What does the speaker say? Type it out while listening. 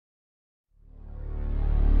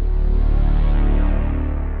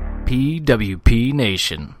PWP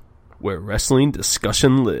Nation, where wrestling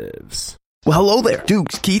discussion lives. Well, hello there.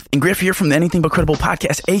 Dukes, Keith, and Griff here from the Anything But Credible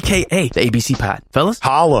podcast, a.k.a. the ABC Pod. Fellas?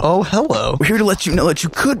 Holla. Oh, hello. We're here to let you know that you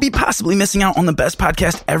could be possibly missing out on the best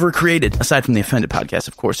podcast ever created, aside from the Offended podcast,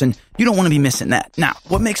 of course, and you don't want to be missing that. Now,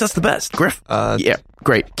 what makes us the best? Griff? Yeah,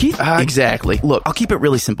 great. Keith? Exactly. Look, I'll keep it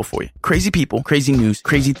really simple for you. Crazy people, crazy news,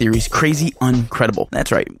 crazy theories, crazy uncredible.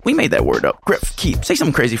 That's right. We made that word up. Griff, Keith, say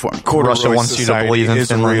something crazy for me. Russia wants you to believe in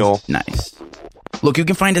Finland. Real. Nice. Look, you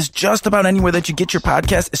can find us just about anywhere that you get your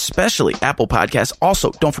podcast, especially Apple Podcasts.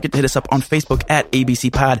 Also, don't forget to hit us up on Facebook at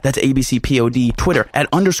ABC Pod. That's ABC POD. Twitter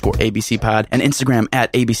at _ABC Pod. And Instagram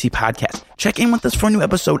at ABC Podcast. Check in with us for a new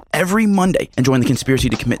episode every Monday and join the conspiracy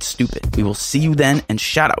to commit stupid. We will see you then, and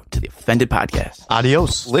shout out to the Offended Podcast.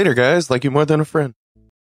 Adios. Later, guys. Like you more than a friend.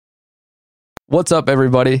 What's up,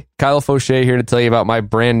 everybody? Kyle Fauché here to tell you about my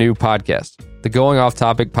brand new podcast, the Going Off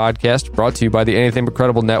Topic podcast, brought to you by the Anything But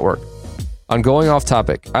Credible Network. On Going Off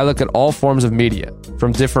Topic, I look at all forms of media,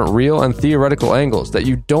 from different real and theoretical angles that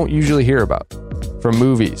you don't usually hear about. From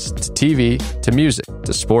movies, to TV, to music,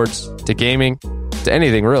 to sports, to gaming, to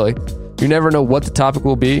anything really. You never know what the topic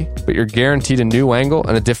will be, but you're guaranteed a new angle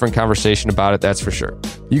and a different conversation about it, that's for sure.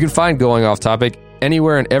 You can find Going Off Topic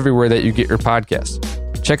anywhere and everywhere that you get your podcasts.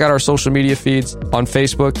 Check out our social media feeds on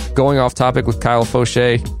Facebook, Going Off Topic with Kyle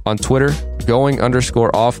Fauché, on Twitter,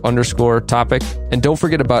 going_off_topic, and don't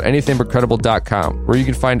forget about anythingbutcredible.com, where you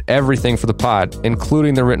can find everything for the pod,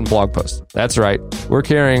 including the written blog post. That's right, we're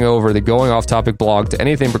carrying over the Going Off Topic blog to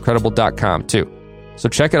anythingbutcredible.com too. So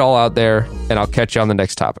check it all out there, and I'll catch you on the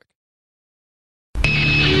next topic.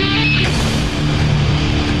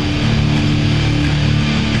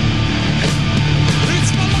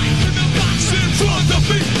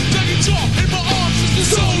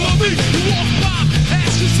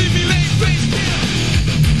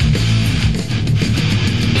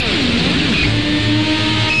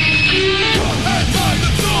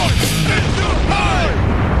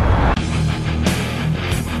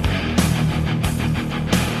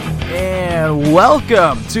 and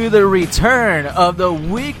welcome to the return of the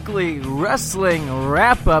weekly wrestling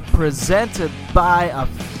wrap-up presented by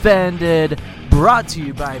Offended, brought to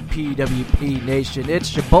you by PWP Nation.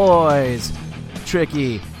 It's your boys,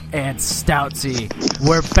 Tricky and Stoutsy.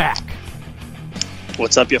 We're back.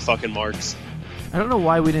 What's up, you fucking marks? I don't know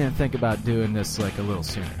why we didn't think about doing this like a little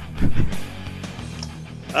sooner.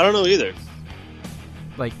 I don't know either.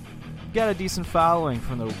 Like, got a decent following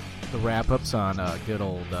from the wrap-ups on good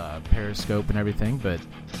old Periscope and everything, but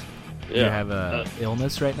you have a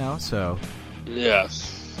illness right now, so... Yeah.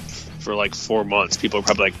 For like 4 months, people are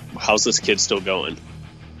probably like, how's this kid still going?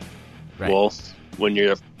 Right. Well, when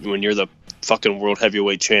you're the fucking world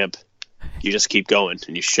heavyweight champ, you just keep going,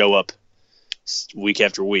 and you show up week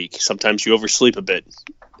after week. Sometimes you oversleep a bit,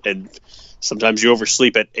 and sometimes you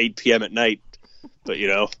oversleep at 8 p.m. at night, but you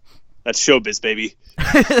know, that's showbiz, baby.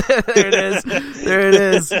 There it is. There it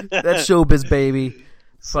is. That's showbiz, baby.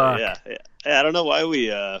 Fuck. So, yeah. I don't know why we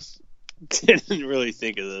didn't really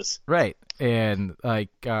think of this. Right. And like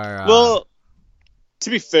our well, to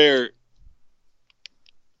be fair,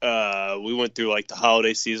 we went through like the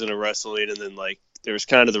holiday season of wrestling, and then like there was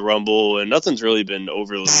kind of the Rumble, and nothing's really been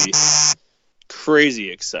overly crazy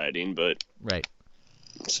exciting, but right.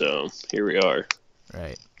 So here we are.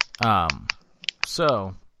 Right.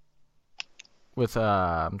 So with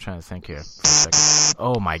I'm trying to think here for a second.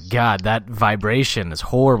 Oh my god, that vibration is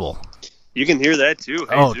horrible. You can hear that too.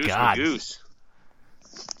 Hey, oh Zeus god. Goose.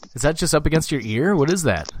 Is that just up against your ear? What is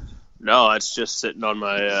that? No, it's just sitting on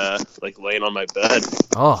my like laying on my bed.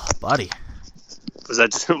 Oh, buddy. Was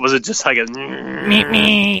it just like a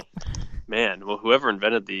meep? Man, well, whoever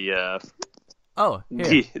invented the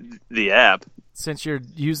here. the app. Since you're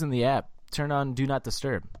using the app, turn on Do Not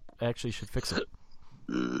Disturb. I actually should fix it.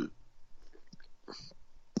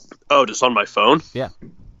 Oh, just on my phone? Yeah.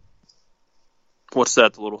 What's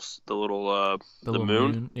that? The little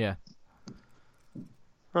moon? Yeah.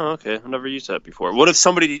 Oh, okay. I've never used that before. What if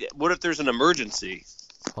there's an emergency?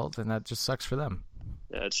 Well, then that just sucks for them.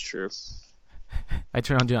 Yeah, that's true. I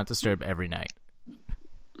turn on Do Not Disturb every night.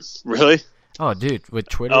 Really? Oh, dude, with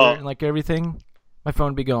Twitter and like everything, my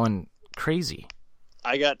phone would be going crazy.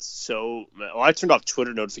 I turned off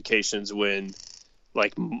Twitter notifications when,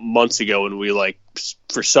 like, months ago when we, like,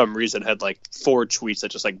 for some reason had, like, 4 tweets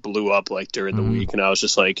that just, like, blew up, like, during the week. And I was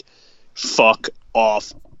just like, fuck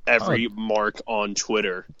off every mark on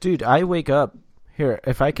Twitter. Dude, I wake up. Here,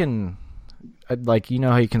 if I can, like, you know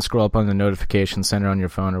how you can scroll up on the notification center on your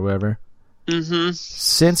phone or whatever? Mm-hmm.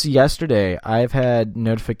 Since yesterday, I've had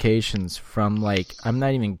notifications from, like, I'm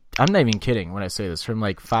not even kidding when I say this, from,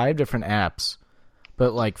 like, 5 different apps,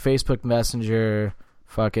 But like Facebook Messenger,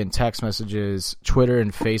 fucking text messages, Twitter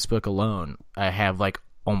and Facebook alone, I have like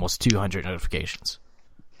almost 200 notifications.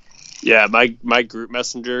 Yeah, my group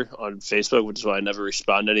messenger on Facebook, which is why I never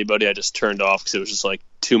respond to anybody, I just turned off because it was just like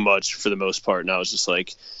too much for the most part. And I was just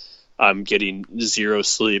like, I'm getting zero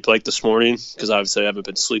sleep like this morning because obviously I haven't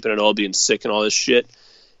been sleeping at all, being sick and all this shit.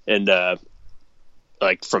 And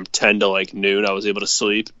like from 10 to like noon, I was able to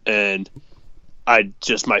sleep. And I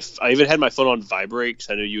even had my phone on vibrate because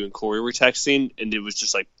I knew you and Corey were texting, and it was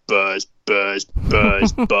just like buzz, buzz,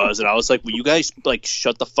 buzz, buzz. And I was like, will you guys like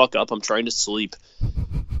shut the fuck up? I'm trying to sleep.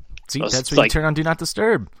 See, that's when you turn on Do Not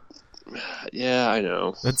Disturb. Yeah, I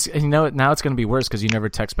know. That's now it's going to be worse because you never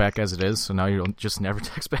text back as it is, so now you'll just never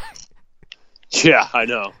text back. Yeah, I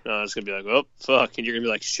know. No, it's going to be like, oh, fuck. And you're going to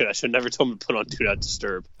be like, shit, I should have never told him to put on Do Not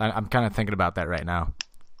Disturb. I'm kind of thinking about that right now.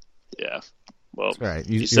 Yeah. Well, it's all right.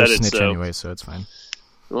 You're a snitch anyway, so it's fine.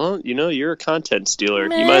 Well, you're a content stealer.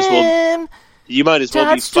 Man, you might as well be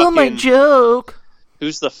fucking... stole my joke.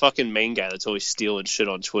 Who's the fucking main guy that's always stealing shit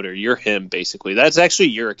on Twitter? You're him, basically. That's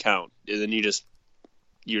actually your account. And then you're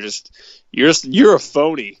a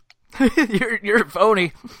phony. you're a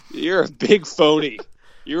phony. You're a big phony.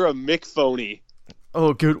 You're a Mick phony.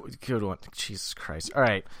 Oh, good one. Jesus Christ. All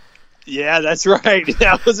right. Yeah, that's right.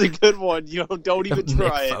 That was a good one. You don't even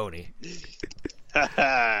try it. Phony.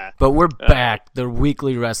 But we're back. The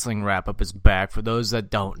weekly wrestling wrap-up is back. For those that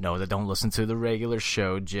don't know, that don't listen to the regular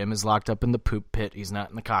show, Jim is locked up in the poop pit. He's not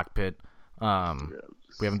in the cockpit. We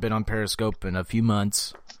haven't been on Periscope in a few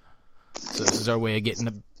months. So this is our way of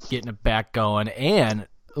getting it back going. And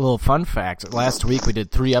a little fun fact, last week we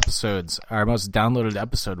did 3 episodes. Our most downloaded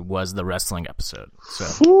episode was the wrestling episode. So,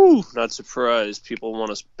 whew, not surprised. People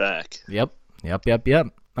want us back. Yep.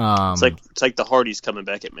 It's like the Hardys coming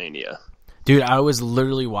back at Mania. Dude, I was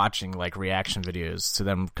literally watching like reaction videos to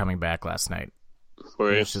them coming back last night. Were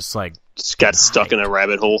you? It was just like... Just got stuck in a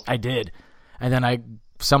rabbit hole? I did. And then I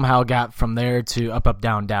somehow got from there to up,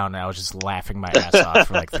 down, down, and I was just laughing my ass off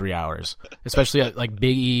for like 3 hours. Especially at, like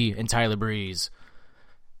Big E and Tyler Breeze.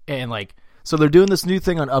 And like... So they're doing this new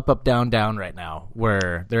thing on Up, Down, Down right now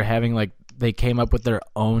where they're having like... They came up with their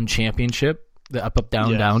own championship. The Up,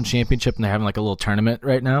 Down, Down championship. And they're having like a little tournament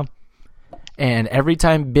right now. And every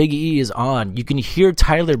time Big E is on, you can hear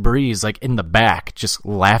Tyler Breeze like in the back just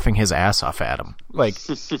laughing his ass off at him. Like,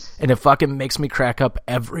 and it fucking makes me crack up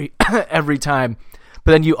every time.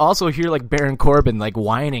 But then you also hear like Baron Corbin like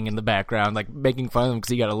whining in the background, like making fun of him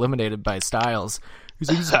because he got eliminated by Styles. He's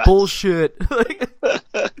like, this is bullshit.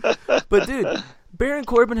 But dude, Baron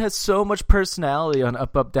Corbin has so much personality on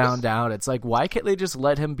Up, Down, Down. It's like, why can't they just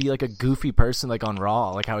let him be like a goofy person like on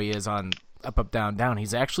Raw, like how he is on Up, Down, Down?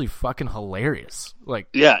 He's actually fucking hilarious. Like,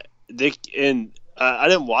 yeah, I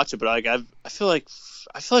didn't watch it, but like I feel like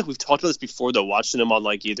we've talked about this before though. Watching him on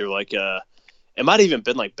like either like it might have even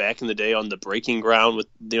been like back in the day on the Breaking Ground with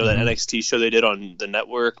that NXT show they did on the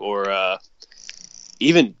network, or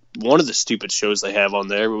even one of the stupid shows they have on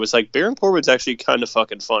there. It was like Baron Corbin's actually kind of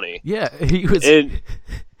fucking funny. Yeah, he was.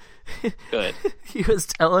 Go ahead. He was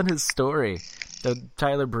telling his story.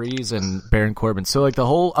 Tyler Breeze and Baron Corbin. So like the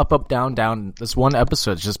whole Up, Down, Down, this one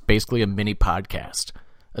episode is just basically a mini podcast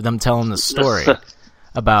of them telling the story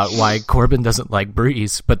about why Corbin doesn't like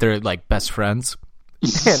Breeze, but they're like best friends.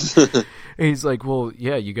 And he's like, well,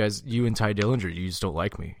 yeah, you and Ty Dillinger, you just don't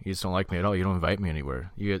like me. You just don't like me at all. You don't invite me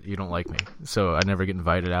anywhere. You don't like me. So I never get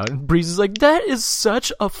invited out. And Breeze is like, that is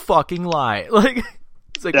such a fucking lie. Like,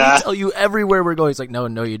 it's like, we tell you everywhere we're going. He's like, no,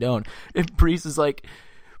 you don't. And Breeze is like,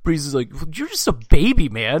 you're just a baby,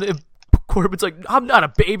 man. And Corbin's like, I'm not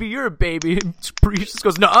a baby, you're a baby. And Breeze just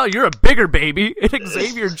goes, no, you're a bigger baby. And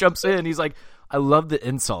Xavier jumps in. He's like, I love the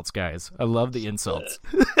insults, guys. I love the insults.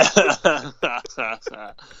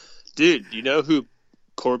 Dude, you know who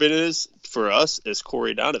Corbin is for us? Is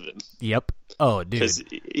Corey Donovan. Yep. Oh, dude. Because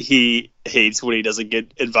he hates when he doesn't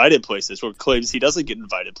get invited places, or claims he doesn't get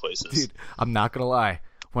invited places. Dude, I'm not going to lie.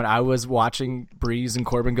 When I was watching Breeze and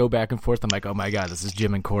Corbin go back and forth, I'm like, oh my God, this is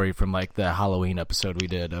Jim and Corey from like the Halloween episode we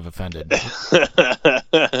did of Offended.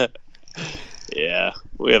 Yeah,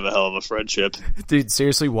 we have a hell of a friendship. Dude,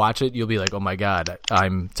 seriously, watch it. You'll be like, oh my God,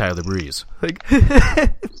 I'm Tyler Breeze. Like,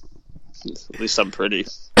 at least I'm pretty.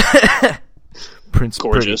 Prince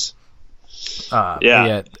gorgeous. Pretty.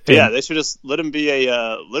 Yeah, they should just let him be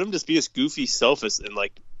let him just be his goofy self, and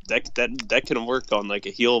like that can work on like a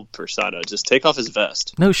heel persona. Just take off his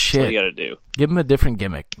vest. No shit. That's what you got to do. Give him a different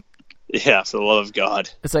gimmick. Yeah, for the love of God.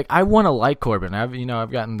 It's like, I want to like Corbin. I've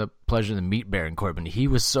gotten the pleasure to meet Baron Corbin. He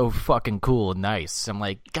was so fucking cool and nice. I'm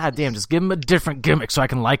like, God damn, just give him a different gimmick so I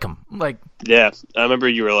can like him. Like, yeah, I remember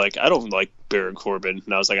you were like, I don't like Baron Corbin,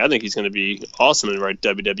 and I was like, I think he's going to be awesome in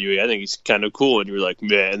WWE. I think he's kind of cool, and you were like,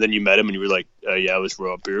 man. And then you met him, and you were like, yeah, I was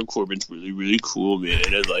wrong. Baron Corbin's really, really cool, man.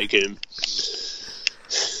 I like him.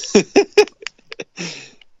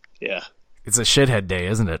 Yeah, it's a shithead day,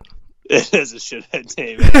 isn't it? It is a shithead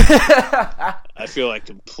day, man. I feel like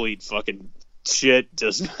complete fucking shit.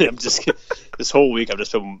 This whole week I've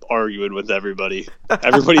just been arguing with everybody.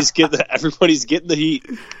 Everybody's getting the heat.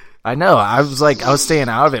 I know. I was staying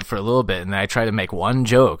out of it for a little bit, and I tried to make one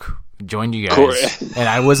joke. Joined you guys, and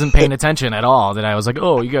I wasn't paying attention at all. Then I was like,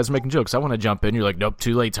 "Oh, you guys are making jokes. I want to jump in." You're like, "Nope,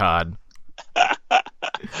 too late, Todd."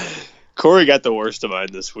 Corey got the worst of mine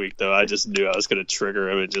this week, though. I just knew I was going to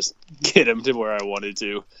trigger him and just get him to where I wanted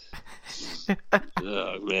to.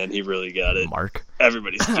 Oh, man, he really got it. Mark.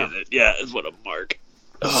 Everybody's getting it. Yeah, what a mark.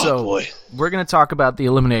 Oh, so, boy. We're going to talk about the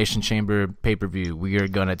Elimination Chamber pay-per-view. We are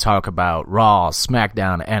going to talk about Raw,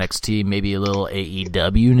 SmackDown, NXT, maybe a little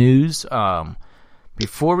AEW news.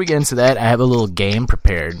 Before we get into that, I have a little game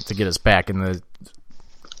prepared to get us back into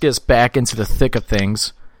the thick of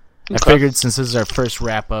things. I figured since this is our first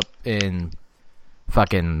wrap-up in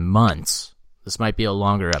fucking months, this might be a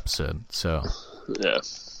longer episode, so... Yeah.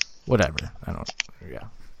 Whatever.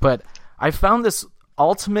 But I found this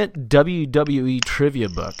ultimate WWE trivia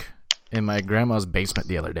book in my grandma's basement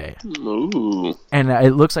the other day. Ooh. And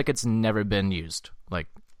it looks like it's never been used, like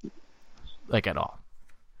at all.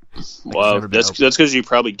 Wow, that's because you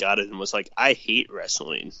probably got it and was like, I hate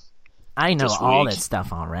wrestling. I know all that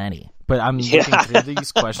stuff already. But I'm looking through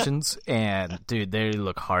these questions, and, dude, they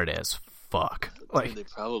look hard as fuck. Like, they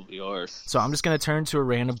probably are. So I'm just going to turn to a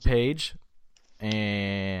random page,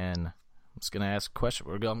 and I'm just going to ask a question.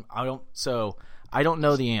 I don't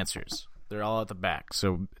know the answers. They're all at the back,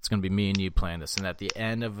 so it's going to be me and you playing this. And at the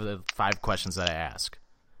end of the 5 questions that I ask,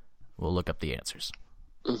 we'll look up the answers.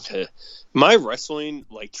 Okay. My wrestling,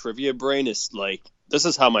 trivia brain is, this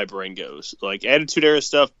is how my brain goes. Attitude Era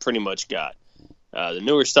stuff, pretty much got. The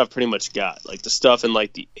newer stuff pretty much got. The stuff in,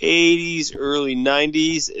 the 80s, early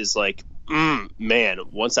 90s is man,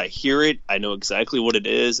 once I hear it, I know exactly what it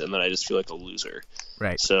is, and then I just feel like a loser.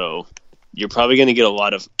 Right. So, you're probably going to get a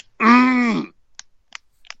lot of,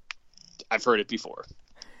 I've heard it before.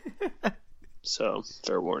 So,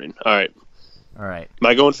 fair warning. All right. Am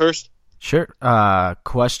I going first? Sure.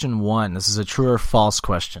 Question 1. This is a true or false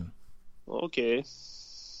question. Okay.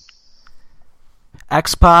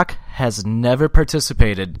 X-Pac has never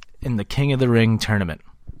participated in the King of the Ring tournament.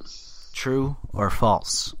 True or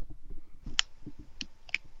false?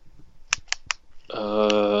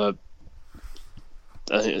 I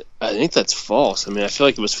think that's false. I mean, I feel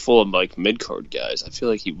like it was full of mid-card guys. I feel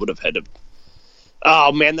like he would have had to.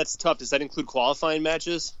 Oh man, that's tough. Does that include qualifying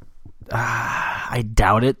matches? I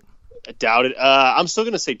doubt it. I'm still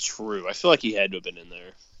gonna say true. I feel like he had to have been in there.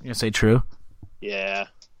 You're gonna say true? Yeah.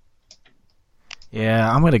 Yeah,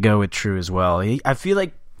 I'm gonna go with true as well. I feel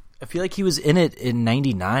like he was in it in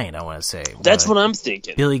 '99. I want to say that's what I'm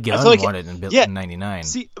thinking. Billy Gunn won it in '99.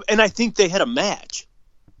 See, and I think they had a match.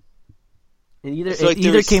 It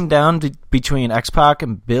either came down between X-Pac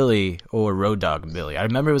and Billy or Road Dogg and Billy. I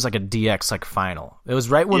remember it was a DX final. It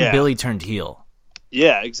was right when Billy turned heel.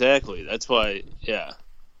 Yeah, exactly. That's why. Yeah,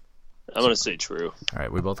 I'm gonna say true. All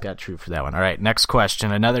right, we both got true for that one. All right, next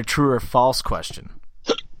question. Another true or false question.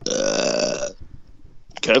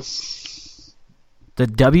 Okay. The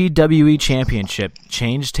WWE Championship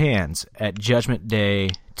changed hands at Judgment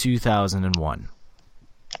Day 2001.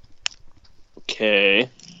 Okay.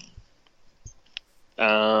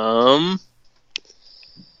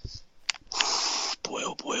 Boy,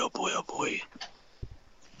 oh boy.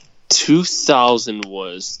 2000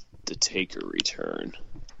 was the Taker return.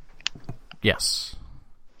 Yes.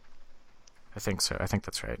 I think so. I think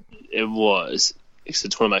that's right. It was.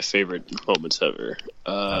 It's one of my favorite moments ever.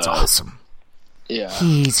 That's awesome. Yeah.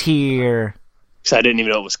 He's here. Because I didn't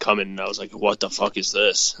even know it was coming, and I was like, what the fuck is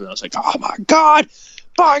this? And I was like, oh my god!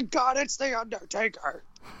 My god, it's The Undertaker!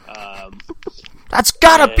 That's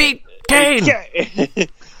gotta be Kane!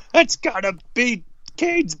 That's gotta be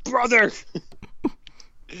Kane's brother!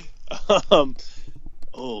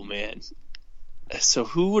 Oh man. So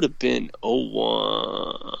who would have been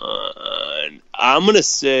 01? I'm gonna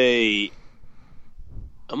say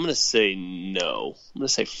no. I'm gonna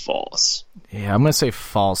say false. Yeah, I'm gonna say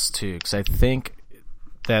false too, because I think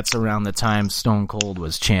that's around the time Stone Cold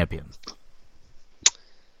was champion.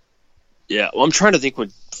 Yeah, well, I'm trying to think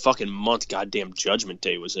what fucking month goddamn Judgment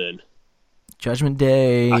Day was in. Judgment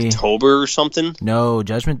Day. October or something? No,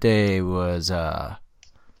 Judgment Day was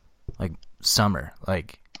like summer,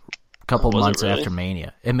 like a couple months after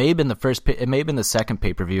Mania. It may have been the second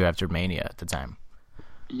pay-per-view after Mania at the time.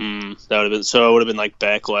 That would have been so. It would have been like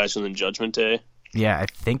Backlash and then Judgment Day. Yeah, I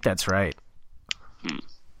think that's right.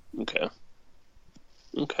 Okay.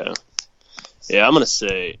 Yeah, I'm gonna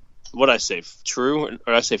say. What I say? True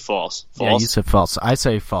or I say false? False. Yeah, you said false. I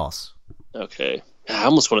say false. Okay. I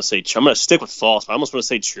almost want to say. I'm gonna stick with false. But I almost want to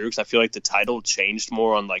say true because I feel like the title changed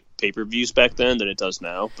more on like pay-per-views back then than it does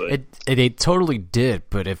now. But it totally did.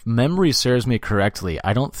 But if memory serves me correctly,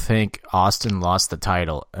 I don't think Austin lost the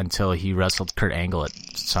title until he wrestled Kurt Angle at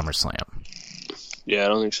SummerSlam. Yeah, I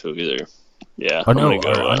don't think so either. Yeah. Oh no,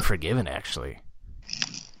 or Unforgiven actually.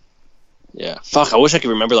 Yeah. Fuck, I wish I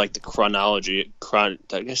could remember like the chronology.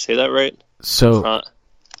 Did I say that right? So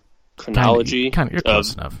chronology. Kind of, you're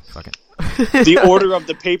close enough. Fuck it. The order of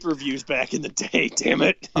the pay-per-views back in the day, damn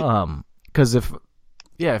it. Because if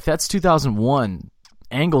that's 2001,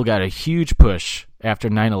 Angle got a huge push after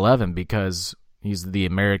 9/11 because he's the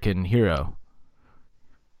American hero.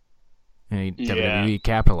 And WWE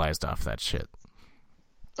capitalized off that shit.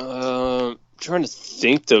 Trying to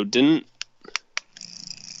think though,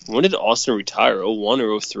 when did Austin retire? 01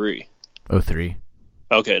 or 03? 03.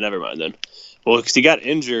 Okay, never mind then. Well, because he got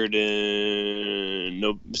injured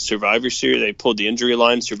in Survivor Series. They pulled the injury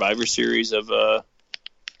line Survivor Series of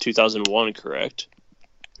 2001, correct?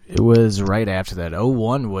 It was right after that.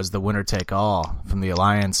 01 was the winner take all from the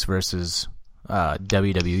Alliance versus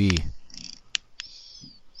WWE.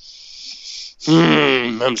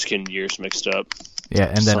 I'm just getting years mixed up. Yeah,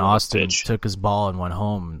 and then Austin took his ball and went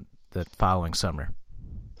home the following summer.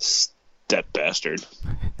 That bastard.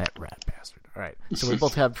 That rat bastard. All right, so we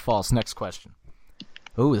both have false. Next question.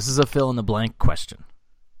 Oh, this is a fill-in-the-blank question.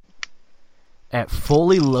 At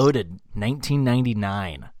Fully Loaded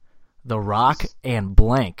 1999, The Rock and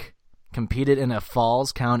blank competed in a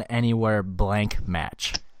Falls Count Anywhere blank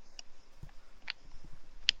match.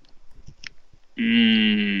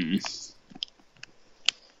 A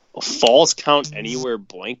Falls Count Anywhere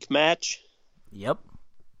blank match? Yep.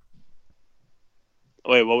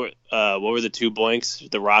 Wait, what were the two blanks?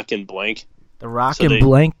 The Rock and blank? The Rock and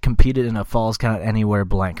blank competed in a Falls Count Anywhere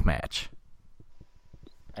blank match.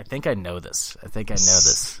 I think I know this.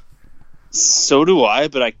 So do I,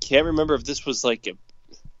 but I can't remember if this was like a...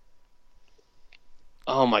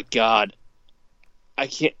 Oh my god. I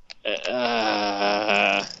can't...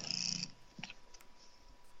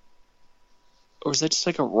 Or is that just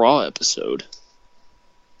like a Raw episode?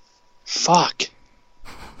 Fuck.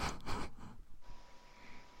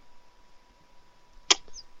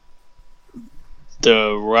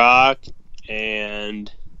 The Rock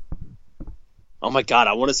and... Oh my god,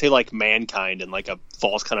 I want to say like Mankind and like a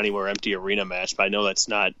Falls Count Anywhere empty arena match, but I know that's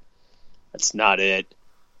not it.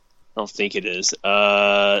 I don't think it is.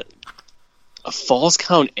 A Falls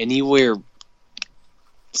Count Anywhere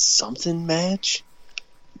something match?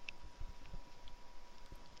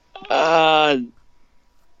 I'm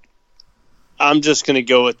just going to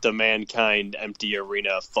go with the Mankind empty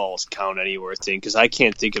arena Falls Count Anywhere thing because I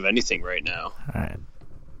can't think of anything right now. All right.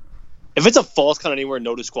 If it's a Falls Count Anywhere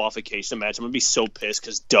no disqualification match, I'm going to be so pissed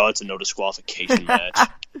because it's a no disqualification match.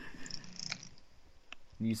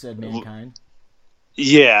 You said Mankind?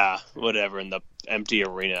 Yeah, whatever, in the empty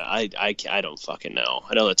arena. I don't fucking know.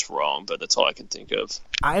 I know that's wrong, but that's all I can think of.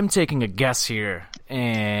 I'm taking a guess here,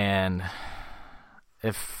 and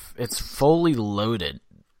if it's Fully Loaded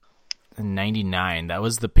in 99, that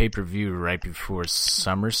was the pay-per-view right before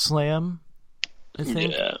SummerSlam, I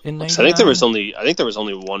think. Yeah. In 99? I think there was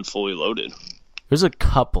only one Fully Loaded. There's a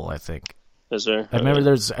couple, I think. Is there? I remember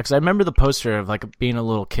because I remember the poster of like being a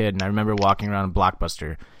little kid, and I remember walking around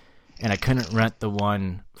Blockbuster, and I couldn't rent the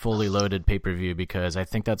one Fully Loaded pay-per-view because I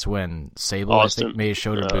think that's when Sable I think may have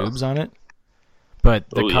showed her boobs on it. But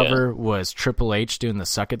the cover was Triple H doing the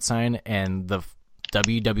suck it sign, and the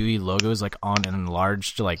WWE logo is like on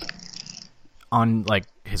enlarged, like on like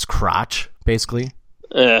his crotch, basically.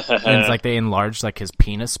 And it's like they enlarged like his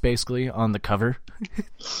penis basically on the cover.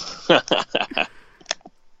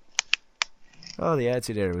 Oh, the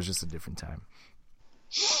Attitude Era was just a different time.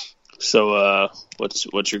 So,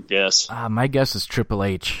 what's your guess? My guess is Triple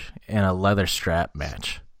H in a leather strap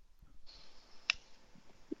match.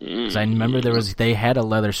 Because I remember they had a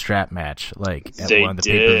leather strap match like at one of the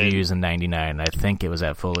pay-per-views in '99. I think it was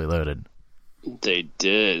at Fully Loaded. They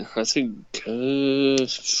did. It's a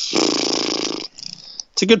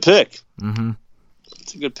good pick. Mm-hmm.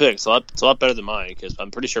 It's a good pick. It's a lot better than mine because I'm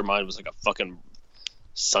pretty sure mine was like a fucking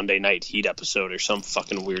Sunday Night Heat episode or some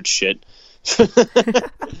fucking weird shit.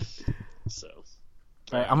 So,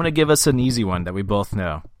 all right, I'm gonna give us an easy one that we both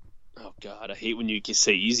know. Oh God, I hate when you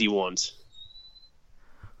say easy ones.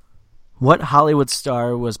 What Hollywood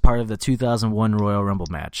star was part of the 2001 Royal Rumble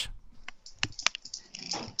match?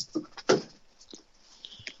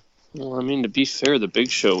 Well, I mean, to be fair, The Big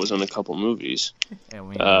Show was in a couple movies. And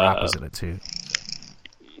we The Rock was in it too.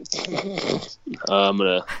 I'm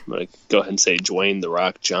gonna go ahead and say Dwayne The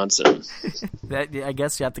Rock Johnson. I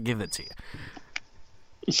guess you have to give it to you.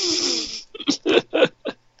 Is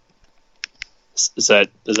that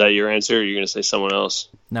your answer? Or are you gonna say someone else?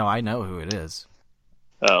 No, I know who it is.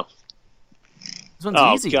 Oh. This one's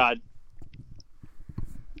easy. God.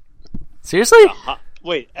 Seriously?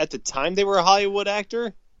 Wait, at the time they were a Hollywood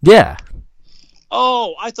actor? Yeah.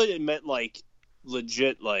 Oh, I thought it meant like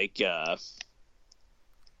legit, like I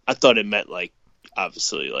thought it meant like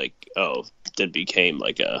obviously like that became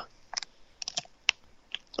like a.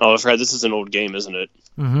 Oh, I forgot. This is an old game, isn't it?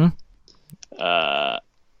 Mm-hmm.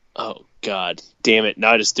 Oh God, damn it!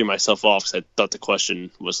 Now I just threw myself off because I thought the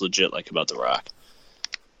question was legit, like about The Rock.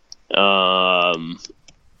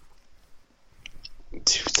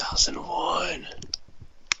 2001.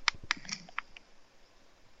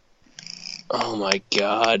 Oh my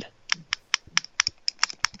God.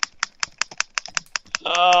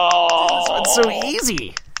 Oh, this one's so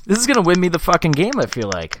easy. This is gonna win me the fucking game, I feel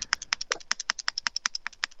like.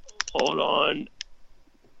 Hold on.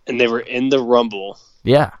 And they were in the Rumble.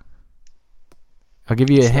 Yeah. I'll give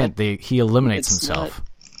you a hint. He eliminates himself.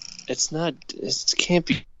 It can't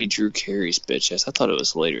be Drew Carey's bitch ass. I thought it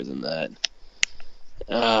was later than that.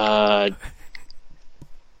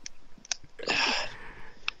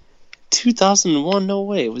 2001, no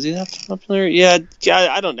way. Was he that popular? Yeah,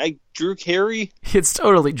 I don't know. Drew Carey? It's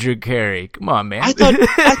totally Drew Carey. Come on, man. I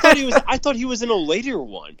thought he was in a later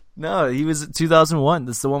one. No, he was 2001.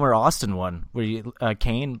 This is the one where Austin won, where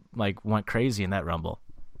Kane like went crazy in that Rumble.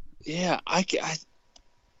 Yeah, I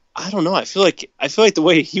don't know. I feel like the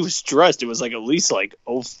way he was dressed, it was like at least like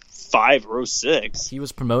 05 or 06. He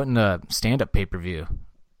was promoting a stand-up pay-per-view.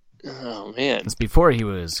 Oh man, it's before he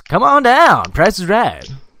was. Come on down, Price is Right.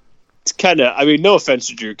 It's kind of. I mean, no offense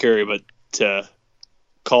to Drew Carey, but to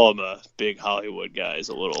call him a big Hollywood guy is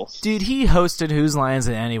a little. Dude, he hosted Whose Lines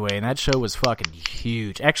It Anyway, and that show was fucking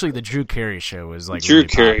huge. Actually, the Drew Carey show was like. Drew really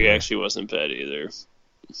Carey popular. actually wasn't bad either.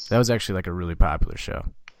 That was actually like a really popular show.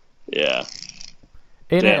 Yeah.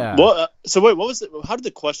 And, so wait, what was it? How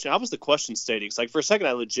was the question stating? Because like for a second,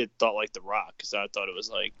 I legit thought like The Rock, because I thought it was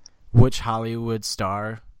like which Hollywood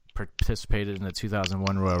star participated in the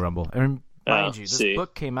 2001 Royal Rumble? And mind you, this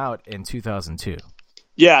book came out in 2002.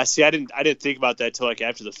 Yeah, see, I didn't think about that till like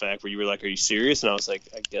after the fact, where you were like, "Are you serious?" And I was like,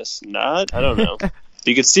 "I guess not." I don't know.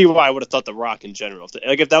 You could see why I would have thought The Rock in general.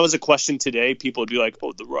 If that was a question today, people would be like,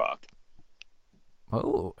 "Oh, The Rock."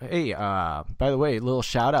 Oh, hey, by the way, little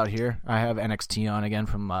shout out here. I have NXT on again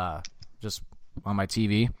from just on my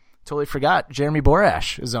TV. Totally forgot. Jeremy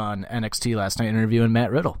Borash is on NXT last night interviewing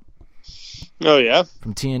Matt Riddle. Oh, yeah?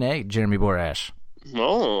 From TNA, Jeremy Borash.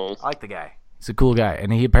 Oh. I like the guy. He's a cool guy.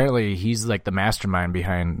 And he's like the mastermind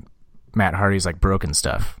behind Matt Hardy's like Broken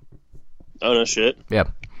Stuff. Oh, no shit.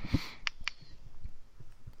 Yep.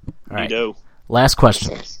 All right. You Last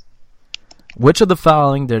question. Which of the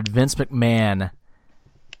following did Vince McMahon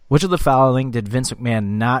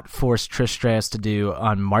not force Trish Stratus to do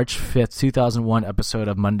on March 5th, 2001 episode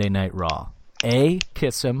of Monday Night Raw? A,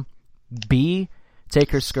 kiss him. B,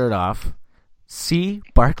 take her skirt off. C,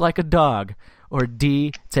 bark like a dog. Or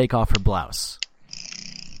D, take off her blouse.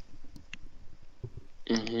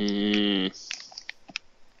 Did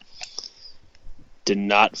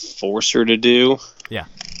not force her to do? Yeah.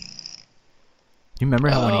 You remember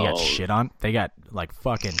how when he got shit on? They got like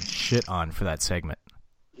fucking shit on for that segment.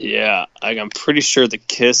 Yeah, I'm pretty sure the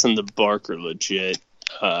kiss and the bark are legit.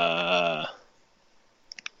 I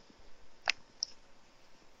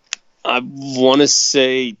want to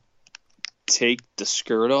say take the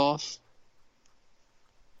skirt off.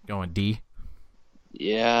 Going D?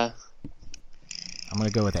 Yeah. I'm going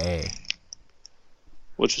to go with A.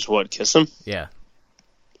 Which is what? Kiss him? Yeah.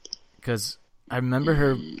 Because I remember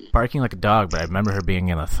her barking like a dog, but I remember her being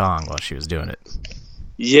in a thong while she was doing it.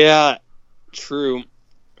 Yeah, true.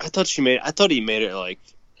 I thought he made it like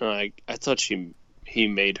I thought he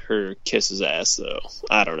made her kiss his ass though.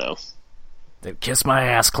 I don't know. The Kiss My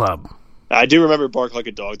Ass Club. I do remember bark like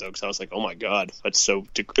a dog though, because I was like, oh my god, that's so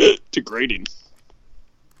degrading.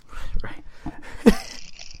 Right.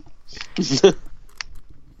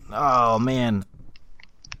 Oh man.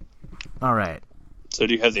 All right. So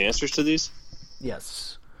do you have the answers to these?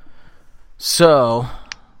 Yes. So,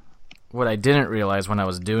 what I didn't realize when I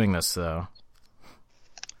was doing this though.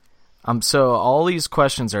 So all these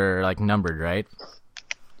questions are like numbered, right?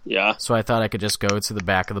 Yeah. So I thought I could just go to the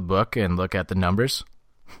back of the book and look at the numbers.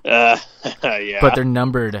 Yeah. But they're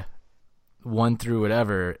numbered 1 through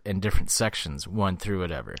whatever in different sections, 1 through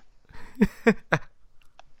whatever.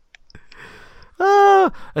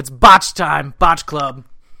 Oh, it's botch time, botch club.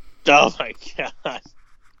 Oh my god.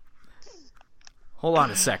 Hold on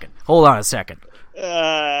a second.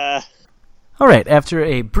 All right, after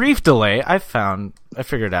a brief delay, I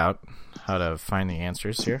figured out how to find the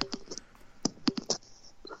answers here.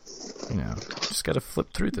 Just got to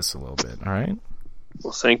flip through this a little bit, all right?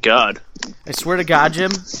 Well, thank God. I swear to God,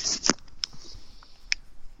 Jim.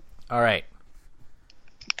 All right.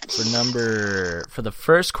 For the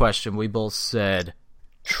first question, we both said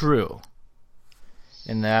true.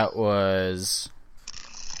 And that was,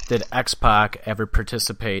 did X-Pac ever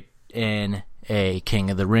participate in a King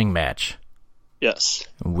of the Ring match? Yes.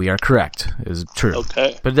 We are correct. It was true.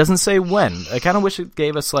 Okay. But it doesn't say when. I kind of wish it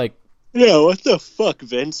gave us Yeah, what the fuck,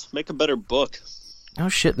 Vince? Make a better book. Oh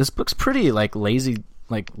shit, this book's pretty lazily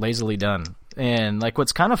done. And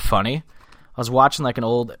what's kind of funny, I was watching an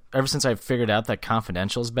old, ever since I figured out that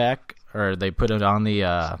Confidential's back, or they put it on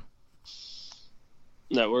the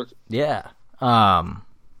network. Yeah.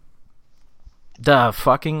 The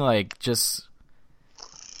fucking just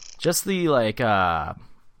the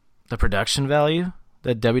the production value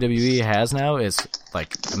that WWE has now is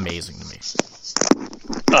amazing to me.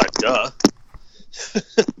 Duh.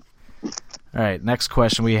 All right, next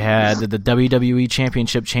question we had, did the WWE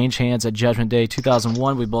Championship change hands at Judgment Day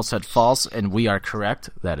 2001? We both said false, and we are correct.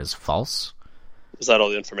 That is false. Is that all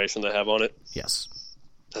the information they have on it? Yes.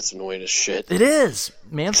 That's annoying as shit. It is,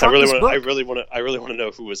 man. Fuck I really want to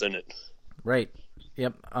know who was in it. Right.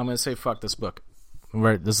 Yep. I'm gonna say fuck this book.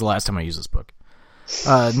 This is the last time I use this book.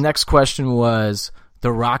 Next question was,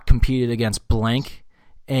 The Rock competed against blank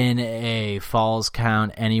in a Falls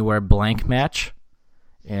Count Anywhere blank match,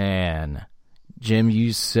 and Jim,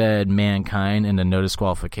 you said Mankind in a no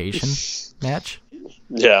disqualification match.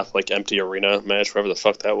 Yeah, empty arena match, whatever the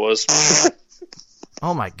fuck that was.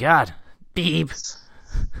 Oh my god. Beep.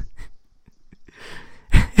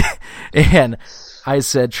 And I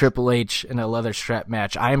said Triple H in a leather strap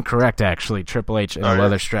match. I am correct, actually. Triple H in a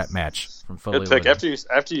leather strap match from Foley. Good pick. After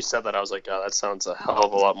you said that, I was like, oh, that sounds a hell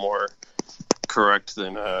of a lot more correct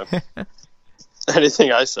than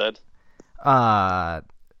anything I said.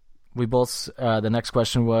 We both. The next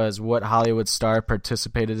question was, what Hollywood star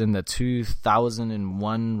participated in the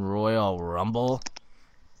 2001 Royal Rumble?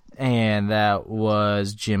 And that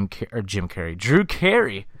was Drew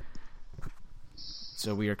Carey.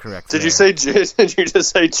 So we are correct. Did you just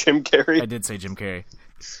say Jim Carrey? I did say Jim Carrey.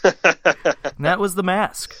 And that was the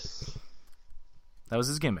mask. That was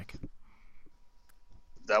his gimmick.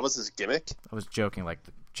 That was his gimmick? I was joking,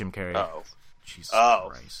 Jim Carrey. Oh. Jesus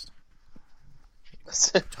Christ.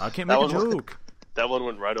 I can't make a joke. That one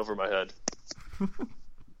went right over my head.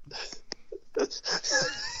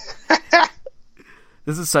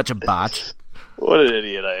 This is such a botch. What an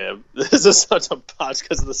idiot I am. This is such a botch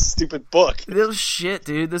because of the stupid book. This shit,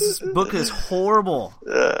 dude. This book is horrible.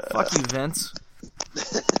 Fuck you, Vince.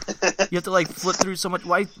 You have to flip through so much.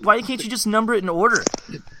 Why can't you just number it in order?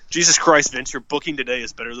 Jesus Christ, Vince, your booking today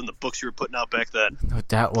is better than the books you were putting out back then. No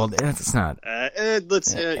doubt. Well, it's not.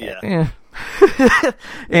 Yeah.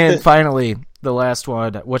 And finally, the last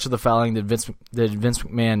one. Which of the following did Vince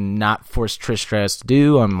McMahon not force Trish Stratus to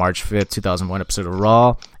do on March 5th, 2001 episode of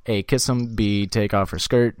Raw? A, kiss him. B, take off her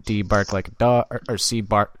skirt. D, bark like a dog. Or C,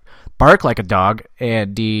 bark like a dog.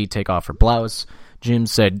 And D, take off her blouse. Jim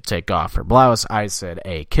said take off her blouse. I said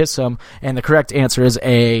A, kiss him. And the correct answer is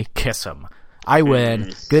A, kiss him. I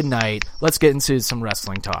win. Good night. Let's get into some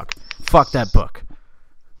wrestling talk. Fuck that book.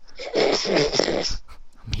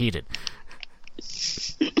 I'm heated.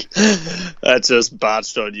 That just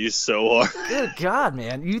botched on you so hard. Good God,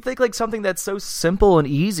 man. You think something that's so simple and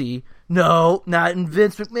easy. No, not in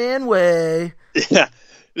Vince McMahon way. Yeah.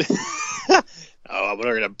 We're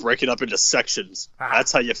going to break it up into sections.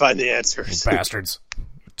 That's how you find the answers. You bastards.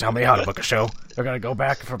 Tell me how to book a show. They're going to go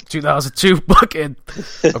back from 2002 booking.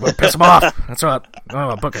 I'm going to piss them off. That's what. I'm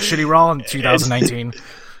going to book a shitty Raw in 2019.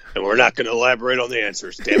 And we're not going to elaborate on the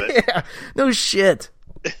answers, damn it. Yeah, no shit.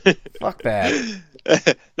 Fuck that.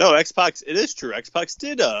 No, X-Pac, it is true. X-Pac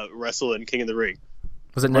did wrestle in King of the Ring.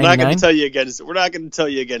 Was it 99? We're not going to tell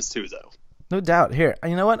you against who, though. No doubt. Here,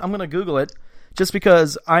 you know what? I'm going to Google it just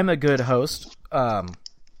because I'm a good host.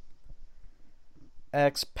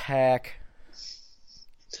 X-Pac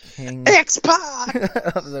King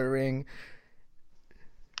X-Pac of the Ring.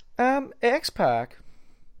 X-Pac.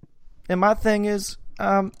 And my thing is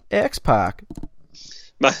X-Pac.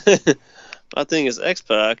 My thing is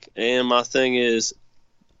X-Pac, and my thing is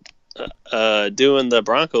doing the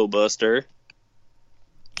Bronco Buster.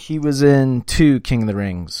 He was in 2 King of the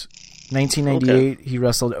Rings. 1998, He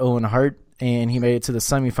wrestled Owen Hart, and he made it to the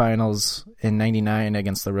semifinals in 99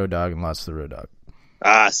 against the Road Dogg and lost to the Road Dogg.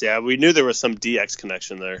 See, we knew there was some DX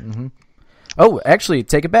connection there. Mm-hmm. Oh, actually,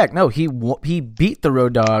 take it back. No, he beat the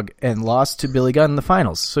Road Dogg and lost to Billy Gunn in the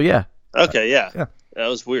finals. So yeah. Okay, yeah. That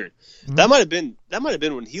was weird. Mm-hmm. That might have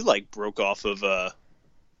been when he like broke off of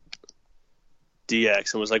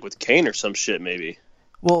DX and was like with Kane or some shit maybe.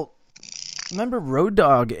 Well, remember Road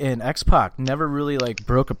Dogg and X-Pac never really like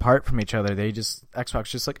broke apart from each other. They just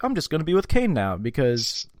X-Pac's just like, I'm just going to be with Kane now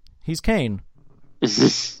because he's Kane.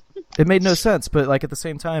 It made no sense, but like at the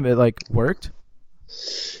same time it like worked.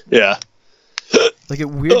 Yeah. Like it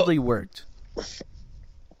weirdly worked.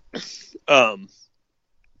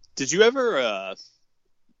 Did you ever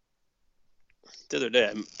the other day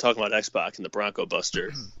I'm talking about X-Pac and the Bronco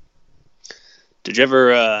Buster. Did you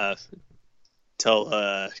ever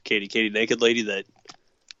tell Katie Naked Lady that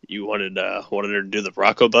you wanted her to do the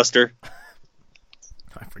Bronco Buster?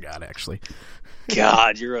 I forgot actually.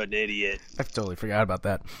 God, you're an idiot. I totally forgot about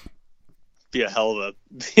that. Be a hell of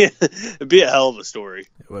a story.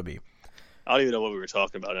 It would be. I don't even know what we were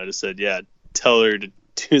talking about. I just said, yeah, tell her to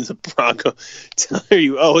do the Bronco. Tell her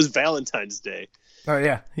it was Valentine's Day. Oh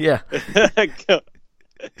yeah. We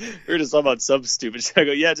were just talking about some stupid shit. I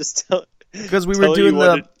go, yeah, just tell. Because we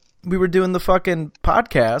were doing the fucking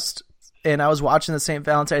podcast, and I was watching the St.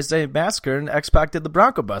 Valentine's Day Massacre, and X-Pac did the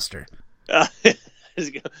Bronco Buster. Go,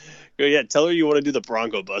 yeah, tell her you want to do the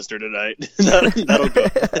Bronco Buster tonight.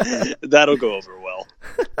 That'll go over well.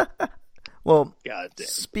 Well, God damn.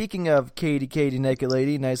 Speaking of Katie Naked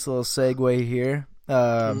Lady, nice little segue here.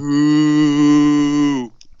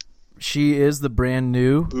 She is the brand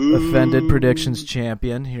new Offended Predictions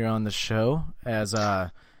champion here on the show, as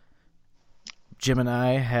Jim and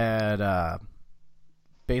I had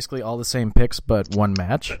basically all the same picks but one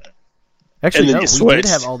match. Actually, no, we did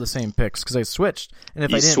have all the same picks because I switched. And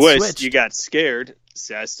if I didn't switch, you got scared.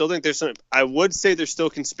 See, I still think there's some. I would say there's still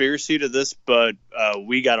conspiracy to this, but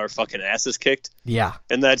we got our fucking asses kicked. Yeah.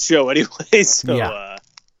 In that show, anyway. So, yeah.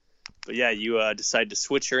 But yeah, you decided to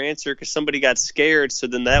switch your answer because somebody got scared. So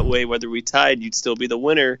then that way, whether we tied, you'd still be the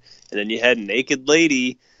winner. And then you had Naked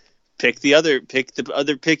Lady pick the other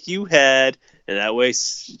pick you had, and that way,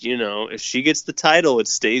 if she gets the title, it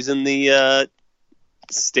stays in the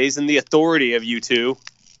authority of you two.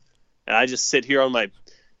 And I just sit here on my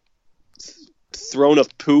throne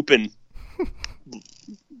of poop and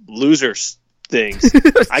losers things.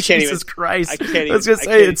 I can't Jesus Christ. I was going to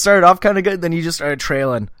say, it started off kind of good, then you just started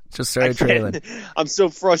trailing. I'm so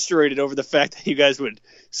frustrated over the fact that you guys would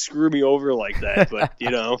screw me over like that, but,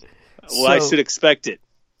 I should expect it.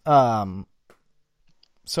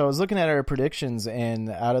 So I was looking at our predictions, and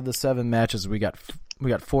out of the 7 matches, we got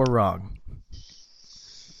 4 wrong.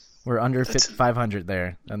 We're under 500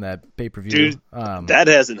 there on that pay-per-view. Dude, that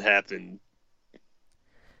hasn't happened.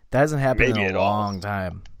 That hasn't happened in a long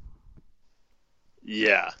time.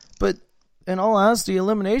 Yeah. But in all honesty,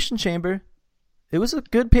 Elimination Chamber, it was a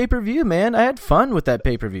good pay-per-view, man. I had fun with that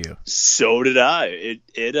pay-per-view. So did I.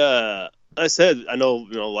 I said, I know,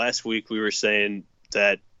 last week we were saying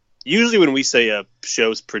that usually when we say a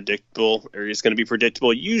show's predictable or it's going to be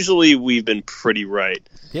predictable, usually we've been pretty right.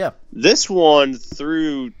 Yeah. This one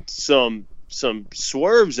threw some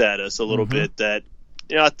swerves at us a little bit that,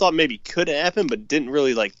 I thought maybe could happen, but didn't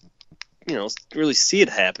really really see it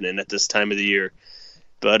happening at this time of the year.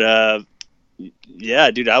 But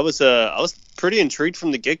yeah, dude, I was pretty intrigued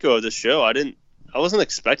from the get-go of the show. I wasn't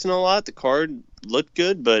expecting a lot. The card looked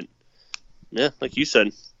good, but yeah, like you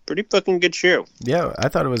said, pretty fucking good show. Yeah, I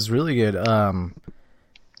thought it was really good.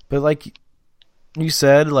 But like you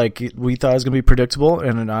said, we thought it was going to be predictable,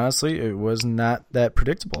 and honestly, it was not that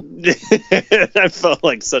predictable. I felt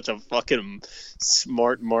like such a fucking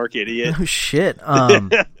smart Mark idiot. Oh, shit.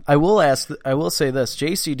 I will say this.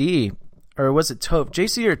 JCD, or was it Toph?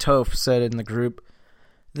 JCD or Toph said in the group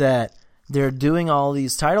that they're doing all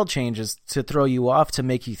these title changes to throw you off to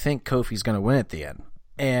make you think Kofi's going to win at the end.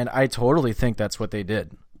 And I totally think that's what they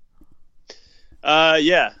did.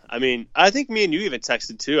 Yeah. I mean, I think me and you even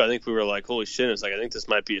texted too. I think we were like, holy shit. It's like, I think this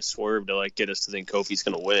might be a swerve to get us to think Kofi's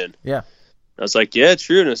going to win. Yeah. I was like, yeah,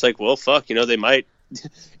 true. And it's like, well, fuck, they might,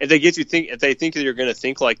 if they think that you're going to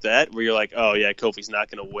think like that, where you're like, oh yeah, Kofi's not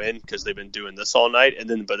going to win because they've been doing this all night.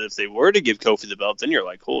 But if they were to give Kofi the belt, then you're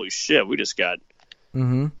like, holy shit, we just got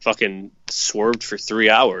fucking swerved for 3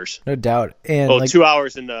 hours. No doubt. And 2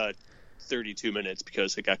 hours and 32 minutes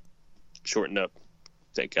because it got shortened up.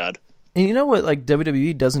 Thank God. And you know what, like,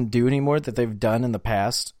 WWE doesn't do anymore that they've done in the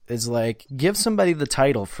past is, like, give somebody the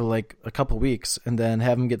title for, like, a couple weeks and then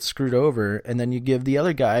have him get screwed over, and then you give the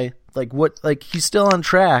other guy, like, he's still on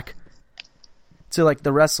track to, like,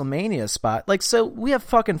 the WrestleMania spot. Like, so we have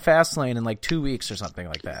fucking Fastlane in, like, 2 weeks or something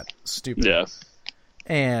like that. Stupid. Yeah.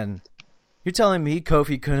 And you're telling me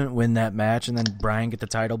Kofi couldn't win that match and then Bryan get the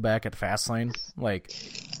title back at Fastlane? Like,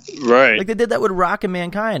 right. Like, they did that with Rock and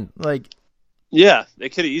Mankind. Like, yeah, they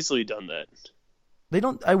could have easily done that. They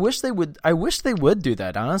don't. I wish they would do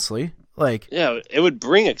that. Honestly, like, yeah, it would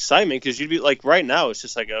bring excitement because you'd be like, right now it's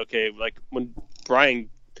just like, okay, like when Bryan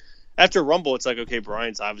after Rumble, it's like, okay,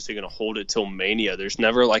 Bryan's obviously going to hold it till Mania. There's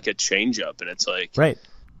never like a change up, and it's like, right.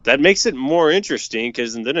 That makes it more interesting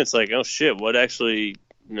because then it's like, oh shit, what actually,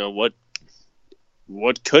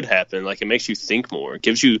 what could happen? Like, it makes you think more.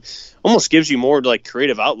 It almost gives you more like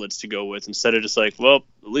creative outlets to go with instead of just like, well,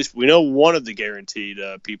 at least we know one of the guaranteed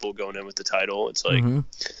people going in with the title. It's like, I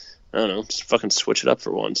don't know, just fucking switch it up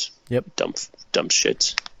for once. Yep. Dumb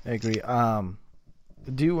shit. I agree. I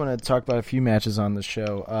do want to talk about a few matches on the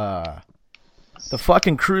show. The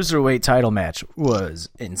fucking Cruiserweight title match was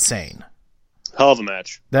insane. Hell of a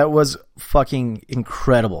match. That was fucking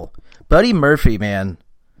incredible. Buddy Murphy, man.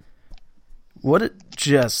 What a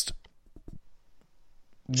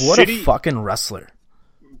fucking wrestler.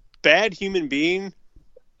 Bad human being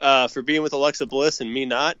for being with Alexa Bliss and me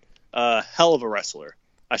not. Hell of a wrestler.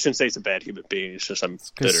 I shouldn't say he's a bad human being. It's just I'm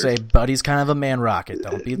bitter. Say Buddy's kind of a man rocket.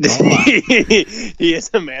 Don't lie. He is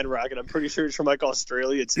a man rocket. I'm pretty sure he's from like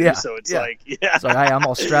Australia too. Yeah, so it's like, yeah. It's like, hey, I'm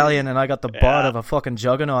Australian and I got the butt of a fucking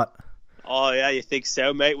juggernaut. Oh yeah, you think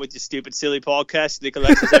so, mate? With your stupid, silly podcast, you think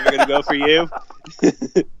Alexa's ever going to go for you?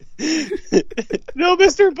 No,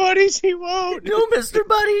 Mr. Buddy, she won't. No, Mr.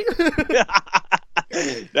 Buddy.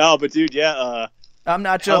 No, but dude, yeah. I'm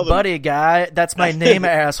not your buddy, guy. That's my name,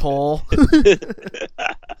 asshole.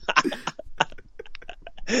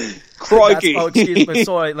 Crikey. Excuse me.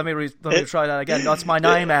 Sorry. Let me try that again. That's my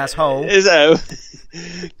name, asshole.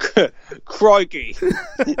 Crikey.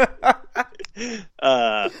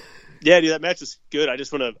 Yeah, dude, that match was good. I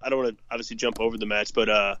don't want to obviously jump over the match, but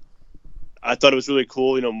I thought it was really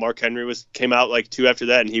cool. Mark Henry came out like 2 after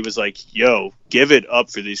that, and he was like, "Yo, give it up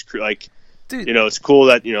for these like, dude. It's cool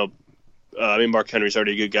that Mark Henry's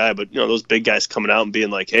already a good guy, but those big guys coming out and being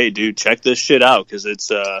like, "Hey, dude, check this shit out because it's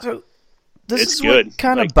it's good."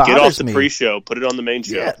 Kind of bothers me. Get off the pre-show, put it on the main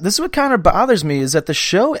show. Yeah, this is what kind of bothers me is that the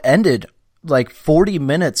show ended like 40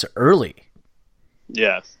 minutes early.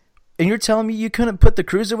 Yeah. And you're telling me you couldn't put the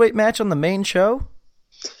Cruiserweight match on the main show?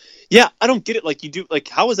 Yeah, I don't get it. Like, you do, like,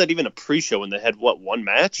 how is that even a pre-show when they had, one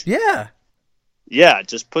match? Yeah. Yeah,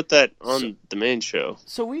 just put that on the main show.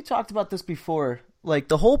 So we talked about this before. Like,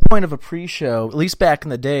 the whole point of a pre-show, at least back in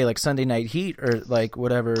the day, like Sunday Night Heat or, like,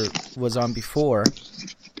 whatever was on before,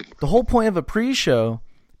 the whole point of a pre-show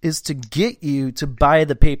is to get you to buy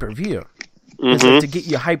the pay-per-view. Is like to get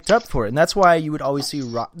you hyped up for it. And that's why you would always see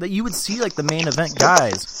you would see like the main event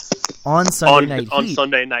guys on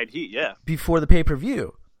Sunday Night Heat, yeah, before the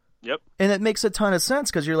pay-per-view. Yep. And it makes a ton of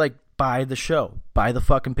sense because you're like, buy the show, buy the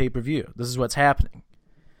fucking pay-per-view. This is what's happening.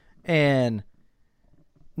 And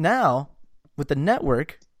now with the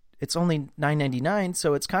network, it's only $9.99,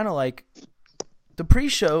 so it's kind of like the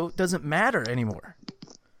pre-show doesn't matter anymore.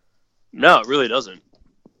 No, it really doesn't.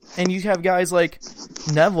 And you have guys like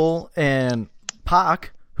Neville and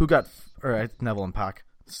Pac Neville and Pac,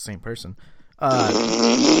 it's the same person. Pac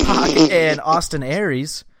and Austin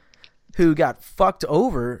Aries, who got fucked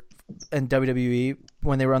over in WWE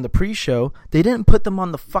when they were on the pre-show. They didn't put them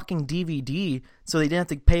on the fucking DVD, so they didn't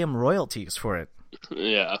have to pay them royalties for it.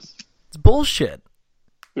 Yeah. It's bullshit.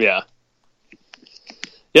 Yeah.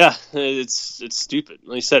 Yeah, it's stupid.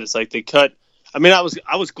 Like you said, it's like they cut. I mean, I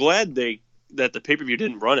was glad that the pay-per-view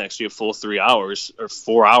didn't run actually a full 3 hours or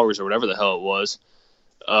 4 hours or whatever the hell it was.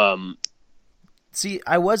 See,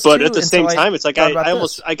 I was, but at the same time, it's like I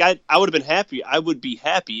would have been happy. I would be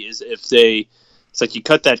happy as if it's like you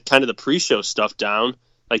cut that kind of the pre-show stuff down,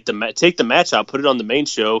 like take the match out, put it on the main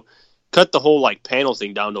show, cut the whole like panel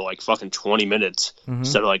thing down to like fucking 20 minutes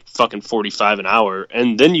instead of like fucking 45 an hour,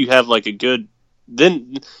 and then you have like a good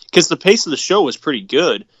because the pace of the show was pretty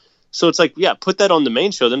good. So it's like, yeah, put that on the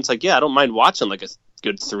main show. Then it's like, yeah, I don't mind watching like a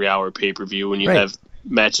good 3 hour pay-per-view when you have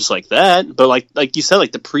matches like that. But like you said,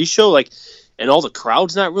 like the pre-show, like, and all the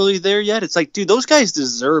crowd's not really there yet. It's like, dude, those guys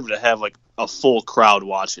deserve to have like a full crowd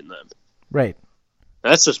watching them. Right.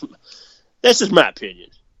 That's just my opinion.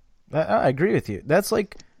 I agree with you. That's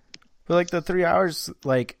like, for like the 3 hours,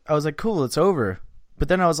 like, I was like, cool, it's over. But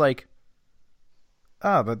then I was like,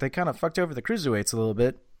 but they kind of fucked over the Cruiserweights a little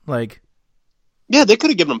bit. Like, Yeah, they could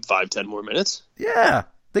have given him 5-10 more minutes. Yeah,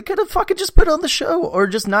 they could have fucking just put on the show, or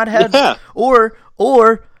just not had, or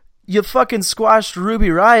you fucking squashed Ruby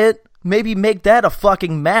Riott. Maybe make that a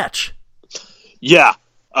fucking match. Yeah.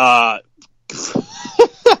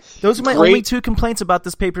 Those are my only two complaints about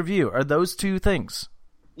this pay-per-view. Are those two things?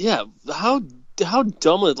 Yeah, how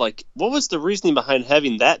dumb was what was the reasoning behind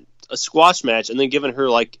having that a squash match and then giving her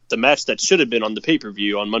the match that should have been on the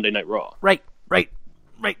pay-per-view on Monday Night Raw? Right.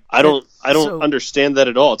 I don't understand that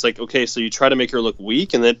at all. It's okay, so you try to make her look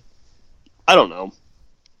weak, and then I don't know.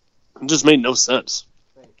 It just made no sense.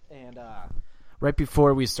 And right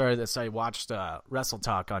before we started this, I watched Wrestle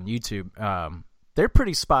Talk on YouTube. They're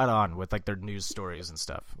pretty spot on with their news stories and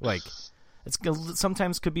stuff. It's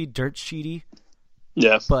sometimes could be dirt sheety.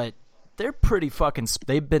 Yeah, but they're pretty fucking.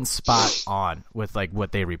 They've been spot on with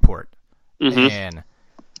what they report, and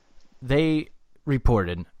they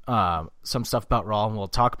reported some stuff about Raw, and we'll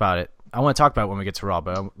talk about it. I want to talk about it when we get to Raw,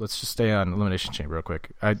 but let's just stay on Elimination Chamber real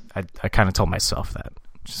quick. I kind of told myself that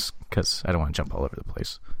just because I don't want to jump all over the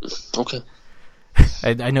place. Okay.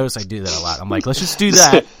 I notice I do that a lot. I'm let's just do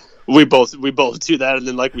that. We both do that, and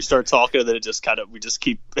then we start talking, and then it just we just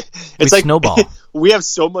keep. It's snowball. We have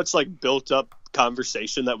so much built up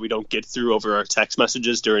conversation that we don't get through over our text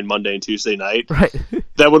messages during Monday and Tuesday night. Right.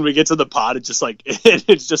 That when we get to the pod, it just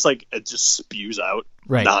it just spews out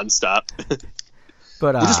nonstop.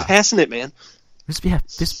 But we're just passing it, man.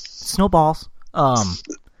 Just snowballs. But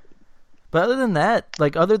other than that,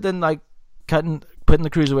 other than putting the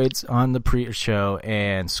cruiserweights on the pre-show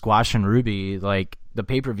and squashing Ruby, the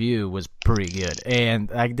pay-per-view was pretty good,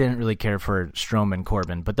 and I didn't really care for Strowman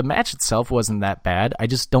Corbin, but the match itself wasn't that bad. I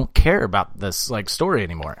just don't care about this story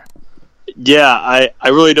anymore. Yeah, I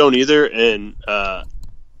really don't either. And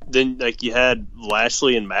then you had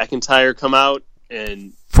Lashley and McIntyre come out,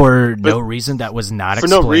 and for no reason that was not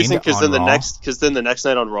explained. For no reason, because then the next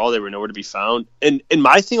night on Raw they were nowhere to be found. And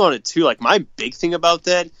my thing on it too, my big thing about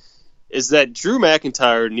that is that Drew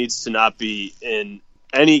McIntyre needs to not be in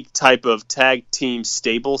any type of tag team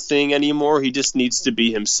stable thing anymore. He just needs to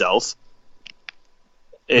be himself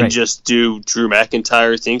and just do Drew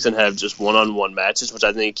McIntyre things and have just one-on-one matches, which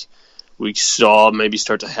I think we saw maybe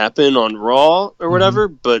start to happen on Raw or whatever.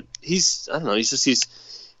 But he's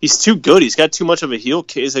too good. He's got too much of a heel.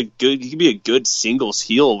 He could be a good singles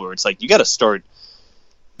heel where it's you got to start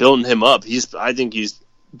building him up. I think he's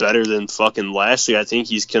better than fucking Lashley. I think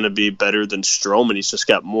he's going to be better than Strowman. He's just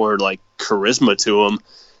got more charisma to him.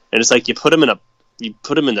 And it's you put him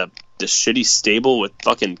in the shitty stable with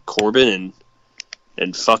fucking Corbin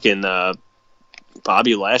and fucking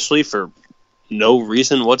Bobby Lashley for no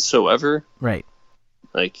reason whatsoever. Right.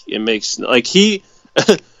 It makes he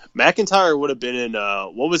McIntyre would have been in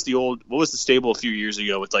what was the stable a few years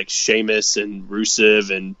ago with Sheamus and Rusev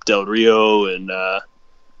and Del Rio and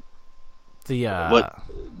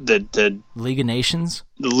the League of Nations?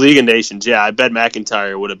 The League of Nations, yeah. I bet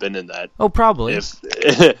McIntyre would have been in that. Oh, probably.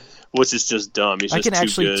 Which is just dumb. He's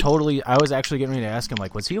just too good. I was actually getting ready to ask him,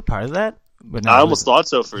 was he a part of that? But no, I almost thought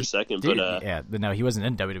so for a second. But no, he wasn't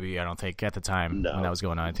in WWE, I don't think, at the time when that was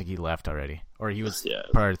going on. I think he left already. Or he was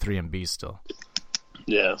part of 3MB still.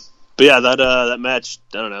 Yeah. But yeah, that match,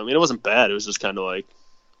 I don't know. It wasn't bad. It was just kind of all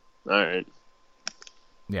right.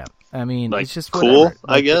 Yeah. It's just cool, whatever.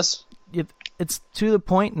 I guess. It's to the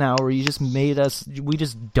point now where you just we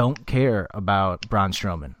just don't care about Braun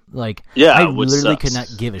Strowman. I literally could not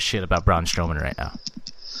give a shit about Braun Strowman right now.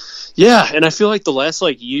 Yeah, and I feel the last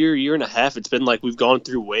year and a half, it's been we've gone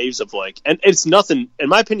through waves of and it's nothing, in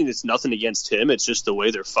my opinion, it's nothing against him. It's just the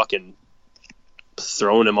way they're fucking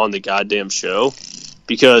throwing him on the goddamn show.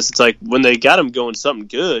 Because it's when they got him going something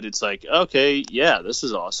good, it's okay, yeah, this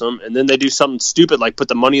is awesome. And then they do something stupid put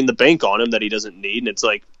the Money in the Bank on him that he doesn't need, and it's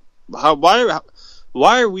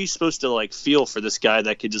why are we supposed to feel for this guy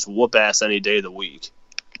that could just whoop ass any day of the week?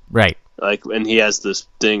 Right. And he has this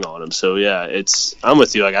thing on him. So yeah, I'm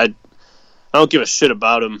with you. I don't give a shit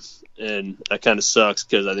about him, and that kind of sucks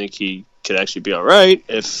because I think he could actually be all right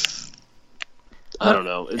if. I don't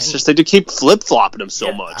know. It's just they do keep flip-flopping him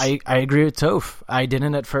so much. I agree with Toph. I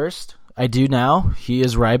didn't at first. I do now. He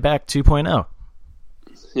is Ryback 2.0.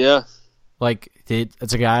 Yeah.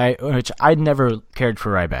 It's a guy which I never cared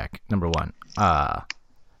for Ryback, number one.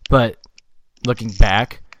 But looking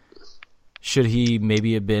back, should he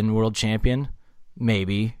maybe have been world champion?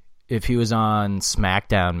 Maybe. If he was on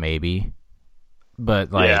SmackDown, maybe.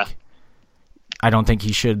 But I don't think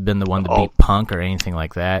he should have been the one to beat Punk or anything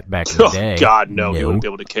like that back in the day. God, no. He wouldn't be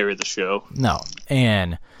able to carry the show. No.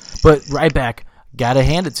 But Ryback, gotta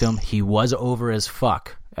hand it to him, he was over as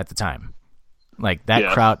fuck at the time.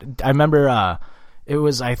 Crowd. I remember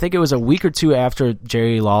I think it was a week or two after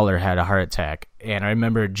Jerry Lawler had a heart attack, and I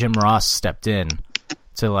remember Jim Ross stepped in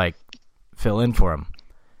to like fill in for him.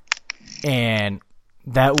 And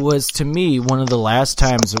that was, to me, one of the last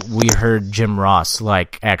times we heard Jim Ross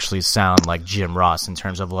like actually sound like Jim Ross in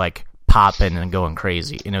terms of like popping and going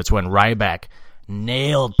crazy. You know, it's when Ryback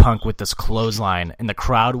nailed Punk with this clothesline, and the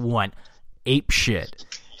crowd went ape shit,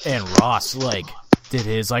 and Ross like did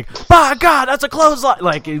his like, by God, that's a clothesline,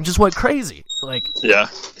 like it just went crazy. Like, yeah,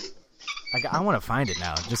 I want to find it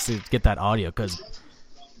now just to get that audio, because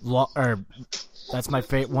that's my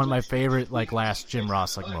one of my favorite like last Jim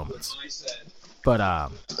Ross like moments. But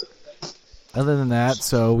other than that,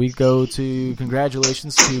 so we go to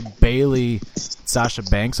congratulations to Bayley, Sasha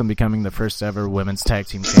Banks on becoming the first ever women's tag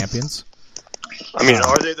team champions. I mean,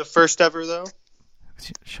 are they the first ever though?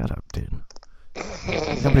 Shut up, dude.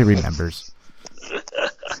 Nobody remembers.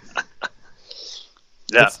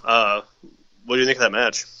 Yeah. What do you think of that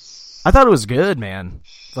match? I thought it was good, man.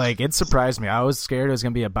 Like, it surprised me. I was scared it was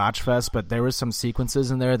going to be a botch fest, but there were some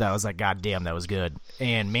sequences in there that was like, God damn, that was good.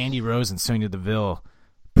 And Mandy Rose and Sonya Deville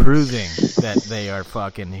proving that they are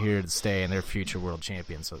fucking here to stay and they're future world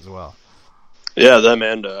champions as well. Yeah, them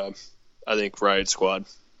and I think Riot Squad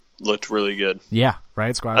looked really good. Yeah,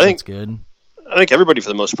 Riot Squad looked good. I think everybody for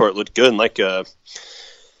the most part looked good. And like you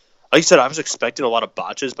said, I was expecting a lot of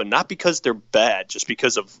botches, but not because they're bad, just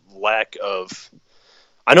because of lack of.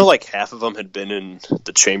 I know like half of them had been in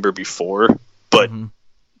the chamber before, but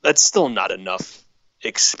that's still not enough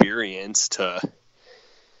experience to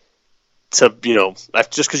just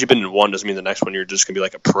because you've been in one doesn't mean the next one you're just gonna be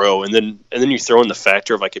like a pro. And then you throw in the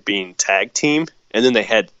factor of like it being tag team, and then they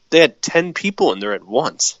had 10 people in there at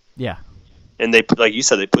once. Yeah. And they, like you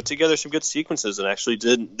said, they put together some good sequences and actually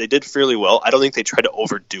did fairly well. I don't think they tried to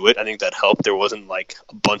overdo it. I think that helped. There wasn't like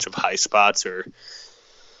a bunch of high spots or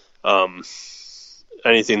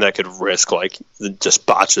anything that could risk like just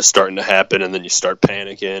botches starting to happen and then you start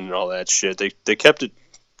panicking and all that shit. They kept it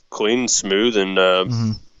clean and smooth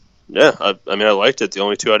and yeah, I mean I liked it. The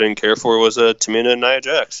only two I didn't care for was Tamina and Nia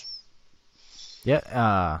Jax.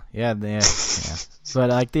 Yeah. But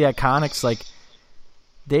like the Iconics, like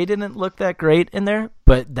they didn't look that great in there,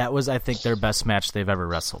 but that was, I think, their best match they've ever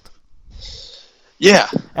wrestled. Yeah,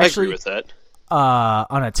 actually, I agree with that.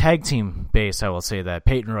 On a tag team base, I will say that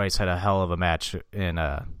Peyton Royce had a hell of a match in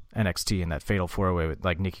NXT in that Fatal 4-Way with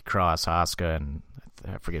like Nikki Cross, Asuka, and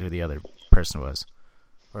I forget who the other person was.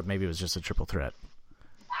 Or maybe it was just a triple threat.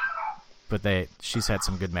 But she's had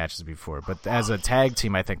some good matches before. But as a tag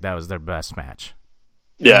team, I think that was their best match.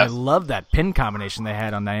 Yeah. And I love that pin combination they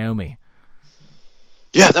had on Naomi.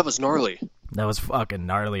 Yeah, that was gnarly. That was fucking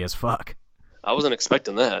gnarly as fuck. I wasn't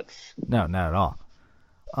expecting that. No, not at all.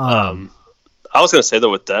 I was going to say,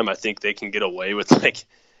 though, with them, I think they can get away with, like,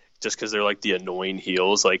 just because they're, like, the annoying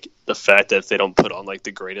heels. Like, the fact that if they don't put on, like,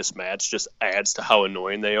 the greatest match just adds to how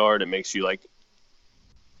annoying they are, and it makes you, like,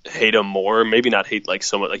 hate them more. Maybe not hate, like,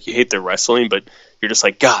 someone, like, you hate their wrestling, but you're just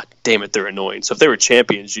like, God damn it, they're annoying. So if they were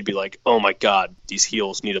champions, you'd be like, oh, my God, these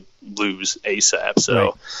heels need to lose ASAP. So...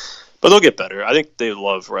 Right. But they'll get better. I think they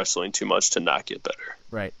love wrestling too much to not get better.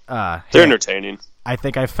 Right. They're entertaining. I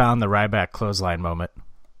think I found the Ryback clothesline moment.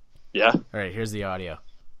 Yeah? All right, here's the audio.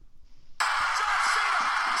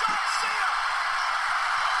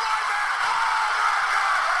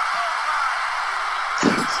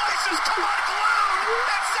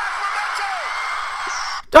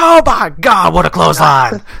 Oh my God, what a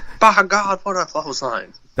clothesline! By God, what a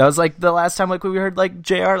clothesline! That was like the last time like we heard like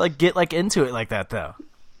JR like get like into it like that though.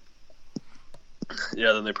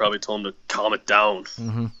 Yeah, then they probably told him to calm it down.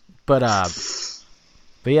 Mm-hmm. But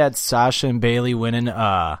yeah, it's Sasha and Bayley winning.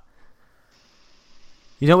 You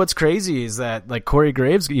know what's crazy is that like Corey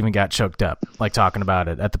Graves even got choked up like talking about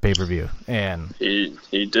it at the pay-per-view, and he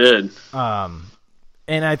did.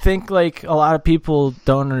 And I think like a lot of people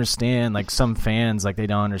don't understand. Like some fans, like they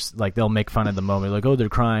don't understand. Like they'll make fun of the moment, like, oh, they're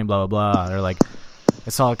crying, blah blah blah. Or like I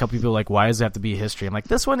saw a couple people like, why does it have to be history? I'm like,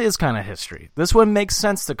 this one is kind of history. This one makes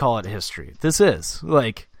sense to call it history. This is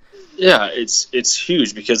like, yeah, it's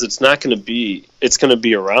huge because it's not going to be. It's going to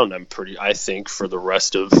be around. I think for the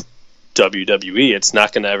rest of WWE, it's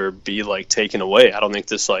not going to ever be like taken away. I don't think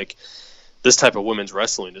this type of women's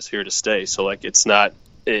wrestling is here to stay. So like, it's not.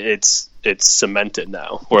 It's cemented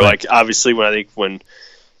now. Or like obviously when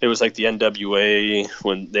it was like the NWA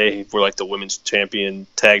when they were like the women's champion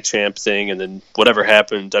tag champ thing, and then whatever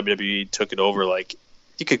happened, WWE took it over. Like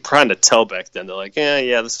you could kind of tell back then they're like,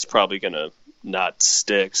 yeah, this is probably gonna not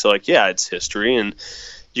stick. So like, yeah, it's history, and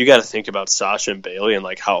you got to think about Sasha and Bayley and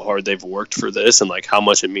like how hard they've worked for this, and like how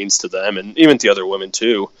much it means to them, and even the other women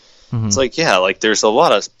too. Mm-hmm. It's like, yeah, like there's a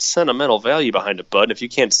lot of sentimental value behind it, bud. If you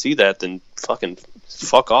can't see that, then fucking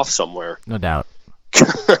fuck off somewhere. No doubt.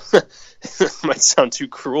 Might sound too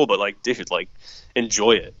cruel, but like, dude, like,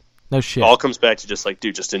 enjoy it. No shit. It all comes back to just like,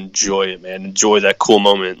 dude, just enjoy it, man. Enjoy that cool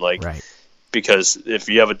moment, like, right. Because if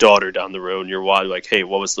you have a daughter down the road and you're like, hey,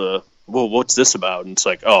 what's this about? And it's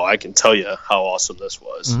like, oh, I can tell you how awesome this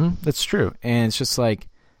was. Mm-hmm. That's true, and it's just like,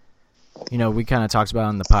 you know, we kind of talked about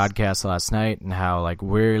on the podcast last night, and how like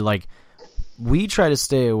we try to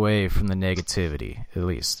stay away from the negativity, at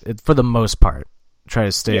least for the most part. Try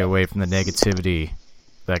to stay away from the negativity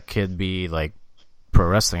that could be like pro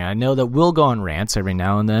wrestling. I know that we'll go on rants every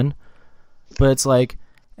now and then, but it's like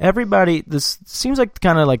everybody, this seems like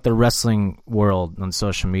kind of like the wrestling world on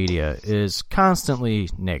social media is constantly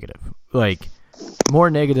negative, like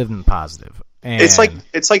more negative than positive. And it's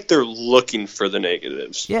like they're looking for the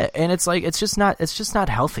negatives. Yeah, and it's like it's just not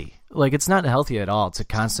healthy. Like, it's not healthy at all to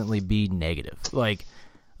constantly be negative. Like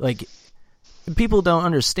people don't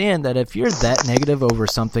understand that if you're that negative over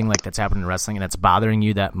something like that's happening in wrestling and it's bothering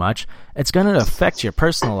you that much, it's going to affect your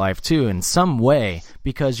personal life too in some way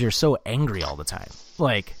because you're so angry all the time.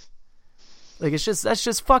 Like that's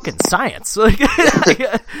just fucking science. Like,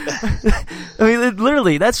 I mean,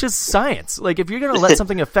 literally, that's just science. Like, if you're going to let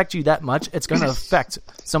something affect you that much, it's going to affect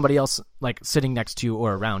somebody else, like, sitting next to you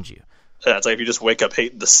or around you. Yeah, it's like if you just wake up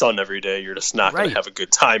hating the sun every day, you're just not going to have a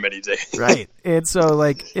good time any day. Right. And so,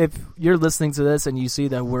 like, if you're listening to this and you see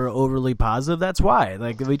that we're overly positive, that's why.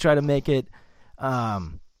 Like, we try to make it not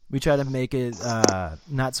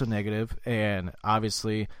so negative. And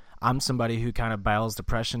obviously, I'm somebody who kind of battles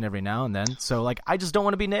depression every now and then. So, like, I just don't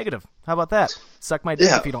want to be negative. How about that? Suck my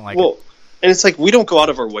dick if you don't like it. And it's like we don't go out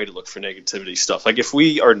of our way to look for negativity stuff. Like, if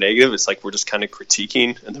we are negative, it's like we're just kind of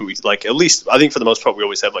critiquing. And then we, like, at least, I think for the most part, we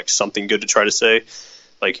always have, like, something good to try to say.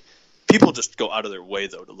 Like, people just go out of their way,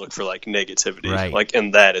 though, to look for, like, negativity. Right. Like,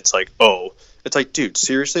 in that, it's like, oh, it's like, dude,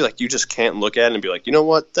 seriously? Like, you just can't look at it and be like, you know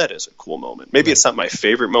what? That is a cool moment. Maybe it's not my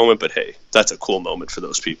favorite moment, but hey, that's a cool moment for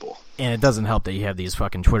those people. And it doesn't help that you have these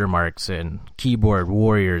fucking Twitter marks and keyboard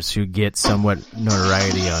warriors who get somewhat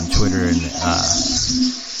notoriety on Twitter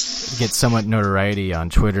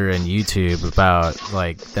and YouTube about,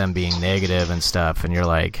 like, them being negative and stuff. And you're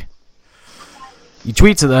like, you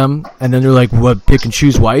tweet to them, and then they're like, what, pick and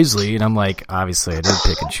choose wisely? And I'm like, obviously I did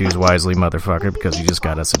pick and choose wisely, motherfucker, because you just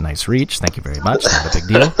got us a nice reach. Thank you very much. Not a big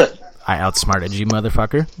deal. I outsmarted you,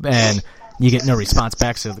 motherfucker. And you get no response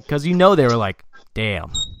back, so because you know they were like,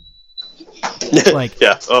 damn. Like,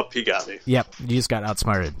 yeah, oh, he got me. Yep, you just got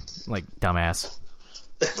outsmarted, like, dumbass.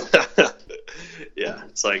 Yeah,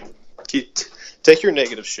 it's like, take your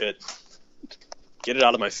negative shit, get it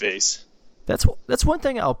out of my face. That's one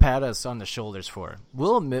thing I'll pat us on the shoulders for.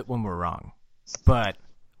 We'll admit when we're wrong, but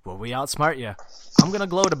when we outsmart you, I'm gonna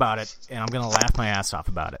gloat about it, and I'm gonna laugh my ass off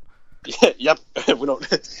about it. Yep,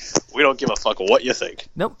 we don't give a fuck what you think.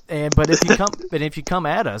 Nope. But if you come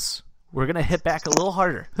at us, we're gonna hit back a little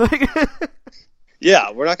harder.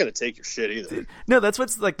 Yeah, we're not gonna take your shit either. No, that's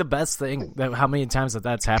what's like the best thing. How many times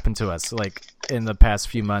that's happened to us, like in the past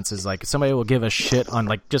few months, is like somebody will give us shit on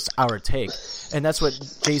like just our take, and that's what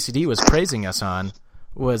JCD was praising us on,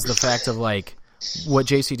 was the fact of like what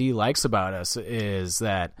JCD likes about us is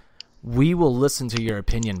that we will listen to your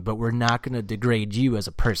opinion, but we're not going to degrade you as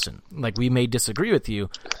a person. Like, we may disagree with you,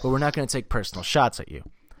 but we're not going to take personal shots at you.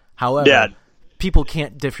 However, people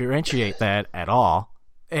can't differentiate that at all.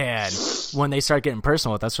 And when they start getting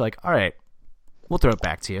personal with us, we're like, all right, we'll throw it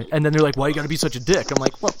back to you. And then they're like, why you got to be such a dick? I'm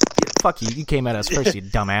like, well, fuck you. You came at us first, you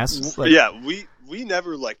dumbass. Like, yeah, we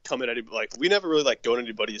never, like, come at anybody. Like, we never really, like, go to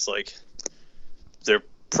anybody's, like, their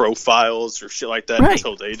profiles or shit like that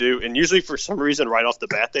until they do. And usually, for some reason, right off the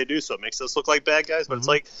bat, they do. So it makes us look like bad guys. But it's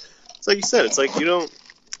like you said, it's like you don't.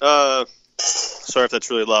 Sorry if that's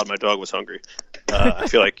really loud. My dog was hungry. I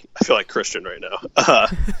feel like Christian right now.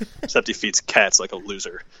 Except he feeds cats like a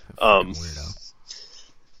loser. Weirdo.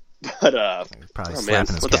 But probably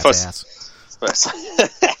slapping his cat's ass.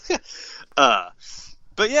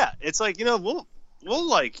 But yeah, it's like, you know, we'll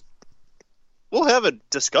have a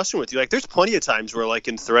discussion with you. Like, there's plenty of times where, like,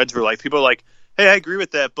 in threads where, like, people are like, hey, I agree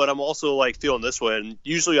with that, but I'm also, like, feeling this way. And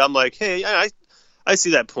usually I'm like, hey, I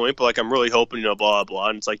see that point, but, like, I'm really hoping, you know, blah, blah, blah.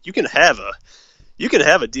 And it's like, you can have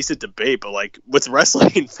a decent debate, but, like, with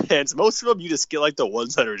wrestling fans, most of them, you just get, like, the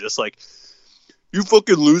ones that are just like, you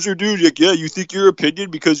fucking loser, dude. Like, yeah, you think your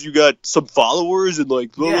opinion because you got some followers and,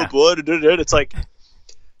 like, blah, blah, blah. It's like,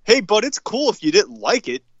 hey, bud, it's cool if you didn't like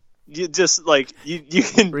it. You just, like, you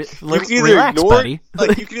can either relax, ignore buddy.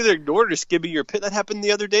 Like, you can either ignore it or skip your pit. That happened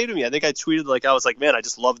the other day to me. I think I tweeted, like, I was like, man, I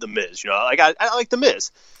just love The Miz. You know, like, I like The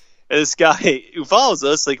Miz. And this guy who follows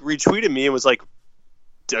us like retweeted me and was like,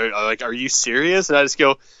 are you serious? And I just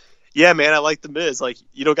go, yeah, man, I like The Miz. Like,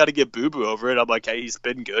 you don't got to get boo-boo over it. I'm like, hey, he's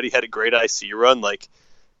been good. He had a great IC run. Like,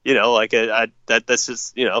 you know, like that's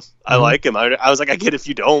just, you know, I like him. I was like, I get if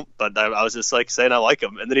you don't, but I was just like saying I like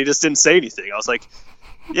him. And then he just didn't say anything. I was like,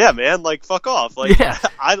 yeah, man, like, fuck off. Like, Yeah.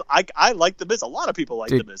 I like The Miz. A lot of people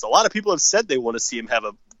like The Miz. A lot of people have said they want to see him have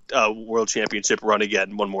a world championship run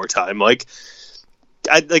again one more time. Like,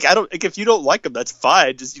 I don't like, if you don't like him, that's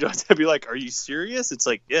fine. Just, you don't have to be like, are you serious? It's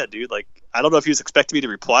like, yeah, dude. Like, I don't know if he was expecting me to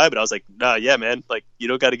reply, but I was like, nah, yeah, man. Like, you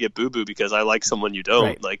don't got to get boo boo because I like someone you don't.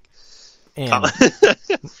 Right. Like, And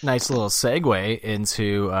nice little segue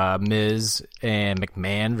into Miz and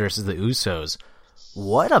McMahon versus the Usos.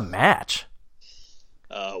 What a match!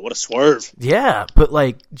 What a swerve! Yeah, but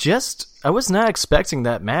like, I was not expecting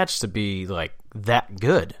that match to be like that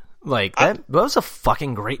good. Like that was a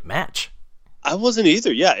fucking great match. I wasn't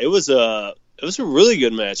either. Yeah, it was a really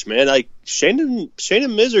good match, man. Like Shane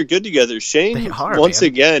and Miz are good together. Shane once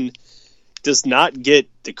again does not get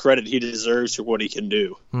the credit he deserves for what he can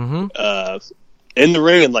do in the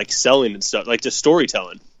ring and like selling and stuff, like just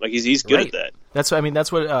storytelling. Like he's good at that. That's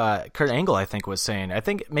what Kurt Angle I think was saying. I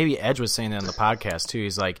think maybe Edge was saying that on the podcast too.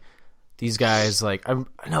 He's like, these guys like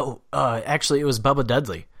actually it was Bubba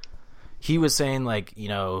Dudley. He was saying, like, you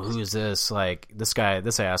know, who is this? Like, this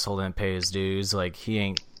asshole didn't pay his dues. Like, he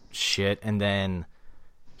ain't shit. And then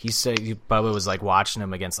he said, Bubba was, like, watching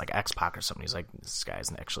him against, like, X-Pac or something. He's like, this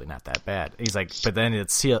guy's actually not that bad. He's like, but then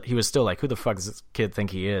he was still like, who the fuck does this kid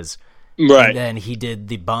think he is? Right. And then he did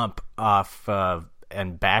the bump off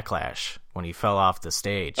and Backlash when he fell off the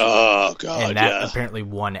stage. Oh, God, and that apparently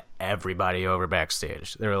won everybody over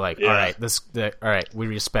backstage. They were like, all right, we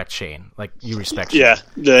respect Shane. Like, you respect Shane.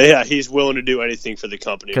 Yeah, he's willing to do anything for the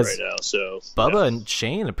company right now. So Bubba and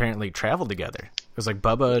Shane apparently traveled together. It was like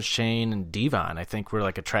Bubba, Shane, and Devon, I think, were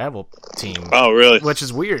like a travel team. Oh, really? Which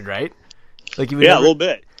is weird, right? Like, a little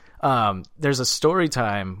bit. There's a story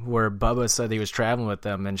time where Bubba said he was traveling with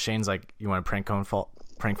them, and Shane's like, you want to prank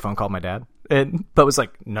phone call my dad? And Bubba's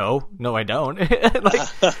like, no, I don't. Like,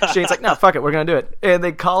 Shane's like, no, fuck it, we're gonna do it. And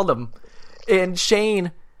they called him, and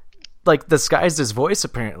Shane, like, disguised his voice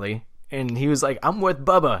apparently, and he was like, I'm with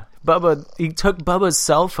Bubba. He took Bubba's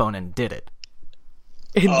cell phone and did it.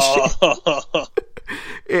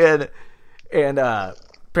 And and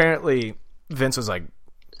apparently Vince was like,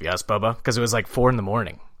 yes, Bubba, because it was like 4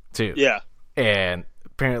 a.m. too. Yeah. And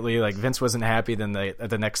apparently, like, Vince wasn't happy. Then at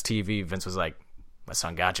the next TV, Vince was like, my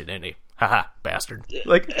son got you, didn't he? Haha, bastard.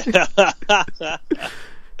 Like, oh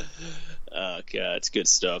god, it's good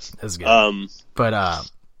stuff. That's good. But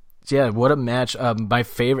yeah, what a match. My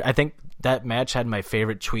favorite. I think that match had my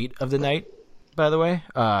favorite tweet of the night. By the way,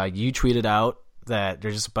 you tweeted out that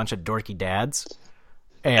there's just a bunch of dorky dads,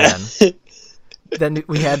 and then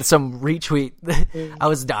we had some retweet. I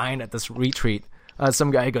was dying at this retweet.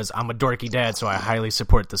 Some guy goes, I'm a dorky dad, so I highly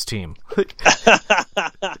support this team.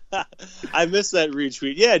 I missed that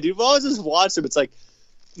retweet. Yeah, dude, I've always just watched him. It's like,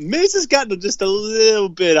 Miz has gotten just a little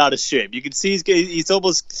bit out of shape. You can see he's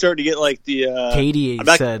almost starting to get like the... Katie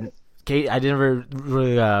said... Kate, I never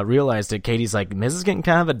really realized it. Katie's like, Miz is getting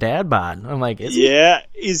kind of a dad bod. I'm like,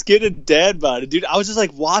 he's getting a dad bod. Dude, I was just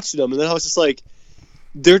like watching him, and then I was just like,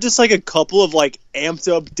 they're just like a couple of like amped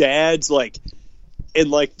up dads, like... in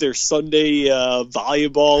like their Sunday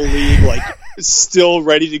volleyball league, like still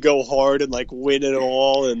ready to go hard and like win it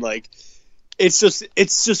all, and like it's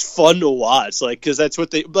just fun to watch, like, because that's what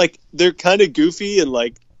they like. They're kind of goofy and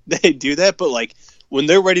like they do that, but like when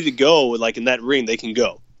they're ready to go, like in that ring, they can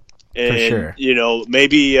go. And, for sure. You know,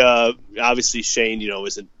 maybe obviously Shane, you know,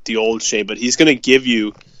 isn't the old Shane, but he's going to give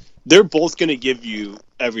you. They're both going to give you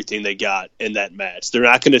everything they got in that match. They're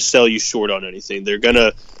not going to sell you short on anything. They're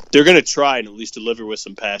gonna try and at least deliver with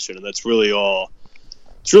some passion, and that's really all.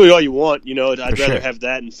 It's really all you want, you know. I'd rather have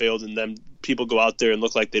that and fail than them people go out there and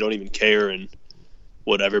look like they don't even care and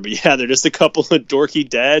whatever. But yeah, they're just a couple of dorky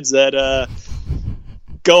dads that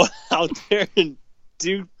go out there and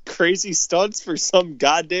do crazy stunts for some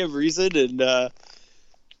goddamn reason, and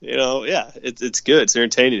you know, yeah, it's good. It's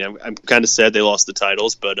entertaining. I'm kind of sad they lost the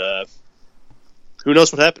titles, but who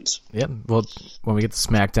knows what happens? Yep. Well, when we get to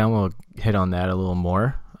SmackDown, we'll hit on that a little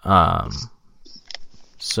more.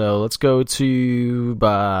 So let's go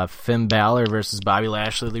to Finn Balor versus Bobby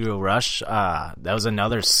Lashley, Leo Rush. That was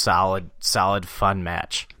another solid, fun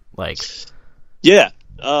match. Like, yeah.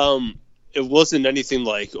 It wasn't anything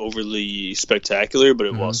like overly spectacular, but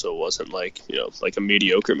it also wasn't like, you know, like a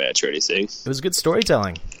mediocre match or anything. It was good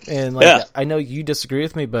storytelling. And like, I know you disagree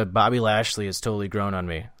with me, but Bobby Lashley has totally grown on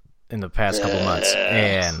me. in the past couple months,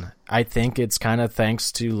 and I think it's kind of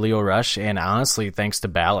thanks to Lio Rush, and honestly, thanks to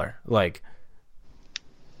Balor. Like,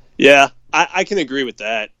 yeah, I can agree with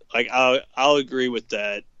that. Like, I'll agree with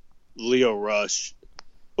that. Lio Rush,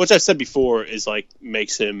 which I've said before, is like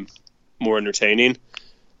makes him more entertaining.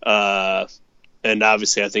 And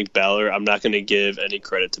obviously, I think Balor. I'm not going to give any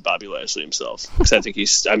credit to Bobby Lashley himself because I think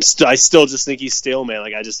I still just think he's stale, man.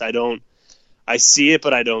 Like, I see it,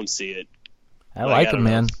 but I don't see it. I like him,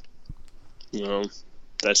 man. You know,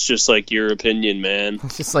 that's just like your opinion, man.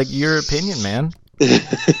 It's just like your opinion, man.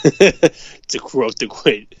 To quote the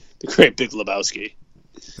great Big Lebowski.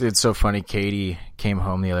 It's so funny. Katie came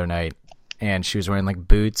home the other night, and she was wearing like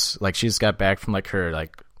boots. Like, she just got back from like her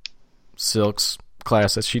like silks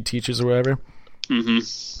class that she teaches or whatever. Mm-hmm.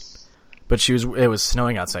 But it was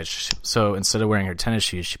snowing outside, so instead of wearing her tennis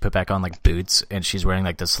shoes, she put back on like boots, and she's wearing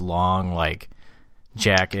like this long like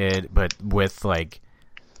jacket, but with like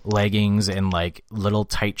leggings and like little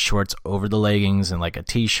tight shorts over the leggings and like a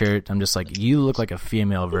t-shirt. I'm just like, you look like a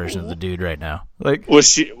female version of the dude right now. Like, was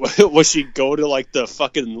she go to like the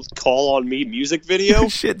fucking Call on Me music video?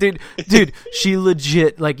 Shit, dude, she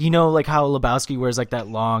legit, like, you know, like how Lebowski wears like that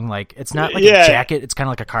long, like, it's not like a jacket, it's kind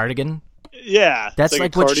of like a cardigan. Yeah, that's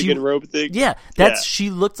like what cardigan robe thing. Yeah, she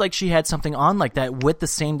looked like she had something on like that with the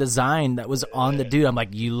same design that was on the dude. I'm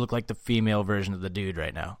like, you look like the female version of the dude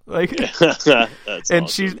right now. Like, that's and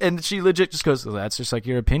awesome. she legit just goes, well, "That's just like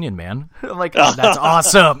your opinion, man." I'm like, oh, that's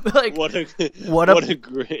awesome. Like, what a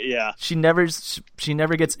great, yeah. She never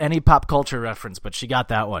gets any pop culture reference, but she got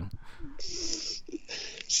that one.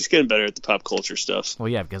 She's getting better at the pop culture stuff. Well,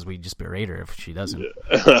 yeah, because we just berate her if she doesn't.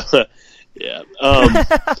 Yeah.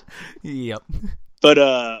 Yep. But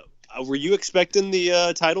were you expecting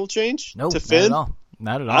the title change to Finn?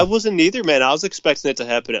 Not at all. I wasn't either, man. I was expecting it to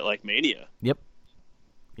happen at like Mania. Yep.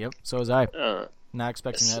 So was I. Not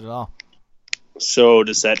expecting that at all. So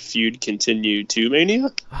does that feud continue to Mania?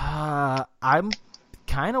 I'm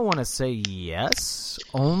kind of want to say yes,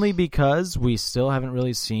 only because we still haven't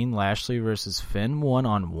really seen Lashley versus Finn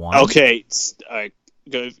 1-on-1. Okay. All right.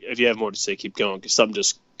 If you have more to say, keep going, because something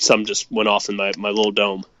just went off in my little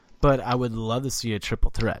dome. But I would love to see a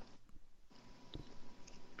triple threat.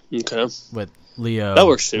 Okay. With Leo, that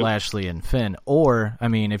works too. Lashley, and Finn. Or, I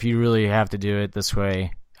mean, if you really have to do it this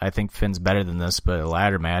way, I think Finn's better than this, but a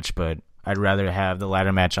ladder match. But I'd rather have the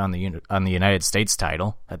ladder match on the United States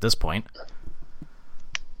title at this point.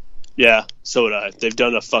 Yeah, so would I. They've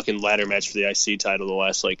done a fucking ladder match for the IC title the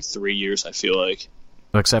last, like, 3 years, I feel like.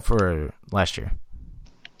 Except for last year.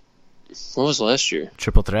 What was last year?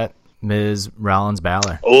 Triple threat. Miz, Rollins,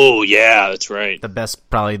 Balor. Oh, yeah, that's right.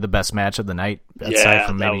 Probably the best match of the night, aside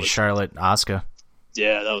from maybe Charlotte, Asuka.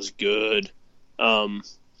 Yeah, that was good.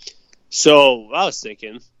 So I was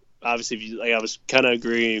thinking, obviously, I was kind of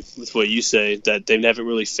agreeing with what you say, that they haven't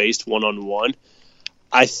really faced one-on-one.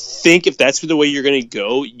 I think if that's the way you're going to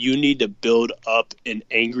go, you need to build up an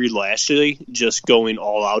angry Lashley just going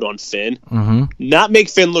all out on Finn. Mm-hmm. Not make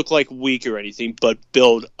Finn look like weak or anything, but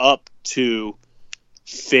build up to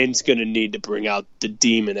Finn's going to need to bring out the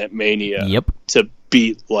demon at Mania to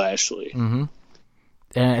beat Lashley. Mm-hmm.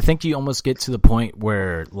 And I think you almost get to the point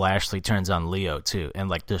where Lashley turns on Leo, too, and,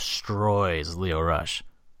 like, destroys Lio Rush.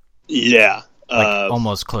 Yeah. Like,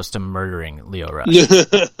 almost close to murdering Lio Rush.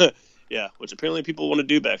 Yeah, which apparently people want to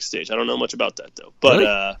do backstage. I don't know much about that, though. But,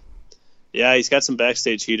 really? Yeah, he's got some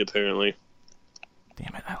backstage heat, apparently.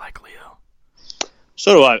 Damn it, I like Leo.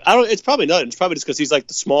 So do I. It's probably not. It's probably just because he's, like,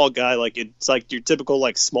 the small guy. Like, it's like your typical,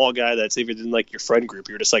 like, small guy that's even in, like, your friend group.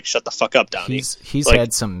 You're just like, shut the fuck up, Donnie. He's like,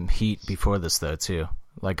 had some heat before this, though, too.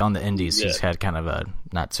 Like, on the indies, he's had kind of a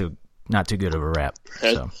not too good of a rap.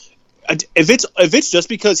 So. If it's just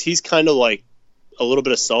because he's kind of, like, a little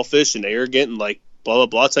bit of selfish and arrogant and, like, blah blah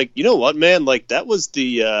blah. It's like, you know what, man? Like, that was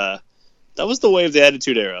the way of the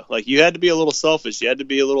Attitude Era. Like, you had to be a little selfish. You had to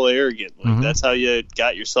be a little arrogant. Like, that's how you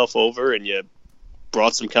got yourself over and you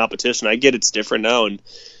brought some competition. I get it's different now, and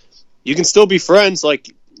you can still be friends.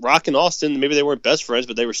 Like Rock and Austin, maybe they weren't best friends,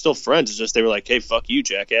 but they were still friends. It's just they were like, hey, fuck you,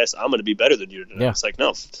 jackass. I'm going to be better than you today. Yeah. It's like,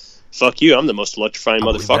 no, fuck you. I'm the most electrifying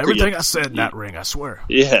motherfucker. Everything I said in that ring, I swear.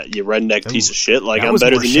 Yeah, you redneck piece of shit. Like, I'm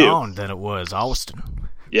better than you. That was more Sean than it was Austin.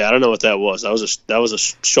 Yeah, I don't know what that was. That was a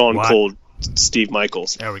Sean Cold, Steve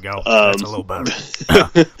Michaels. There we go. That's a little better.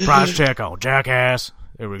 Price check on jackass.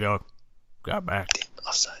 There we go. Got back.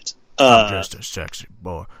 Offsides. I'm just a sexy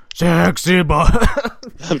boy. Sexy boy.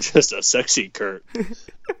 I'm just a sexy Kurt.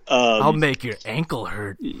 I'll make your ankle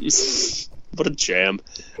hurt. What a jam.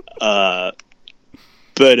 But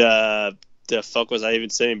the fuck was I even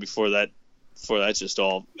saying before that just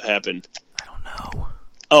all happened? I don't know.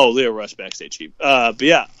 Oh, Leo Rush backstage heat. But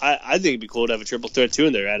yeah, I think it'd be cool to have a triple threat too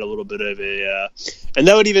in there. Add a little bit of a, and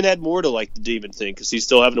that would even add more to like the Demon thing because he's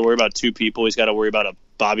still having to worry about two people. He's got to worry about a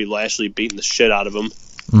Bobby Lashley beating the shit out of him.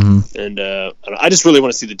 Mm-hmm. And I just really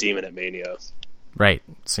want to see the Demon at Mania. Right,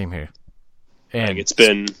 same here. And like it's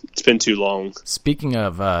been too long. Speaking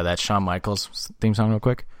of that Shawn Michaels theme song, real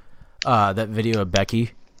quick, that video of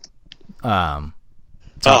Becky, talking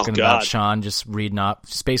about Shawn just reading off,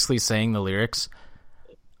 just basically saying the lyrics.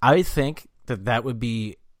 I think that would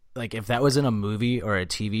be like if that was in a movie or a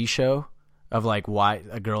TV show of like why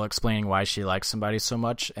a girl explaining why she likes somebody so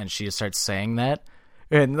much, and she just starts saying that,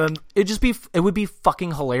 and then it would be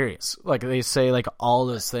fucking hilarious. Like they say like all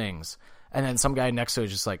those things, and then some guy next to it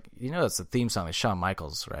is just like, that's the theme song, like Shawn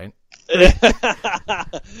Michaels, right?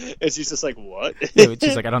 And she's just like, what? Yeah,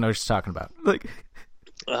 she's like, I don't know what she's talking about. Like,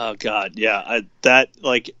 oh god, yeah,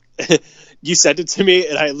 you sent it to me,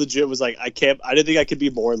 and I legit was like, I didn't think I could be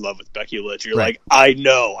more in love with Becky Lynch. You're right. Like, I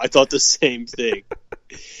know. I thought the same thing.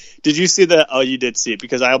 Did you see that? Oh, you did see it,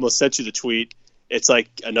 because I almost sent you the tweet. It's like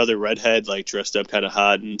another redhead, like dressed up kind of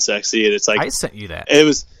hot and sexy, and it's like... I sent you that. It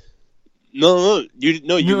was... No, you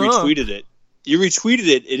retweeted it. You retweeted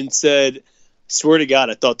it and said, swear to God,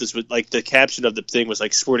 I thought this was... Like, the caption of the thing was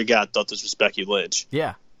like, swear to God, I thought this was Becky Lynch.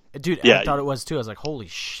 Yeah. Dude, yeah. I thought it was too. I was like, holy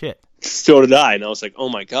shit. So did I, and I was like, "Oh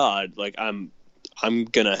my god! Like I'm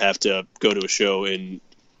gonna have to go to a show and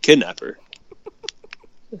kidnap her."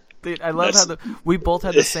 Dude, I love how we both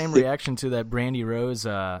had the same reaction to that Brandy Rose.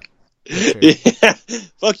 Yeah.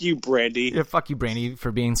 Fuck you, Brandy. Yeah, fuck you, Brandy,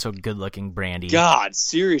 for being so good looking, Brandy. God,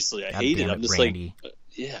 seriously, I hate it. I'm just Brandy. Like,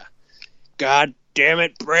 yeah. God damn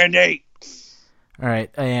it, Brandy. All right,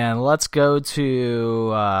 and let's go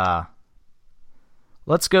to.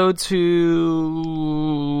 Let's go to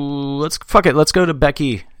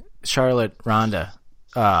Becky, Charlotte, Ronda.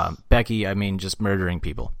 Becky, I mean, just murdering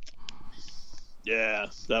people. Yeah,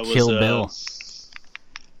 that was... Kill Bill.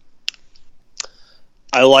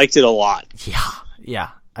 I liked it a lot. Yeah,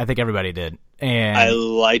 I think everybody did. And I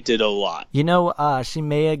liked it a lot. She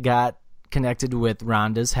may have got connected with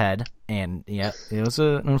Ronda's head, and yeah, it was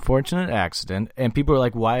an unfortunate accident. And people were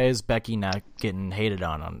like, why is Becky not getting hated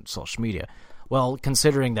on social media? Well,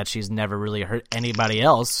 considering that she's never really hurt anybody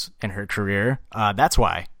else in her career, that's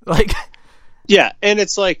why. Like, yeah, and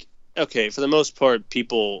it's like, okay, for the most part,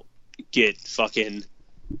 people get fucking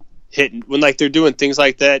hit when like they're doing things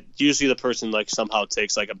like that. Usually, the person like somehow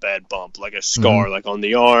takes like a bad bump, like a scar, like on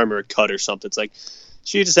the arm or a cut or something. It's like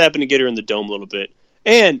she just happened to get her in the dome a little bit.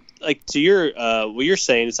 And like to your what you're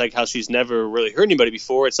saying, it's like how she's never really hurt anybody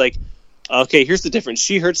before. It's like, okay, here's the difference.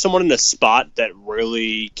 She hurt someone in a spot that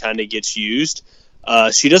rarely kind of gets used.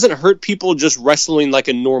 She doesn't hurt people just wrestling like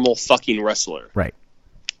a normal fucking wrestler. Right.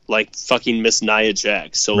 Like fucking Miss Nia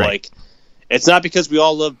Jax. So, right. like, it's not because we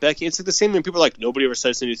all love Becky. It's like the same thing. People are like, nobody ever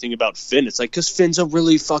says anything about Finn. It's like, because Finn's a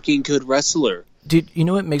really fucking good wrestler. Dude, you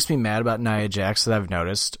know what makes me mad about Nia Jax that I've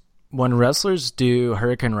noticed? When wrestlers do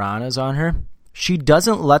Hurricane Ranas on her, she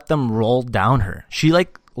doesn't let them roll down her. She,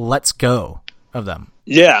 like, lets go of them.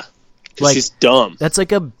 Yeah. Like, she's dumb. That's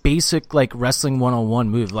like a basic like wrestling 101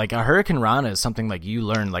 move. Like a Hurricane Rana is something like you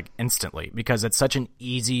learn like instantly because it's such an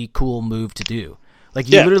easy, cool move to do. Like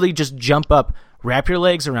you literally just jump up, wrap your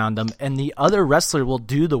legs around them, and the other wrestler will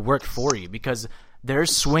do the work for you because they're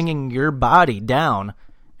swinging your body down,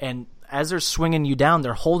 and as they're swinging you down,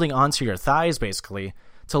 they're holding onto your thighs basically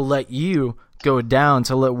to let you go down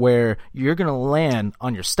to where you're gonna land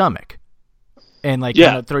on your stomach and like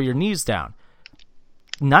kind of throw your knees down.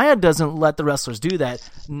 Nia doesn't let the wrestlers do that.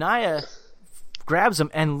 Nia grabs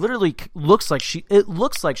them and literally looks like she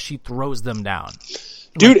throws them down.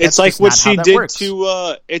 Dude, it's like what she did works.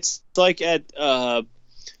 To it's like at I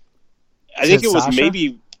think it was Sasha?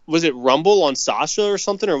 Maybe was it Rumble on Sasha or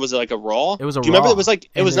something, or was it like a Raw? It was a Raw. Do you remember? It was like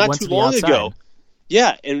it was not too long ago.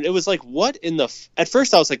 Yeah, and it was like, what in the... At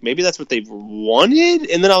first I was like, maybe that's what they wanted,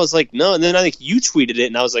 and then I was like, no, and then I think you tweeted it,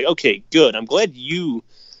 and I was like, okay, good. I'm glad you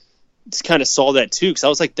kind of saw that too, because I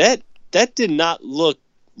was like, that did not look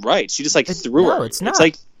right. She just like threw her. It's not.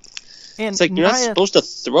 It's like you're not supposed to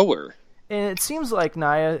throw her. And it seems like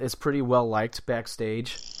Nia is pretty well liked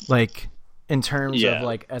backstage, like in terms of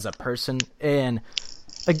like as a person. And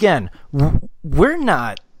again, we're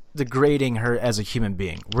not degrading her as a human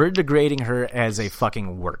being. We're degrading her as a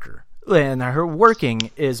fucking worker. And her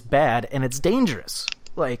working is bad and it's dangerous.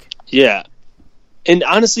 Like, yeah. And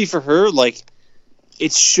honestly, for her, like,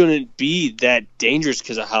 it shouldn't be that dangerous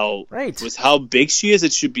because of how, with how big she is,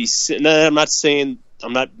 it should be. I'm not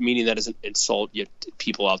meaning that as an insult. Yet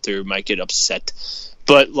people out there might get upset,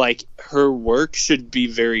 but like her work should be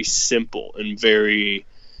very simple and very.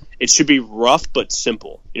 it should be rough but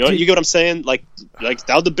simple. You know, you get what I'm saying? Like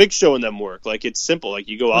how the Big Show and them work. Like, it's simple. Like,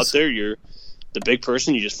 you go out there, you're the big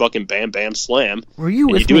person, you just fucking bam, bam, slam. Were you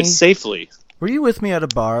with me? You do it safely. Were you with me at a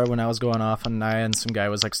bar when I was going off on Nia and some guy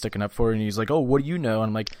was like sticking up for her and he's like, "Oh, what do you know?" And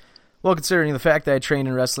I'm like, "Well, considering the fact that I trained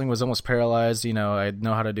in wrestling, was almost paralyzed, you know, I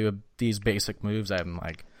know how to do these basic moves." I'm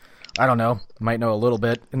like, "I don't know, might know a little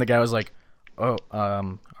bit." And the guy was like, "Oh,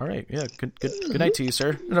 all right, yeah, good night to you,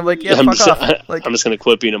 sir." And I'm like, "Yeah, fuck off." Like, I'm just gonna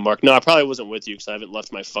quit being a mark. No, I probably wasn't with you because I haven't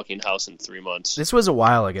left my fucking house in 3 months. This was a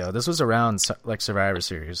while ago. This was around like Survivor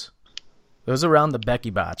Series. It was around the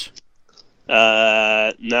Becky botch.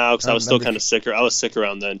 No, because I was still kind of sick. I was sick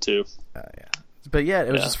around then too. Yeah. But yeah,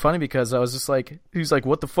 it was just funny because I was just like, he was like,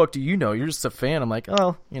 "What the fuck do you know? You're just a fan." I'm like,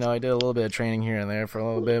 "Oh, you know, I did a little bit of training here and there for a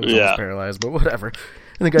little bit. I was almost paralyzed, but whatever."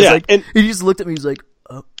 And the guy's like, and he just looked at me. He's like,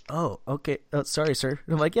 "Oh, okay. Sorry, sir."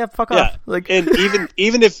 And I'm like, "Yeah, fuck off." Like, and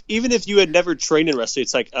even if you had never trained in wrestling,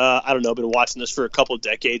 it's like, I don't know, I've been watching this for a couple of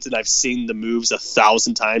decades and I've seen the moves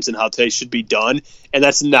 1,000 times and how they should be done, and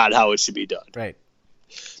that's not how it should be done. Right.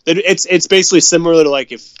 It's basically similar to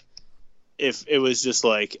like if it was just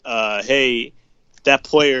like, hey, that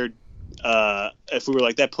player, if we were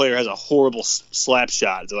like, that player has a horrible slap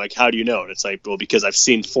shot, they're like, "How do you know?" And it's like, well, because I've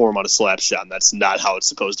seen form on a slap shot, and that's not how it's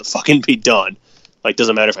supposed to fucking be done. Like,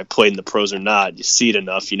 doesn't matter if I played in the pros or not. You see it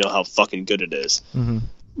enough, you know how fucking good it is. Mm-hmm.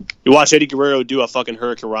 You watch Eddie Guerrero do a fucking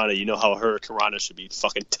Hurricanrana, you know how a Hurricanrana should be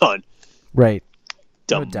fucking done. Right.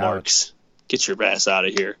 Dumb marks. Get your ass out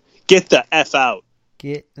of here. Get the F out.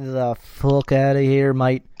 Get the fuck out of here,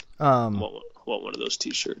 mate. Want one of those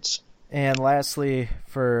T-shirts. And lastly,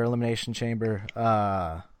 for Elimination Chamber,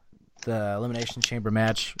 the Elimination Chamber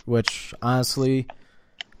match, which honestly,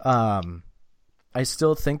 I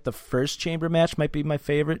still think the first Chamber match might be my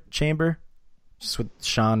favorite Chamber. Just with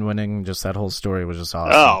Shawn winning, just that whole story was just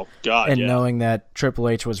awesome. Oh, God, and knowing that Triple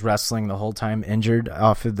H was wrestling the whole time injured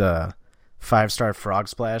off of the 5-star frog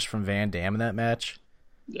splash from Van Dam in that match.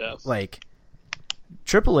 Yeah. Like,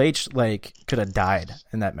 Triple H, like, could have died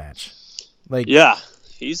in that match. Like, yeah,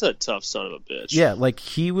 he's a tough son of a bitch. Yeah, like,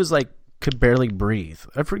 he was, like, could barely breathe.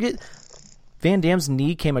 I forget, Van Dam's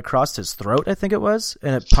knee came across his throat, I think it was,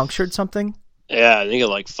 and it punctured something. Yeah, I think it,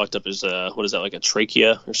 like, fucked up his, what is that, like a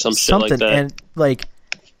trachea or some shit like that? And, like,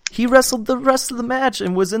 he wrestled the rest of the match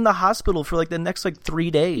and was in the hospital for, like, the next, like,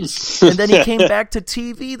 3 days. And then he came back to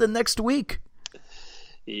TV the next week.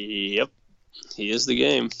 Yep. He is the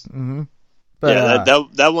game. Mm-hmm. But, yeah,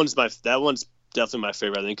 that one's definitely my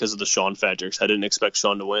favorite, I think, because of the Shawn factor, because I didn't expect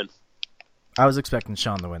Shawn to win. I was expecting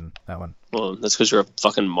Shawn to win that one. Well, that's because you're a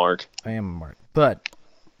fucking mark. I am a mark. But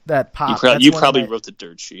that pop... You probably wrote the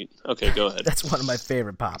dirt sheet. Okay, go ahead. That's one of my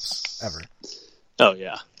favorite pops ever. Oh,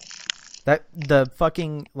 yeah. The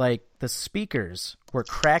fucking, like, the speakers were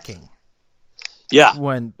cracking. Yeah,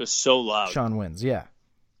 when it was so loud. Shawn wins, yeah.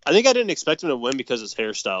 I think I didn't expect him to win because his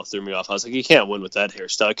hairstyle threw me off. I was like, he can't win with that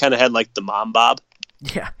hairstyle. It kind of had, like, the mom bob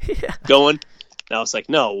going. And I was like,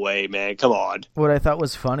 no way, man. Come on. What I thought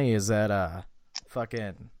was funny is that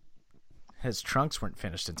fucking his trunks weren't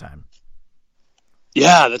finished in time.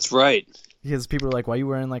 Yeah, that's right. Because people were like, why are you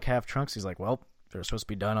wearing, like, half trunks? He's like, well, they were supposed to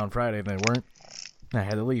be done on Friday, and they weren't. And I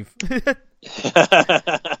had to leave.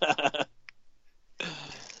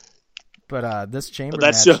 But this Chamber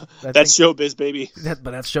match... That's showbiz, baby.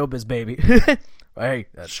 But that's showbiz, baby. Hey,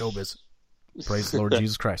 that's showbiz. Praise the Lord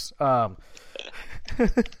Jesus Christ.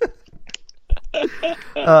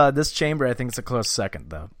 This Chamber, I think it's a close second,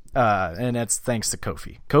 though. And that's thanks to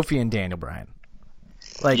Kofi. Kofi and Daniel Bryan.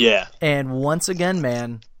 Like, yeah. And once again,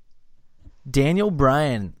 man, Daniel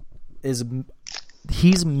Bryan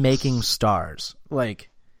he's making stars. Like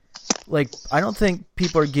I don't think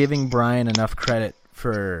people are giving Bryan enough credit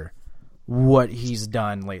for what he's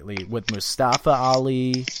done lately with Mustafa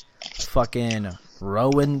Ali, fucking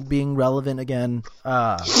Rowan being relevant again.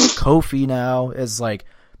 Kofi now is like,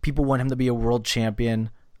 people want him to be a world champion.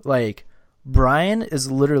 Like, Bryan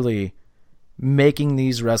is literally making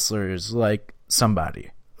these wrestlers like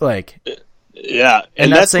somebody. Like, yeah,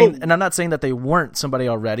 and I'm not saying that they weren't somebody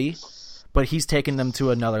already, but he's taken them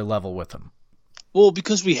to another level with him. Well,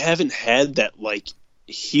 because we haven't had that, like,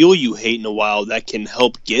 heel you hate in a while that can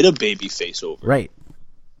help get a baby face over. Right.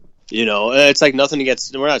 You know, it's like nothing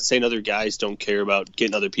against... We're not saying other guys don't care about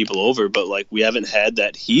getting other people over, but, like, we haven't had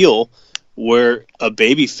that heel where a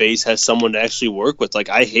baby face has someone to actually work with. Like,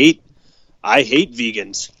 I hate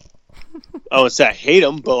vegans. I wouldn't say I hate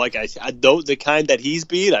them, but, like, I don't... The kind that he's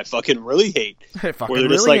being, I fucking really hate. I fucking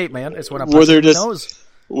really hate, man. It's when I'm punching in the nose.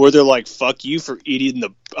 Where they're like, fuck you for eating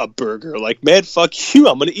a burger. Like, man, fuck you.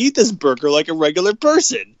 I'm going to eat this burger like a regular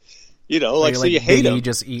person. You know, like so you hate him.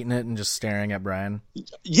 Just eating it and just staring at Brian.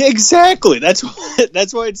 Yeah, exactly. That's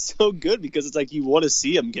why it's so good, because it's like you want to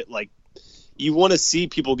see him get like, you want to see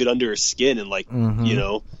people get under his skin and like you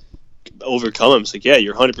know, overcome him. It's like, yeah,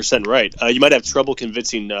 you're 100% right. You might have trouble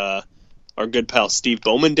convincing our good pal Steve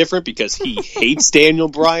Bowman different, because he hates Daniel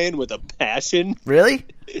Bryan with a passion. Really?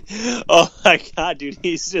 Oh my god, dude!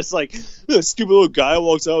 He's just like this stupid little guy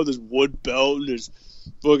walks out with his wood belt and his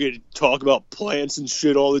fucking talk about plants and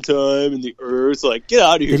shit all the time and the earth. Like, get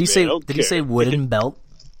out of here! Did he say wooden belt?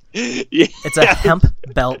 Yeah, it's a hemp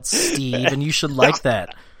belt, Steve, and you should like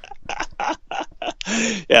that.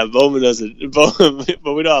 Yeah, Bowman doesn't. But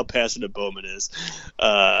we know how passionate Bowman is.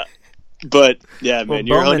 But yeah, man,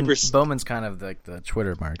 you're 100%. Bowman's kind of like the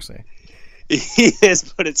Twitter mark, say. He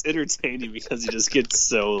is, but it's entertaining because he just gets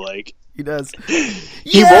so like. He does.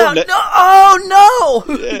 He won't oh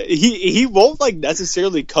no! He won't like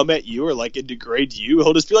necessarily come at you or like degrade you.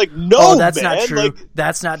 He'll just be like, "No, oh, that's man. not true. Like,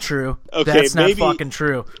 that's not true. Okay, that's not fucking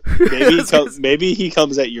true." Maybe he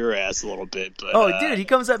comes at your ass a little bit. But dude, he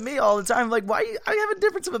comes at me all the time. Like, why? I have a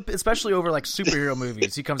difference of, especially over like superhero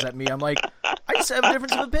movies. He comes at me. I'm like, I just have a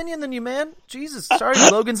difference of opinion than you, man. Jesus, sorry,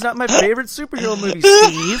 Logan's not my favorite superhero movie,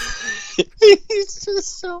 Steve. He's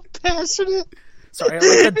just so passionate. Sorry, I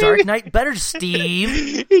like The Dark Knight better,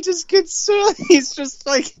 Steve. He just gets so... He's just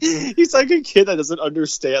like... He's like a kid that doesn't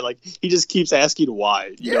understand. Like, he just keeps asking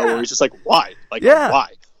why. You know, where he's just like, why? Like, why?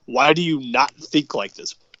 Why do you not think like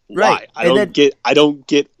this? Why? Right. I don't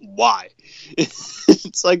get why.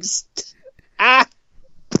 It's like...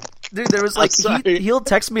 Dude, there was like... He'll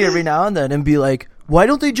text me every now and then and be like, why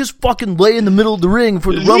don't they just fucking lay in the middle of the ring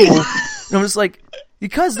for the Rumble? And I'm just like...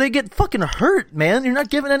 Because they get fucking hurt, man. You're not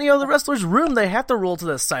giving any other wrestlers room. They have to roll to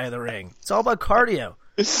the side of the ring. It's all about cardio.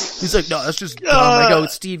 He's like, no, that's just dumb. I go,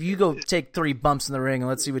 Steve, you go take 3 bumps in the ring and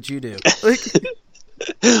let's see what you do.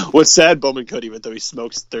 What's sad, Bowman could, even though he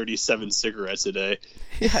smokes 37 cigarettes a day.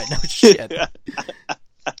 Yeah, no shit.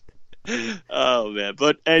 Oh, man.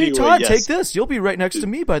 But anyway, hey, Todd, yes. take this. You'll be right next to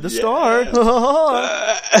me by the star.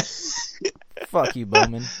 Fuck you,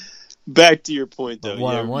 Bowman. Back to your point, though.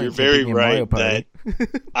 You're very right that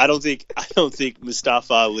I don't think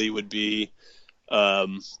Mustafa Ali would be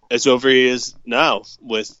as over he is now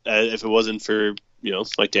with if it wasn't for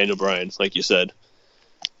like Daniel Bryan, like you said.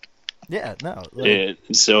 Yeah, no. And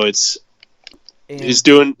so he's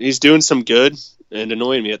doing some good and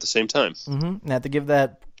annoying me at the same time. Mm-hmm. And I have to give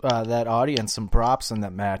that audience some props in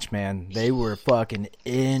that match, man. They were fucking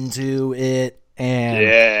into it.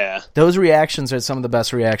 And those reactions are some of the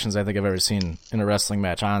best reactions I think I've ever seen in a wrestling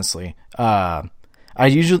match, honestly. I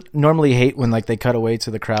normally hate when like they cut away to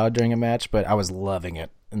the crowd during a match, but I was loving it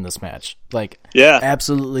in this match.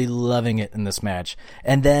 Absolutely loving it in this match.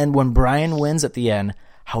 And then when Bryan wins at the end,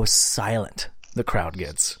 how silent the crowd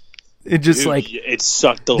gets. It just it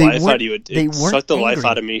sucked the life out of you. It sucked the life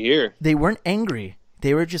out of me here. They weren't angry.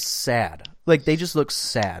 They were just sad. Like, they just looked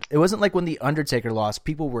sad. It wasn't like when The Undertaker lost,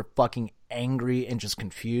 people were fucking angry and just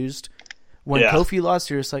confused. When Kofi lost,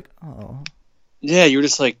 you're just like, oh. Yeah, you were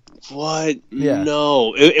just like, what? Yeah.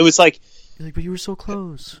 No. It was like... You're like, but you were so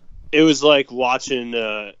close. It was like watching...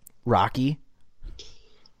 Rocky?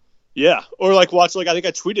 Yeah. Or like watch, like I think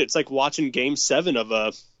I tweeted, it's like watching Game 7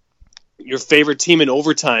 of your favorite team in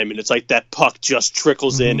overtime, and it's like that puck just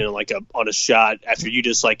trickles in and like on a shot after you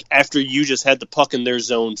just had the puck in their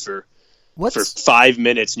zone for 5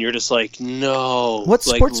 minutes, and you're just like, no. What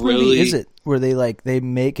sports movie is it where they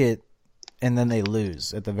make it and then they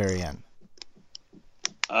lose at the very end?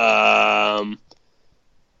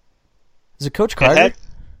 Is it Coach Carter?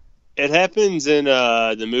 It happens in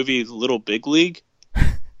the movie Little Big League.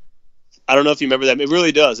 I don't know if you remember that. It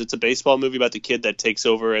really does. It's a baseball movie about the kid that takes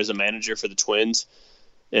over as a manager for the Twins,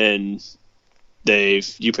 and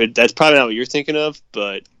that's probably not what you're thinking of,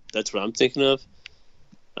 but that's what I'm thinking of.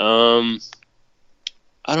 I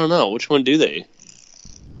don't know. Which one do they?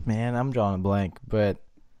 Man, I'm drawing a blank, but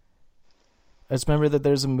I just remember that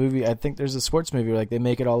there's a movie, I think there's a sports movie where like they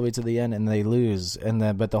make it all the way to the end and they lose,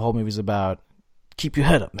 but the whole movie's about keep your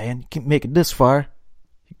head up, man. You can't make it this far.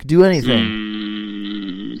 You could do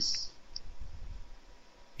anything.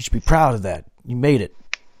 You should be proud of that. You made it.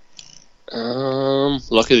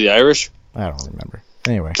 Luck of the Irish? I don't remember.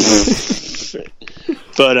 Anyway.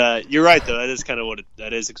 But you're right, though. That is kind of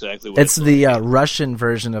that is exactly what it's the Russian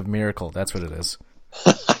version of Miracle. That's what it is.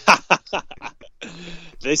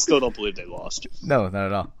 They still don't believe they lost. No, not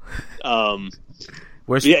at all.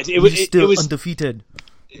 We're still undefeated.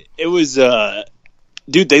 It was,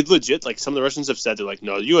 dude, they legit, like, some of the Russians have said, they're like,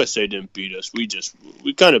 no, the USA didn't beat us. We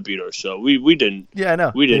kind of beat ourselves. We didn't. Yeah, I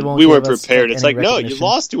know. We didn't. We weren't prepared. It's like, no, you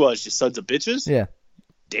lost to us, you sons of bitches. Yeah.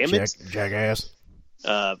 damn it. Jackass.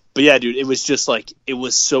 But yeah, dude, it was just like, it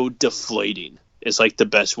was so deflating. It's like the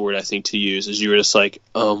best word I think to use, is you were just like,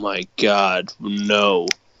 oh my God, no.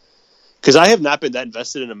 Because I have not been that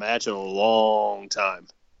invested in a match in a long time.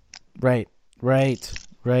 Right.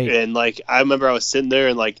 And like, I remember I was sitting there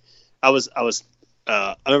and like, I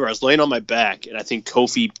remember I was laying on my back, and I think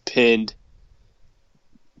Kofi pinned.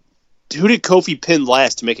 Who did Kofi pin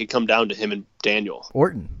last to make it come down to him and Daniel?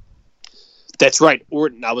 Orton. That's right,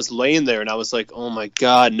 Orton. I was laying there, and I was like, oh my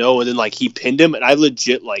God, no. And then like he pinned him, and I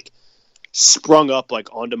legit like sprung up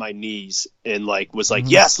like onto my knees and like was like,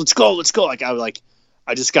 yes, let's go. Like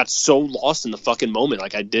I just got so lost in the fucking moment.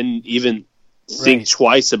 Like I didn't even think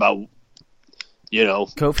twice about,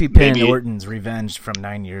 Kofi pinned Orton's revenge from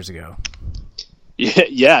 9 years ago.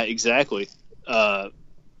 Yeah, exactly.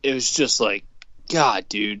 It was just like, God,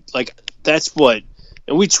 dude, like that's what,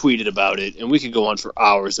 and we tweeted about it, and we could go on for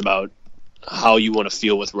hours about how you want to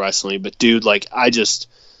feel with wrestling, but dude, like I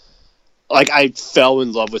fell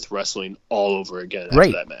in love with wrestling all over again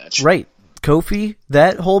after that match. Right. Kofi,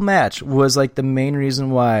 that whole match was like the main reason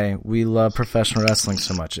why we love professional wrestling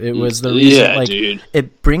so much. It was the reason, dude.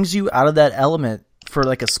 It brings you out of that element for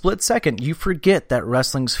like a split second. You forget that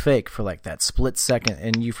wrestling's fake for like that split second,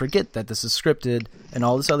 and you forget that this is scripted and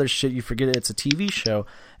all this other shit. You forget it's a TV show,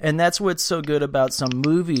 and that's what's so good about some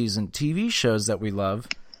movies and TV shows that we love.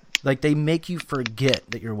 Like, they make you forget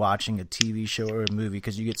that you're watching a TV show or a movie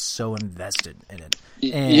because you get so invested in it.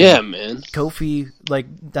 And yeah, man. Kofi, like,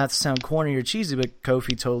 not to sound corny or cheesy, but Kofi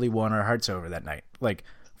totally won our hearts over that night. Like,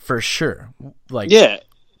 for sure. Like, yeah.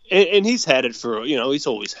 And he's had it for, he's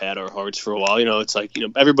always had our hearts for a while. It's like,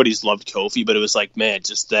 everybody's loved Kofi, but it was like, man,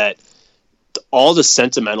 just that, all the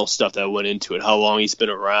sentimental stuff that went into it, how long he's been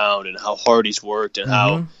around and how hard he's worked and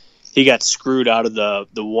how he got screwed out of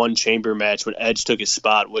the one chamber match when Edge took his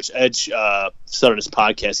spot, which Edge said on his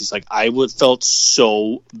podcast. He's like, I felt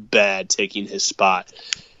so bad taking his spot.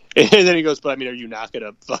 And then he goes, but I mean, are you not going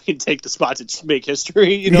to fucking take the spot to make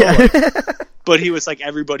history? Yeah. But he was like,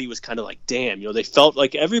 everybody was kind of like, damn, they felt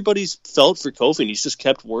like everybody's felt for Kofi, and he's just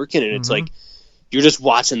kept working. And it's like, you're just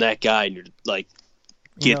watching that guy and you're like,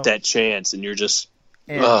 get that chance. And you're just,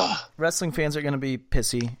 wrestling fans are going to be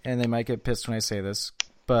pissy, and they might get pissed when I say this,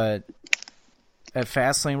 but at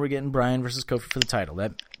Fastlane, we're getting Bryan versus Kofi for the title.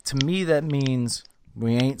 That, to me, that means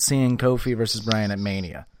we ain't seeing Kofi versus Bryan at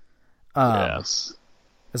Mania. As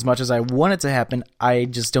much as I want it to happen, I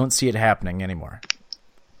just don't see it happening anymore.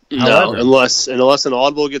 No, however, unless an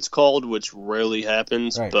audible gets called, which rarely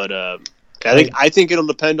happens. Right. But I think it'll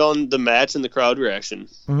depend on the match and the crowd reaction.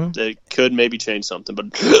 That could maybe change something.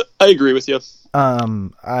 But I agree with you.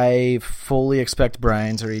 I fully expect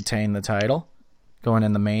Bryan to retain the title going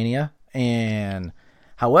in the Mania. And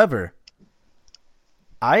however,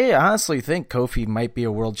 I honestly think Kofi might be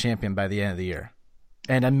a world champion by the end of the year.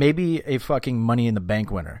 And maybe a fucking Money in the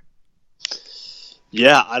Bank winner.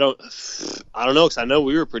 Yeah, I don't know, because I know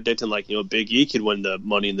we were predicting like Big E could win the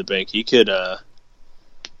Money in the Bank. He could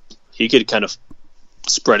kind of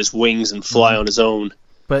spread his wings and fly on his own.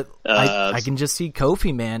 But I can just see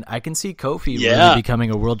Kofi, man. I can see Kofi really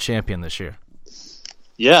becoming a world champion this year.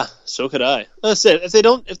 Yeah, so could I. Like I said,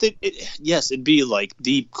 it'd be like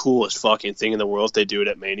the coolest fucking thing in the world if they do it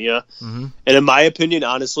at Mania. And in my opinion,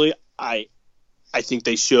 honestly, I think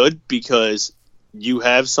they should, because you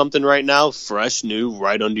have something right now, fresh, new,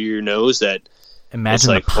 right under your nose that imagine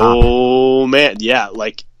like, the pop. Oh man, yeah,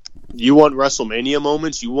 like you want WrestleMania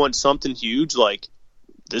moments, you want something huge, like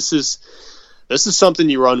this is something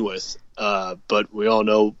you run with. But we all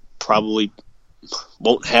know probably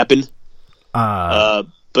won't happen.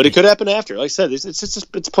 But it could happen after. Like I said,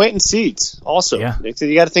 it's planting seeds. Also, you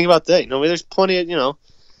got to think about that. There's plenty of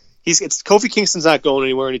Kofi Kingston's not going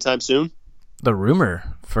anywhere anytime soon. The rumor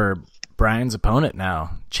for Bryan's opponent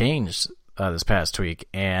now changed this past week,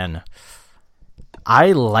 and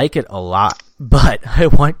I like it a lot, but I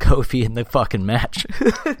want Kofi in the fucking match.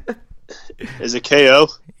 Is it KO?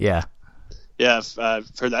 Yeah. Yeah,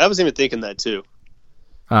 I've heard that. I was even thinking that too.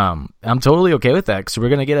 I'm totally okay with that, because we're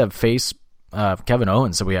going to get a face Kevin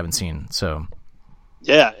Owens that we haven't seen. So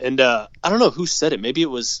yeah, and I don't know who said it. Maybe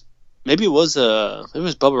it was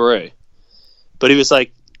Bubba Ray, but he was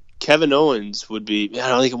like, Kevin Owens would be. I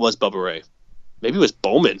don't think it was Bubba Ray. Maybe it was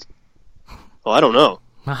Bowman. Well, I don't know.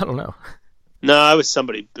 No, it was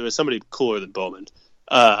somebody. It was somebody cooler than Bowman.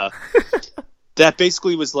 That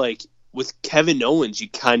basically was like, with Kevin Owens, you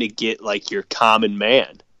kind of get like your common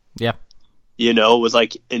man. Yeah. With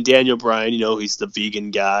like, and Daniel Bryan, he's the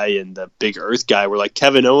vegan guy and the big earth guy, where like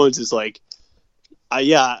Kevin Owens is like,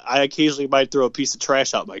 I occasionally might throw a piece of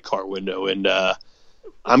trash out my car window, and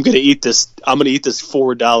I'm gonna eat this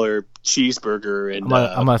 $4 cheeseburger, and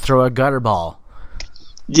I'm gonna throw a gutter ball.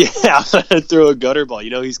 Yeah, I'm gonna throw a gutter ball.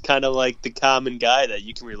 He's kind of like the common guy that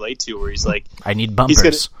you can relate to, where he's like, I need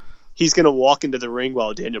bumpers. He's gonna walk into the ring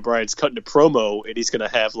while Daniel Bryan's cutting a promo, and he's gonna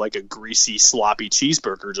have like a greasy, sloppy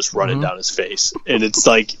cheeseburger just running down his face, and it's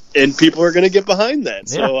like, and people are gonna get behind that.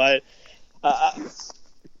 So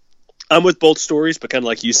I'm with both stories, but kind of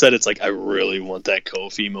like you said, it's like I really want that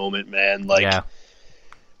Kofi moment, man. Like,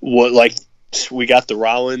 what? Like, we got the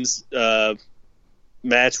Rollins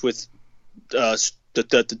match with I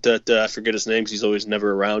forget his name because he's always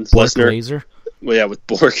never around. Lesnar. Well, yeah, with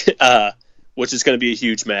Bork, which is going to be a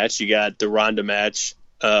huge match. You got the Ronda match,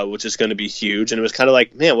 which is going to be huge, and it was kind of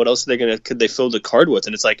like, man, what else could they fill the card with?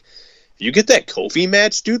 And it's like, if you get that Kofi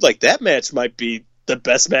match, dude, like that match might be the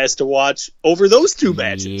best match to watch over those two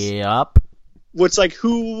matches. Yep. Which, like,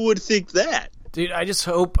 who would think that? Dude, I just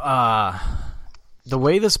hope the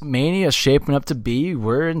way this Mania is shaping up to be,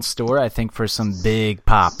 we're in store, I think, for some big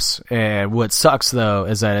pops. And what sucks, though,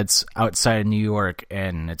 is that it's outside of New York,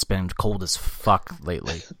 and it's been cold as fuck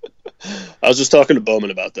lately. I was just talking to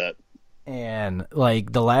Bowman about that. And,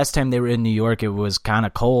 like, the last time they were in New York, it was kind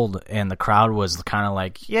of cold, and the crowd was kind of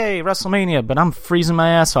like, yay, WrestleMania, but I'm freezing my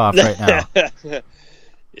ass off right now.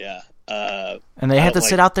 Yeah. And they had to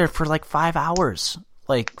sit out there for, like, 5 hours.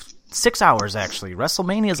 Like, 6 hours, actually.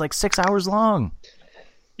 WrestleMania is, like, 6 hours long.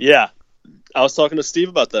 Yeah. I was talking to Steve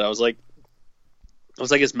about that. I was like,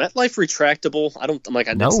 is MetLife retractable?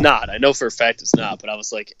 No. It's not. I know for a fact it's not, but I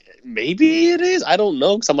was like, maybe it is. I don't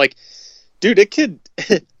know. Because I'm like, dude, it could.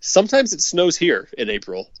 Sometimes it snows here in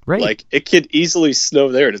April. Right. Like, it could easily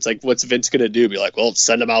snow there. And it's like, what's Vince going to do? Be like, well,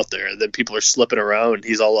 send him out there. And then people are slipping around. And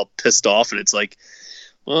he's all up pissed off. And it's like,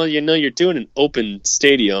 well, you're doing an open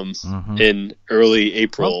stadium in early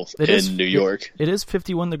April in New York. It is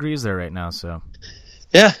 51 degrees there right now, so.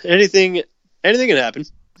 Yeah, anything can happen.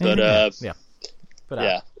 But I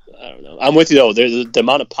don't know. I'm with you though. The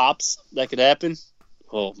amount of pops that could happen.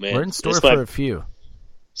 Oh man, we're in store for a few.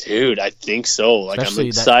 Dude, I think so. Like, especially I'm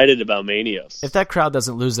excited about Mania. If that crowd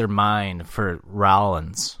doesn't lose their mind for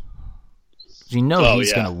Rollins, he's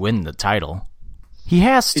going to win the title. He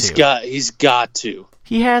has to. He's got to.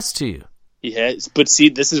 He has to. He has. But see,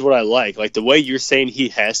 this is what I like. Like, the way you're saying he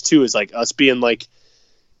has to is like us being like,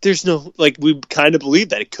 there's no, like, we kind of believe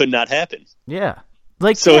that it could not happen. Yeah.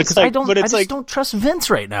 Like, so it's like, I just don't trust Vince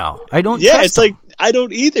right now. I don't. Yeah, trust it's him. like I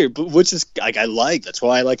don't either. But which is like I like. That's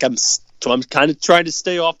why I'm kind of trying to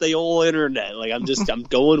stay off the old internet. Like I'm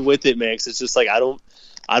going with it, man. 'Cause it's just like I don't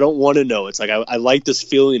want to know. It's like I like this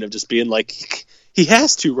feeling of just being like, he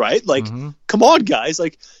has to, right? Like, come on, guys.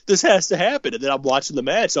 Like, this has to happen. And then I'm watching the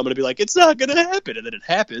match, so I'm going to be like, it's not going to happen. And then it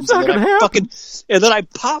happens. And then I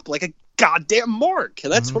pop like a goddamn mark.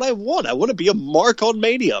 And that's what I want. I want to be a mark on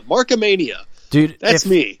Mania. Mark-a-mania. Dude, that's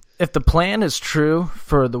me. If the plan is true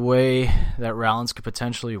for the way that Rollins could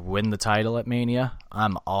potentially win the title at Mania,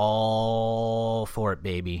 I'm all for it,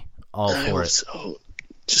 baby. All for it. So.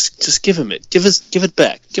 Just give him it. Give it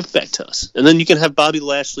back. Give it back to us. And then you can have Bobby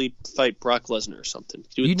Lashley fight Brock Lesnar or something.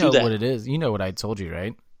 You know what it is. You know what I told you,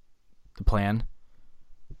 right? The plan?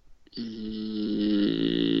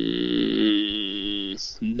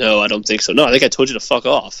 No, I don't think so. No, I think I told you to fuck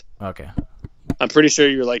off. Okay. I'm pretty sure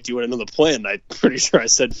you were like, do you want to know the plan? I'm pretty sure I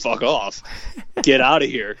said fuck off. Get out of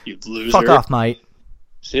here, you loser. Fuck off, mate.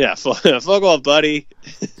 Yeah, fuck off, buddy.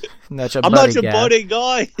 I'm not your buddy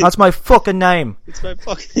guy. That's my fucking name. It's my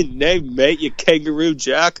fucking name, mate, you kangaroo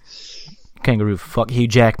jack. Kangaroo fuck Hugh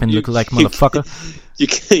Jackman look like motherfucker.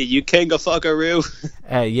 You kangaroo.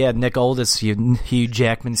 Yeah, Nick Aldis, you Hugh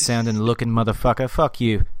Jackman sounding looking motherfucker. Fuck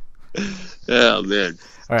you. Oh, man.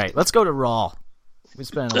 All right, let's go to Raw. We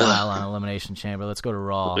spent a while on Elimination Chamber. Let's go to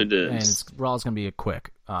Raw. It is. And Raw's going to be a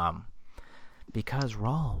quick. Because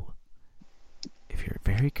Raw, if you're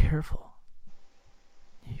very careful,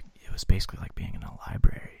 it was basically like being in a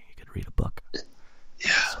library. You could read a book.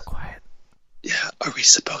 Yeah. So quiet. Yeah. Are we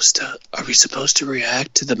supposed to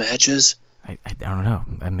react to the matches? I don't know.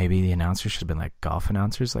 Maybe the announcers should have been like golf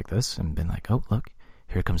announcers like this and been like, oh, look,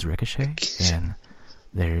 here comes Ricochet. And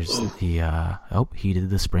there's he did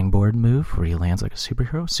the springboard move where he lands like a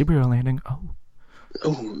superhero. Superhero landing.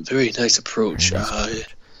 Oh, very nice approach. Very nice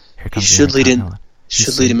approach. Here comes he should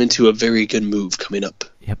lead him into a very good move coming up.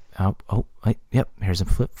 Yep. Yep. Here's a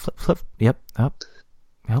flip. Yep. Up.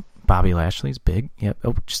 Yep. Bobby Lashley's big. Yep.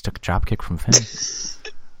 Oh, just took a drop kick from Finn.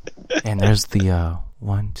 And there's the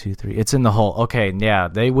 1, 2, 3. It's in the hole. Okay, yeah,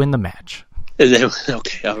 they win the match.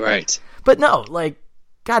 Okay, all right. But no, like,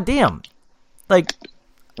 goddamn, like,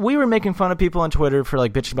 we were making fun of people on Twitter for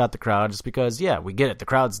like bitching about the crowd just because, yeah, we get it. The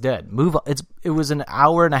crowd's dead. Move on. It was an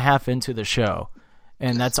hour and a half into the show,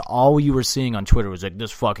 and that's all you were seeing on Twitter was like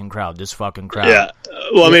this fucking crowd. Yeah.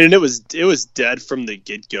 Well, I mean, and it was dead from the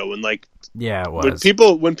get go, and like, yeah, it was.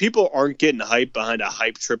 When people aren't getting hype behind a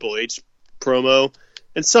hype Triple H promo,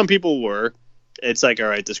 and some people were, it's like, all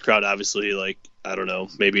right, this crowd obviously, like, I don't know,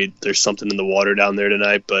 maybe there's something in the water down there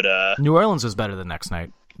tonight, but New Orleans was better the next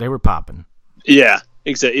night. They were popping. Yeah,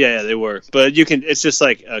 exactly. Yeah, they were. But it's just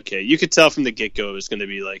like, okay, you could tell from the get go it was going to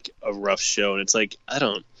be like a rough show, and it's like, I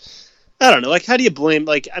don't know. Like, how do you blame?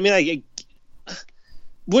 Like, I mean,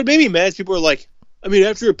 what made me mad is people are like, I mean,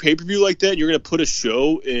 after a pay per view like that, you're going to put a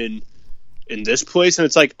show in this place, and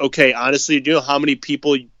it's like, okay, honestly, do you know how many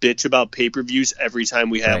people bitch about pay per views every time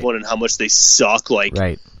we have one, and how much they suck? Like,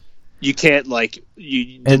 right. You can't they're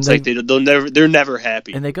never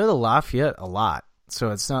happy. And they go to Lafayette a lot, so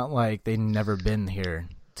it's not like they've never been here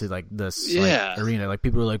to like this like, arena. Like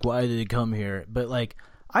people are like, why did they come here? But like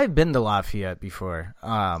I've been to Lafayette before,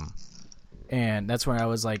 and that's when I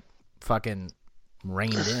was like fucking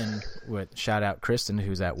reined in with shout out Kristen,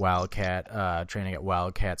 who's at Wildcat, training at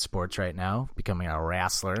Wildcat Sports right now, becoming a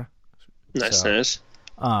wrestler. Nice.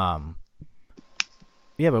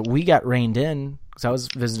 Yeah, but we got reined in because I was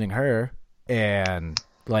visiting her, and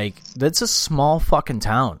like that's a small fucking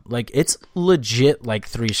town. Like it's legit like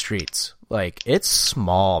 3 streets. Like it's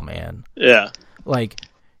small, man. Yeah. Like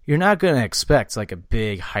you're not gonna expect like a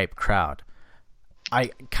big hype crowd.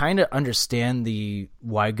 I kind of understand the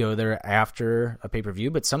why go there after a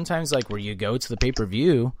pay-per-view, but sometimes like where you go to the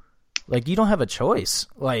pay-per-view, like you don't have a choice.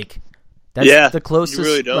 Like that's the closest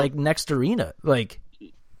really like next arena. Like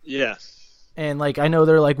yeah. And like I know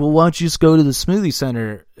they're like, well, why don't you just go to the Smoothie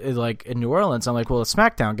Center like in New Orleans? I'm like, well,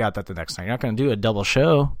 SmackDown got that the next night. You're not going to do a double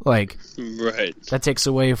show. Like, right. That takes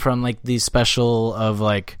away from like the special of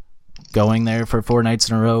like going there for 4 nights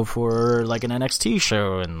in a row for like an NXT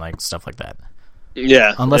show and like stuff like that.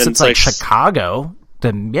 Yeah. Unless it's like Chicago,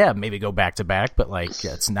 then yeah, maybe go back to back. But like,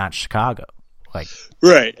 it's not Chicago. Like,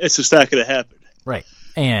 right. It's just not going to happen. Right.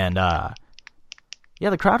 And yeah,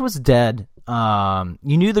 the crowd was dead. You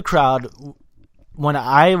knew the crowd when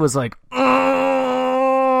I was like,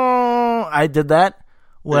 I did that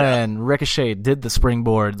when Ricochet did the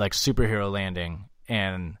springboard like superhero landing,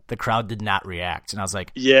 and the crowd did not react, and I was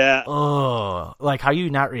like, yeah, oh, like how are you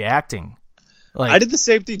not reacting? Like I did the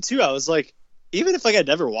same thing too. I was like, even if like I'd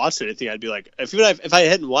never watched anything, I'd be like, if I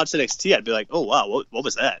hadn't watched NXT, I'd be like, oh wow, what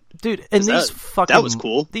was that, dude? And that was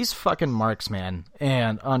cool. These fucking marks, man.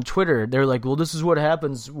 And on Twitter, they're like, well, this is what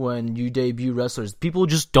happens when you debut wrestlers. People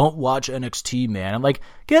just don't watch NXT, man. I'm like,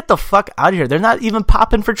 get the fuck out of here. They're not even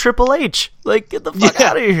popping for Triple H. Like, get the fuck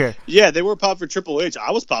out of here. Yeah, they were popping for Triple H.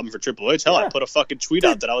 I was popping for Triple H. Hell, I put a fucking tweet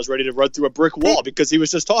out that I was ready to run through a brick wall because he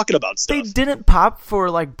was just talking about stuff. They didn't pop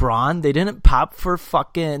for like Braun. They didn't pop for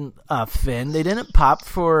fucking Finn. They didn't pop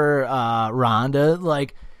for Ronda.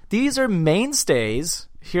 Like, these are mainstays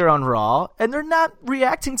here on Raw, and they're not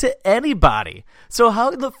reacting to anybody. So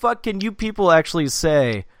how the fuck can you people actually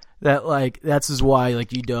say that, like, this is why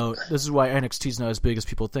NXT's not as big as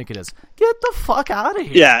people think it is? Get the fuck out of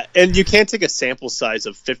here. Yeah, and you can't take a sample size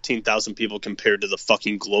of 15,000 people compared to the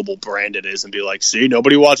fucking global brand it is and be like, see,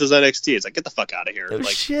 nobody watches NXT. It's like, get the fuck out of here. Like,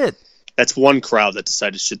 shit. That's one crowd that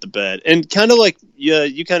decided to shit the bed. And kind of like,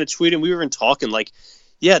 you kind of tweeted, we were even talking, like,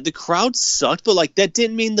 yeah, the crowd sucked, but, like, that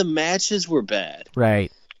didn't mean the matches were bad.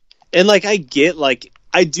 Right. And, like, I do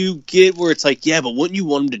get where it's like, yeah, but wouldn't you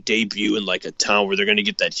want them to debut in, like, a town where they're going to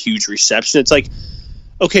get that huge reception? It's like,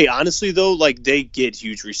 okay, honestly, though, like, they get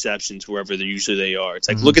huge receptions wherever they are. It's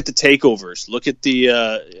like, look at the takeovers. Look at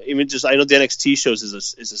the, even just, I know the NXT shows is a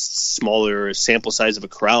smaller sample size of a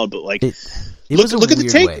crowd, but, like, look at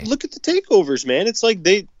the takeovers, man. It's like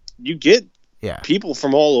you get people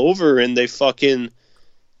from all over, and they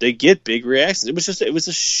get big reactions. It was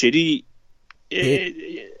a shitty.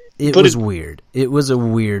 It was weird. It was a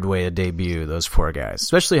weird way to debut those 4 guys,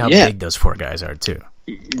 especially how big those 4 guys are too.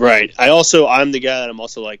 Right. I'm the guy that I'm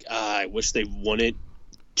also like, I wish they wouldn't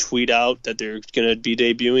tweet out that they're gonna be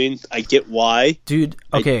debuting. I get why, dude.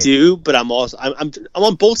 Okay, I do, but I'm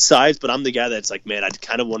on both sides. But I'm the guy that's like, man, I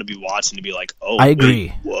kind of want to be watching to be like, oh, I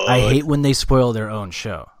agree. Wait, I hate when they spoil their own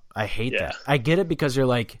show. I hate that. I get it because you're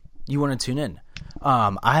like, you want to tune in.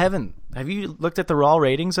 Have you looked at the Raw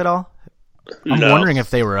ratings at all? I'm wondering if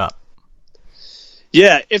they were up.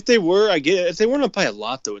 Yeah, if they were, I get it. If they weren't up by a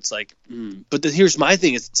lot, though, it's like, But here's my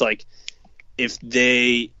thing: it's like, if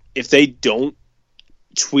they don't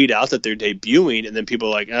tweet out that they're debuting, and then people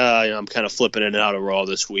are like, I'm kind of flipping in and out of Raw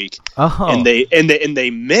this week, and they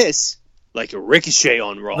miss, like a Ricochet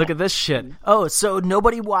on Raw. Look at this shit. Oh, so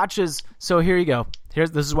nobody watches. So here you go.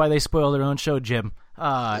 This is why they spoil their own show, Jim.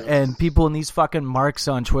 And people in these fucking marks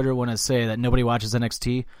on Twitter want to say that nobody watches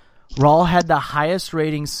NXT. Raw had the highest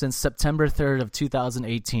ratings since September 3rd of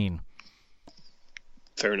 2018.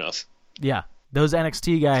 Fair enough. Yeah. Those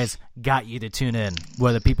NXT guys got you to tune in,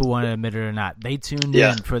 whether people want to admit it or not. They tuned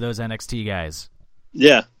in for those NXT guys.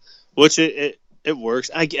 Yeah. Which it works.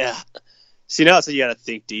 See, now it's like you got to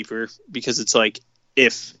think deeper, because it's like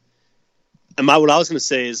what I was going to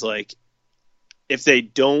say is, like, if they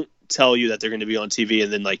don't tell you that they're going to be on TV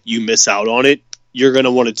and then, like, you miss out on it, you're going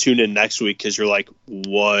to want to tune in next week because you're like,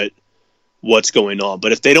 what's going on?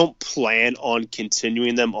 But if they don't plan on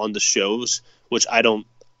continuing them on the shows, which I don't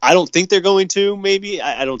think they're going to, maybe.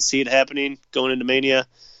 I don't see it happening going into Mania.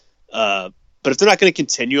 But if they're not going to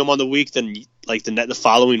continue them on the week, then, like, the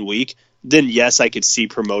following week, then yes, I could see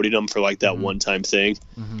promoting them for, like, that one-time thing.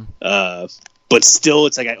 Mm-hmm. But still,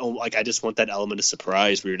 it's like I just want that element of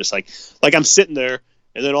surprise where you're just like I'm sitting there,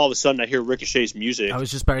 and then all of a sudden I hear Ricochet's music. I was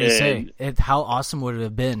just about to say, how awesome would it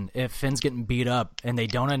have been if Finn's getting beat up and they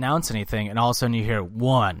don't announce anything, and all of a sudden you hear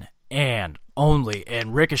one and only,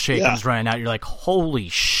 and Ricochet comes running out. You're like, holy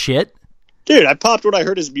shit. Dude, I popped when I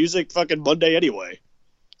heard his music fucking Monday anyway.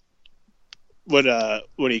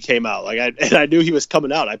 When he came out, I knew he was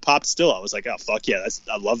coming out. I popped still. I was like, oh fuck yeah,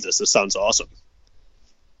 I love this. This sounds awesome.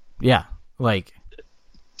 Yeah, like,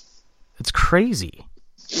 it's crazy.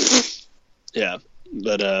 Yeah,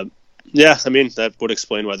 but yeah, I mean, that would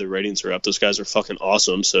explain why the ratings are up. Those guys are fucking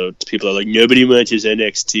awesome. So people are like, nobody watches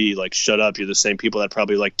NXT. Like, shut up. You're the same people that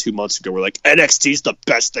probably like 2 months ago were like, NXT's the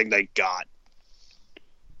best thing they got.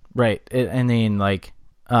 Right. I mean, like,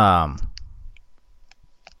 man,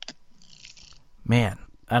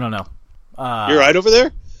 I don't know. You're right over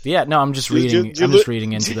there? Yeah, no, I'm just reading. I'm just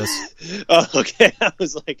reading into this. Oh, okay. I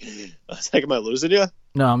was like, am I losing you?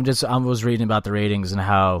 No, I was reading about the ratings and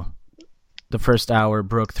how the first hour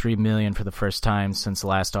broke 3 million for the first time since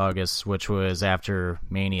last August, which was after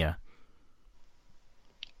Mania.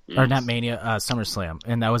 Or not Mania, SummerSlam.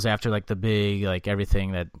 And that was after, like, the big, like,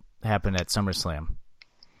 everything that happened at SummerSlam.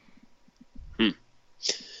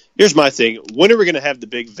 Here's my thing. When are we going to have the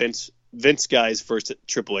big Vince guys versus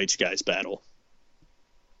Triple H guys battle?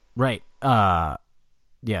 Right. Yeah.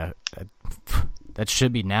 That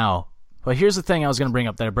should be now. But here's the thing I was going to bring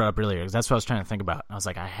up that I brought up earlier, because that's what I was trying to think about. I was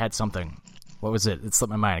like, I had something. What was it? It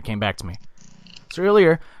slipped my mind. It came back to me. So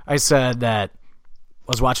earlier, I said that I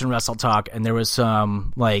was watching Wrestle Talk, and there was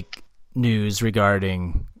some, like, news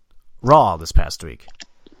regarding Raw this past week.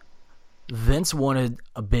 Vince wanted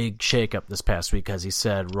a big shakeup this past week because he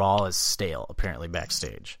said Raw is stale, apparently,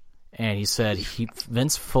 backstage. And he said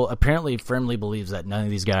Vince apparently firmly believes that none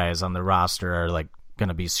of these guys on the roster are, like, going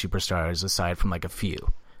to be superstars aside from, like, a few.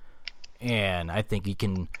 And I think he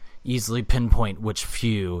can easily pinpoint which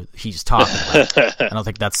few he's talking about. I don't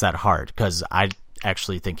think that's that hard, because I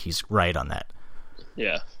actually think he's right on that.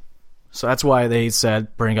 Yeah. So that's why they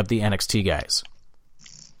said bring up the NXT guys.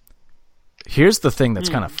 Here's the thing that's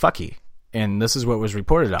kind of fucky, and this is what was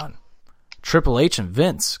reported on. Triple H and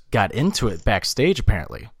Vince got into it backstage,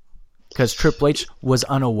 apparently, because Triple H was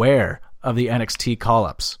unaware of the NXT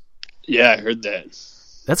call-ups. Yeah, I heard that.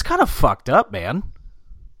 That's kind of fucked up, man.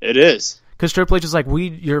 It is. Because Triple H is like,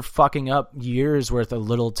 you're fucking up years worth of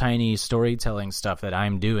little tiny storytelling stuff that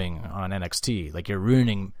I'm doing on NXT. Like,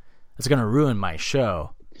 it's going to ruin my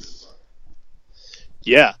show.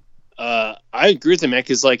 Yeah. I agree with him, man,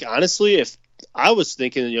 because, like, honestly, if I was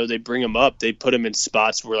thinking, they bring him up, they put him in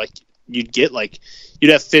spots where, like, you'd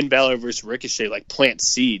have Finn Balor versus Ricochet, like, plant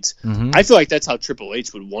seeds. Mm-hmm. I feel like that's how Triple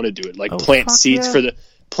H would want to do it. Like, plant seeds for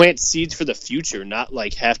the future, not,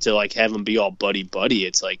 like, have to, like, have them be all buddy-buddy.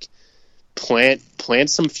 It's like, plant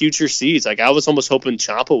some future seeds. Like, I was almost hoping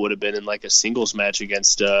Ciampa would have been in, like, a singles match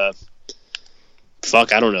against I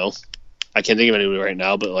don't know. I can't think of anyone right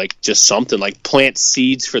now, but, like, just something, like, plant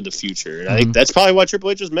seeds for the future. And I think that's probably what Triple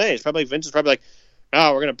H was made. It's probably Vince is probably like,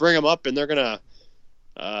 oh, we're gonna bring them up and they're gonna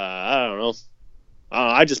I don't know.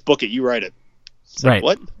 I just book it, you write it. It's right.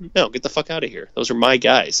 Like, what? No, get the fuck out of here. Those are my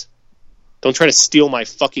guys. Don't try to steal my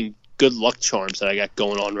fucking good luck charms that I got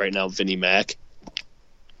going on right now, Vinnie Mac.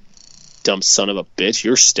 Dumb son of a bitch.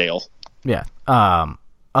 You're stale. Yeah.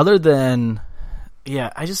 Other than,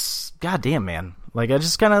 goddamn, man. Like, it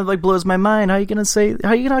just kind of, like, blows my mind. How you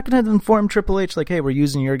not going to inform Triple H, like, hey, we're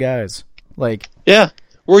using your guys? Like, yeah,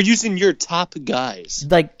 we're using your top guys.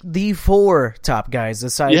 Like, the 4 top guys,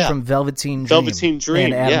 aside from Velveteen Dream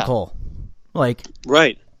and Adam Cole. Like,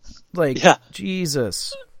 right. Like,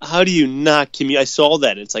 Jesus. How do you not I saw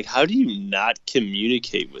that. It's like, how do you not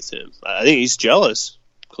communicate with him? I think he's jealous,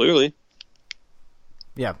 clearly.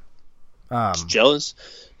 Yeah. Jealous.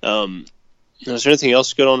 Is there anything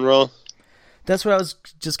else good on Raw? That's what I was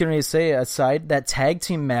just going to say. Aside, that tag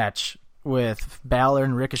team match with Balor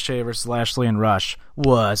and Ricochet versus Lashley and Rush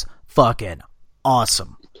was fucking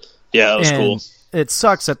awesome. Yeah, it was cool. It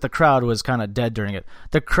sucks that the crowd was kind of dead during it.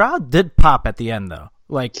 The crowd did pop at the end, though.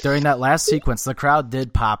 Like, during that last sequence, the crowd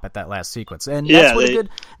did pop at that last sequence. And that's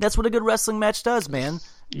what a good wrestling match does, man.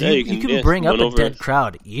 You can bring up a dead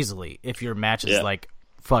crowd easily if your match is, like,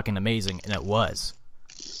 fucking amazing, and it was.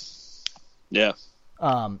 Yeah.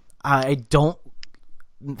 I don't...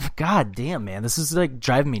 God damn, man. This is, like,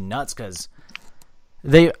 driving me nuts, because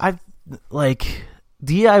DIY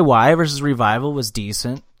versus Revival was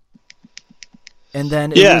decent. And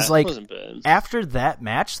then it was like, after that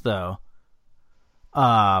match, though,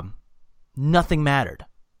 nothing mattered.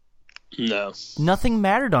 No. Nothing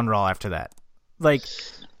mattered on Raw after that. Like,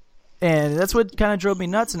 and that's what kind of drove me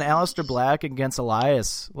nuts. And Aleister Black against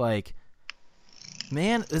Elias, like,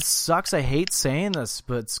 man, this sucks. I hate saying this,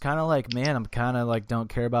 but it's kind of like, man, I'm kind of like, don't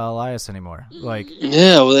care about Elias anymore. Like,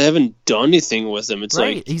 yeah, well, they haven't done anything with him. It's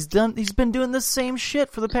right. like he's been doing the same shit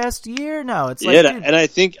for the past year now. It's like, yeah, and I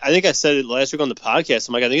think I said it last week on the podcast.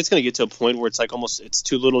 I'm like, I think it's going to get to a point where it's like almost it's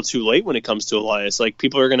too little, too late when it comes to Elias. Like,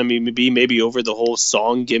 people are going to be maybe over the whole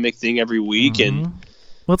song gimmick thing every week, and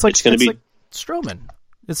well, it's going to be like Strowman.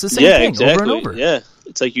 It's the same thing exactly. over and over. Yeah,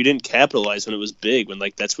 it's like you didn't capitalize when it was big, when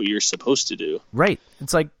like that's what you're supposed to do. Right.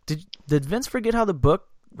 It's like, did Vince forget how to book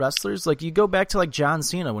wrestlers? Like, you go back to like John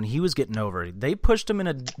Cena when he was getting over. They pushed him in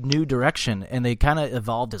a new direction, and they kind of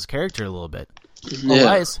evolved his character a little bit.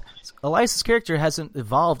 Yeah. Elias's character hasn't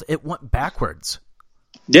evolved. It went backwards.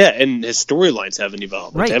 Yeah, and his storylines haven't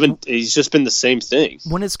evolved. Right. He's just been the same thing.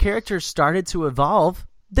 When his character started to evolve,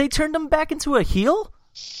 they turned him back into a heel?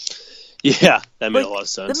 Yeah, that made a lot of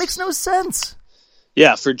sense. That makes no sense.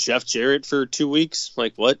 Yeah, for Jeff Jarrett for 2 weeks?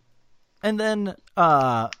 Like, what? And then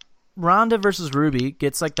Ronda versus Ruby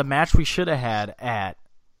gets, like, the match we should have had at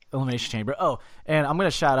Elimination Chamber. Oh, and I'm going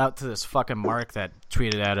to shout out to this fucking Mark that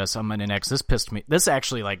tweeted at us on Monday Next. This pissed me. This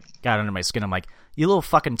actually, like, got under my skin. I'm like, you little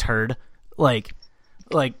fucking turd. Like,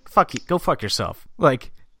 fuck you. Go fuck yourself.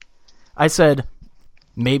 Like, I said,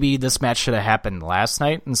 maybe this match should have happened last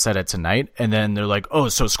night instead of tonight. And then they're like, oh,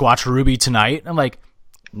 so squash Ruby tonight? I'm like,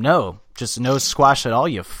 no, just no squash at all,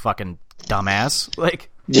 you fucking dumbass. Like,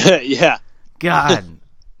 yeah. God,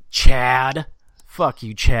 Chad. Fuck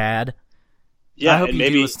you, Chad. Yeah, I hope you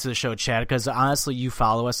do listen to the show, Chad, because honestly, you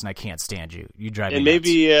follow us and I can't stand you. You drive me nuts.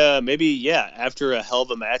 Maybe, after a hell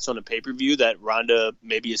of a match on a pay-per-view that Ronda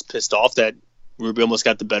maybe is pissed off that Ruby almost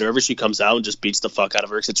got the better of her. She comes out and just beats the fuck out of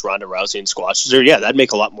her because it's Ronda Rousey and squashes her. Yeah, that'd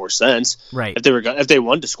make a lot more sense. Right. If they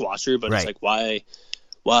wanted to squash her, but It's like,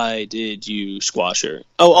 why did you squash her?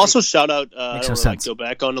 Oh, also shout out, I don't want to like, go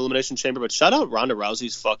back on Elimination Chamber, but shout out Ronda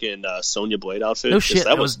Rousey's fucking Sonya Blade outfit. No shit,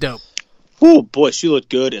 that was dope. Oh boy, she looked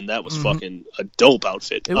good, and that was fucking a dope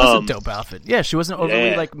outfit. It was a dope outfit. Yeah, she wasn't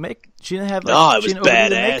overly she didn't have. Like, it was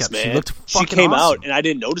badass, man. She looked fucking came awesome. out, and I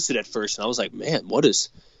didn't notice it at first, and I was like, man, what is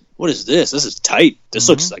this? This is tight. This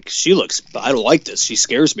looks like I don't like this. She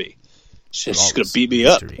scares me. She's gonna beat me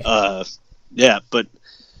up.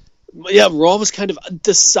 Raw was kind of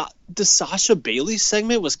the Sasha Bailey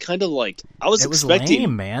segment was kind of like I was expecting.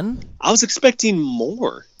 Lame, man. I was expecting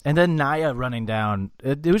more. And then Nia running down,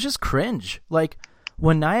 it was just cringe. Like,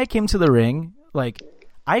 when Nia came to the ring, like,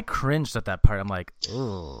 I cringed at that part. I'm like,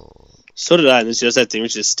 oh. So did I. And it's just that thing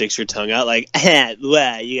which just sticks your tongue out, like,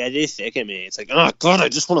 wow, you gotta sick at me. It's like, oh god, I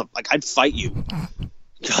just want to, like, I'd fight you.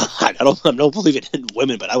 God, I don't believe it in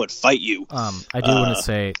women, but I would fight you. I do want to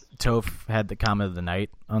say, Toph had the comment of the night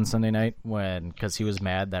on Sunday night because he was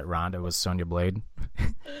mad that Ronda was Sonya Blade,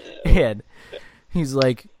 and he's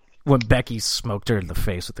like, when Becky smoked her in the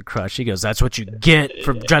face with the crush, he goes, "That's what you get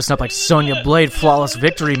for dressing up like Sonya Blade, flawless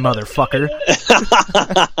victory, motherfucker."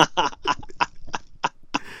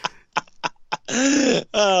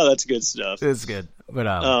 Oh, that's good stuff. It's good, but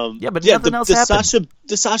nothing else happened.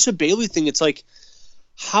 The Sasha Bailey thing, it's like,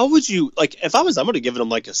 how would you like? If I'm going to give them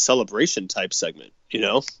like a celebration type segment, you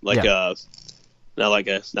know, like not like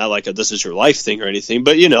a this is your life thing or anything,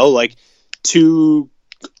 but you know, like two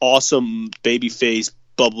awesome babyface,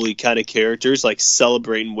 bubbly kind of characters, like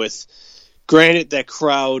celebrating with. Granted, that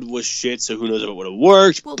crowd was shit, so who knows if it would have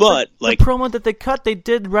worked. Well, but the promo that they cut, they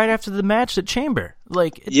did right after the match at Chamber.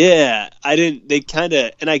 Like, I didn't. They kind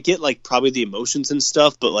of, and I get like probably the emotions and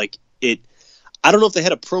stuff, but like I don't know if they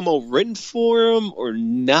had a promo written for them or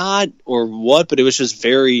not or what, but it was just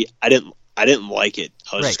very. I didn't like it.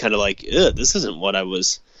 I was just kind of like, this isn't what I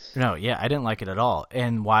was. No, yeah, I didn't like it at all.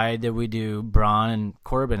 And why did we do Braun and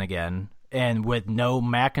Corbin again? and with no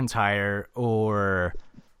McIntyre or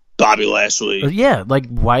Bobby Lashley. Yeah, like,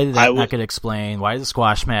 why did that not get explained? Why did the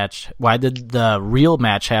squash match? Why did the real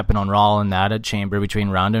match happen on Raw and not at Chamber between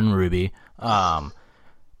Ronda and Ruby? And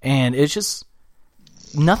it's just,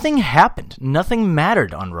 nothing happened. Nothing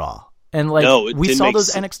mattered on Raw. And, like, we saw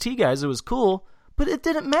those NXT guys. It was cool, but it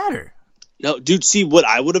didn't matter. No, dude, see, what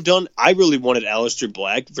I would have done, I really wanted Aleister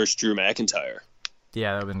Black versus Drew McIntyre.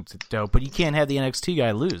 Yeah, that would have been dope, but you can't have the NXT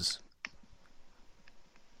guy lose.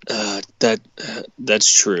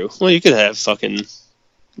 That's true. Well, you could have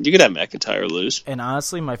McIntyre lose. And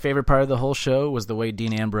honestly, my favorite part of the whole show was the way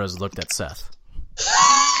Dean Ambrose looked at Seth.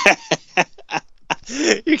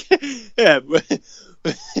 Yeah,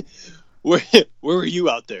 where were you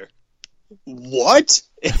out there? What?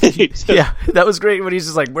 Yeah, that was great when he's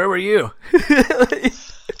just like, where were you?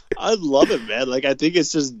 I love it, man. Like, I think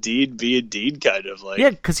it's just Dean being Dean, kind of like.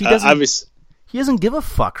 Yeah, because he doesn't give a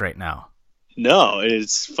fuck right now. No,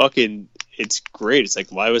 it's great. It's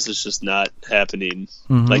like, why was this just not happening?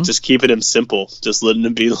 Mm-hmm. Like, just keeping him simple, just letting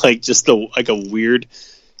him be like just a weird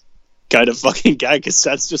kind of fucking guy. Because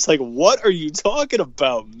that's just like, what are you talking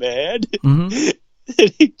about, man? Mm-hmm.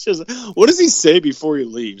 And he just, what does he say before he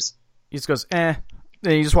leaves? He just goes, eh.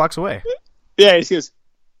 Then he just walks away. Yeah, he just goes,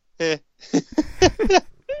 eh.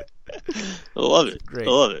 I love it. Great.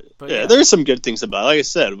 I love it. But yeah, there's some good things about it. Like I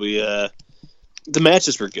said, the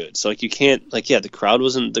matches were good. So, like, you can't, like, yeah, the crowd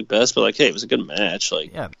wasn't the best, but, like, hey, it was a good match.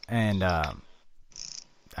 Like, yeah, and,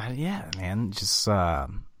 yeah, man, just,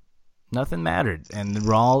 nothing mattered. And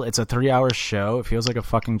Raw, it's a 3-hour show. It feels like a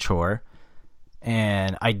fucking chore.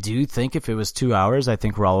 And I do think if it was 2 hours, I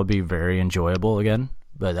think Raw would be very enjoyable again.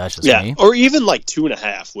 But that's just me. Or even, like,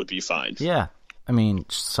 2.5 would be fine. Yeah. I mean,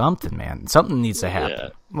 something, man. Something needs to happen. Yeah.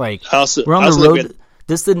 Like, also, we're on the road.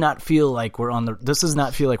 This does not feel like we're on the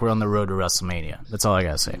road to WrestleMania. That's all I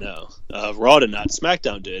gotta say. No, Raw did not.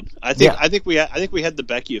 SmackDown did. I think we had the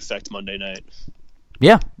Becky effect Monday night.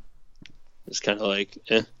 Yeah, it's kind of like,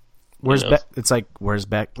 eh. Where's it's like, where's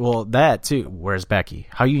Becky? Well, that too. Where's Becky?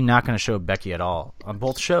 How are you not going to show Becky at all on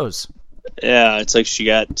both shows? Yeah, it's like she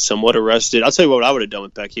got somewhat arrested. I'll tell you what I would have done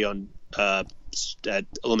with Becky on at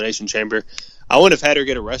Elimination Chamber. I wouldn't have had her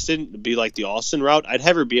get arrested and be like the Austin route. I'd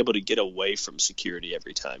have her be able to get away from security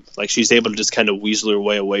every time. Like, she's able to just kind of weasel her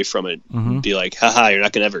way away from it. Mm-hmm. Be like, haha, you're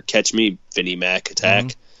not going to ever catch me, Vinnie Mac attack.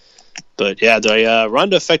 Mm-hmm. But yeah, the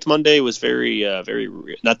Ronda effect Monday was very,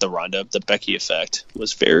 not the Ronda, the Becky effect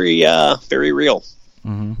was very, very real.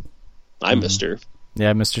 Mm-hmm. I missed her.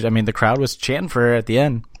 Yeah, I mean, the crowd was chanting for her at the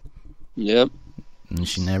end. Yep. And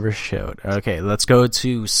she never showed. Okay, let's go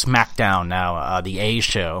to SmackDown now, the A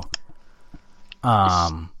show.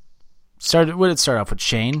 What did it start off with?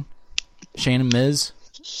 Shane and Miz?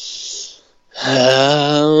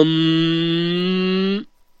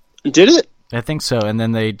 Did it? I think so. And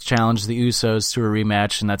then they challenged the Usos to a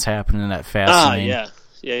rematch, and that's happening at Fastlane.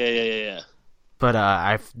 Yeah.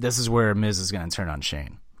 But this is where Miz is going to turn on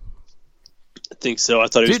Shane. I think so. I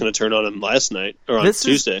thought he was going to turn on him last night or on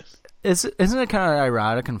Tuesday. Isn't it kind of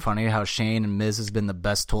ironic and funny how Shane and Miz has been the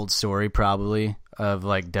best told story probably of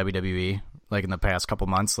like WWE? Like in the past couple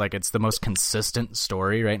months, like it's the most consistent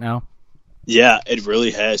story right now. Yeah, it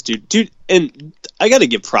really has, dude. And I got to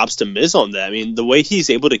give props to Miz on that. I mean, the way he's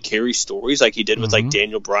able to carry stories like he did with like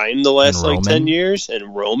Daniel Bryan the last like 10 years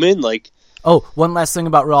and Roman, like. Oh, one last thing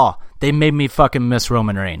about Raw. They made me fucking miss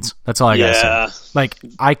Roman Reigns. That's all I gotta say. Like,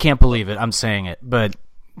 I can't believe it. I'm saying it, but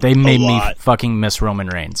they made me fucking miss Roman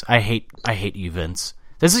Reigns. I hate you, Vince.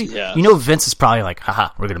 This is, you know, Vince is probably like, haha,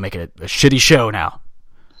 we're gonna make it a shitty show now.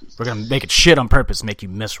 We're going to make it shit on purpose, make you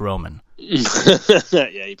miss Roman.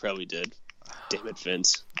 Yeah, he probably did. Damn it,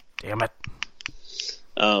 Vince. Damn it.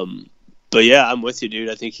 But yeah, I'm with you, dude.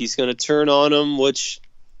 I think he's going to turn on him, which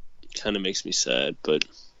kind of makes me sad, but...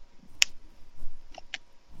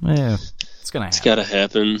 Yeah, it's going to happen. It's got to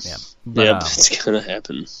happen. Yeah, but it's going to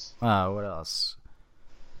happen. What else?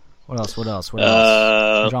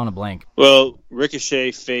 I'm drawing a blank. Well,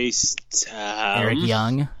 Ricochet faced... Eric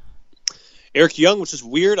Young. Eric Young, which is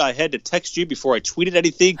weird. I had to text you before I tweeted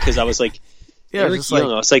anything because I was like, Eric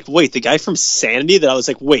Young. I was like, wait, the guy from Sanity? That I was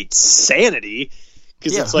like, wait, Sanity?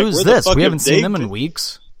 Because it's like, who's this? We haven't seen them in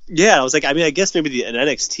weeks. Yeah, I was like, I mean, I guess maybe an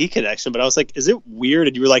NXT connection, but I was like, is it weird?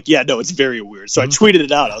 And you were like, yeah, no, it's very weird. So I tweeted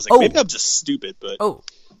it out. I was like, maybe I'm just stupid. But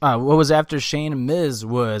what was after Shane and Miz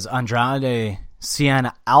was Andrade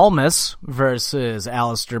Cien Almas versus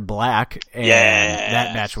Aleister Black, and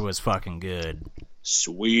that match was fucking good.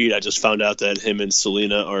 Sweet. I just found out that him and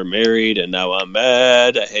Selena are married, and now I'm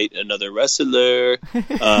mad. I hate another wrestler.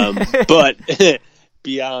 But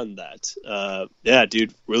beyond that, yeah,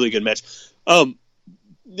 dude, really good match.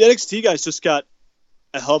 the NXT guys just got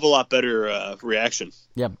a hell of a lot better reaction.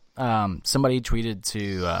 Yep. Somebody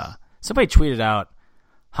tweeted out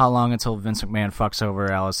how long until Vince McMahon fucks over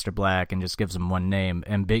Aleister Black and just gives him one name,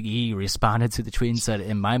 and Big E responded to the tweet and said,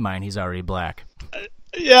 "In my mind, he's already black."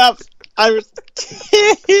 Yeah, I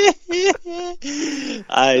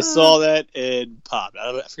saw that and popped.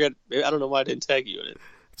 I forget. I don't know why I didn't tag you in it.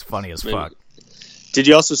 It's funny as fuck. Did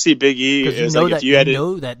you also see Big E? Because you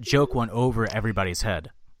know that joke went over everybody's head.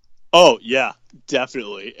 Oh yeah,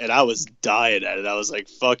 definitely. And I was dying at it. I was like,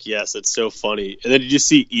 "Fuck yes, that's so funny." And then did you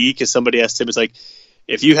see E? Because somebody asked him, "It's like,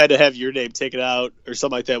 if you had to have your name taken out or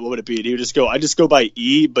something like that, what would it be?" And he would just go, "I just go by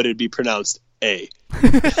E, but it'd be pronounced A."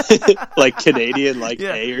 Like Canadian, like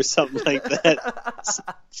yeah. A or something like that.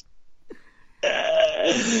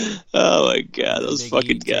 Oh my god, those Big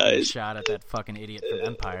fucking guys! Shot at that fucking idiot from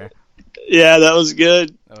Empire. Yeah, that was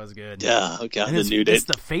good. That was good. Yeah, oh god, it's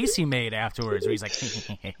the face he made afterwards, where he's like,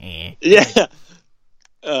 yeah.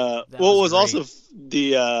 Well, it was also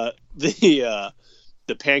the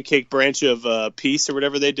pancake branch of Peace or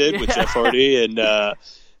whatever they did with Jeff Hardy, and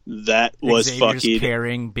that was Xavier's fucking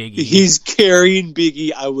carrying Big E. He's carrying Big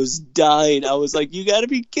E. I was dying. I was like, you got to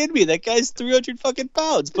be kidding me! That guy's 300 fucking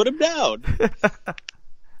pounds. Put him down.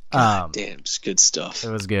 God damn, just good stuff. It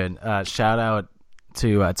was good. Shout out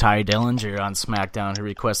to Ty Dillinger on SmackDown, who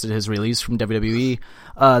requested his release from WWE.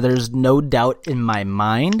 There's no doubt in my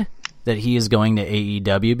mind that he is going to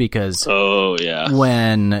AEW because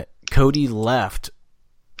when Cody left,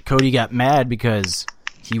 Cody got mad because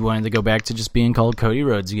he wanted to go back to just being called Cody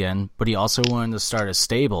Rhodes again, but he also wanted to start a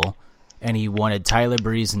stable, and he wanted Tyler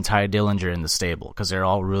Breeze and Ty Dillinger in the stable because they're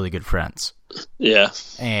all really good friends. Yeah.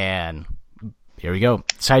 And here we go.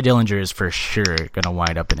 Ty Dillinger is for sure going to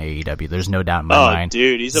wind up in AEW. There's no doubt in my mind.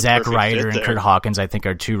 Dude, he's a Zack perfect Ryder fit and there. Kurt Hawkins, I think,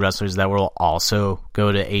 are two wrestlers that will also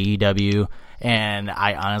go to AEW, and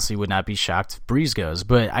I honestly would not be shocked if Breeze goes.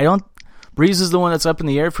 But Breeze is the one that's up in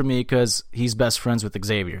the air for me because he's best friends with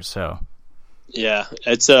Xavier, so... Yeah,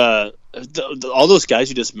 it's all those guys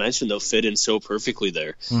you just mentioned, they'll fit in so perfectly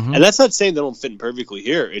there. Mm-hmm. And that's not saying they don't fit in perfectly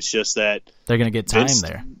here. It's just that they're going to get time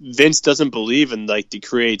there. Vince doesn't believe in like the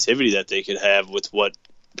creativity that they could have with what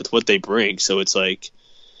they bring. So it's like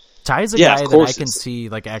Ty's a guy that I can see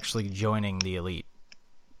like actually joining the Elite.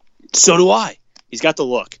 So do I. He's got the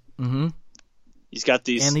look. Mm-hmm. He's got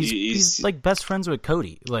these, and he's like best friends with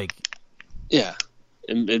Cody. Like, yeah,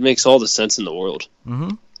 it makes all the sense in the world.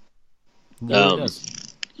 Mm-hmm. But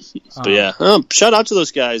yeah, shout out to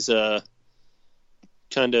those guys.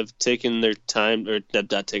 Kind of taking their time, or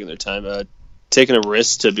not taking their time, taking a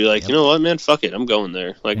risk to be like, you know what, man, fuck it, I'm going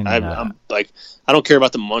there. Like, I'm like, I don't care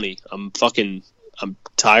about the money. I'm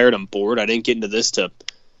tired. I'm bored. I didn't get into this to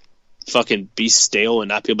fucking be stale and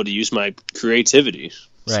not be able to use my creativity.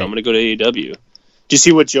 Right. So I'm gonna go to AEW. Did you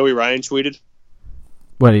see what Joey Ryan tweeted?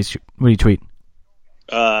 What did he tweet?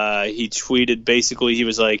 He tweeted basically, he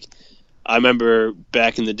was like, I remember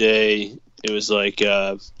back in the day, it was like,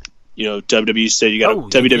 WWE said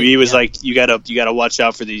WWE was like, you gotta watch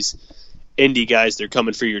out for these indie guys. They're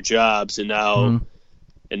coming for your jobs, and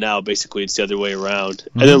now basically it's the other way around.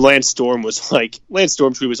 Mm-hmm. And then Lance Storm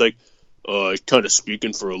tweet was like, kind of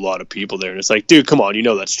speaking for a lot of people there, and it's like, dude, come on, you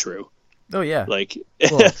know that's true. Oh yeah, like,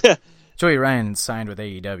 well, Joey Ryan signed with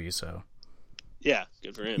AEW, so yeah,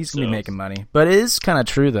 good for him. He's gonna be making money, but it is kind of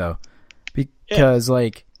true though, because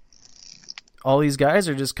like. All these guys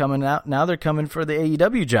are just coming out now. They're coming for the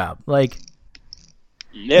AEW job, like.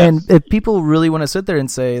 Yeah. And if people really want to sit there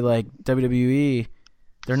and say like WWE,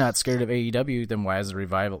 they're not scared of AEW, then why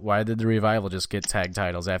did the Revival just get tag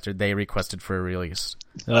titles after they requested for a release?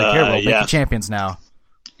 They're like, here, we'll make you champions now.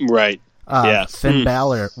 Right. Finn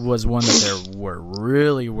Balor was one that they were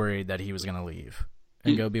really worried that he was going to leave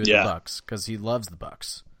and go be with the Bucks because he loves the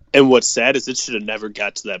Bucks. And what's sad is it should have never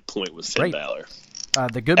got to that point with Finn Balor.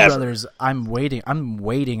 The Good Brothers, I'm waiting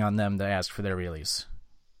on them to ask for their release.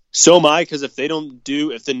 So am I, because if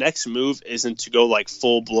the next move isn't to go like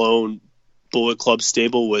full blown Bullet Club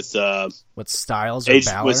stable with Styles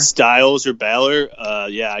or Balor,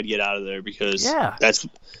 I'd get out of there because that's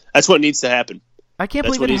what needs to happen. I can't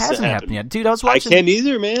believe it hasn't happened yet, dude. I can't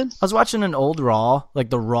either, man. I was watching an old Raw, like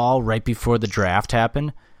the Raw right before the draft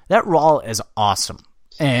happened. That Raw is awesome,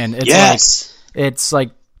 and it's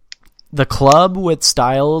like the Club with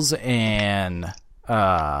Styles and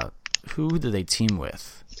who did they team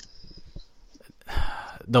with?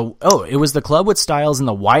 It was the Club with Styles and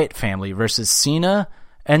the Wyatt family versus Cena,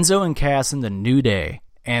 Enzo, and Cass and the New Day,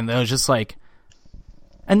 and it was just like,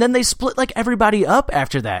 and then they split like everybody up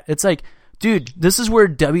after that. It's like, dude, this is where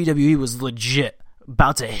WWE was legit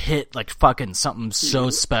about to hit like fucking something so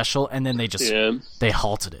special, and then they just they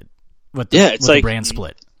halted it with the brand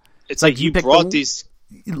split. It's like you brought these.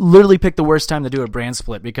 Literally picked the worst time to do a brand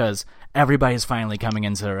split because everybody's finally coming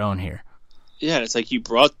into their own here. Yeah, it's like you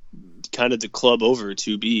brought kind of the club over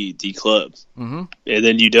to be the club, and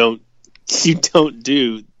then you don't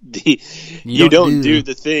do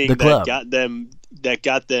the thing that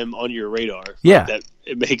got them on your radar. Yeah, that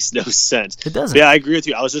it makes no sense. It doesn't. But yeah, I agree with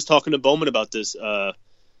you. I was just talking to Bowman about this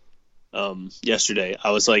yesterday.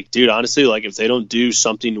 I was like, dude, honestly, like if they don't do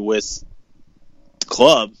something with the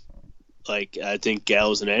club. Like, I think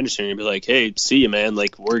Gallows and Anderson are going to be like, hey, see you, man.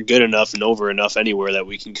 Like, we're good enough and over enough anywhere that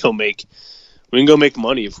we can go make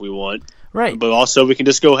money if we want. Right. But also we can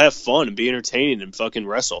just go have fun and be entertaining and fucking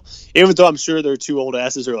wrestle. Even though I'm sure their two old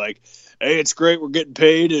asses are like, hey, it's great. We're getting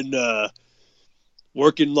paid and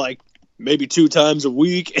working like maybe 2 times a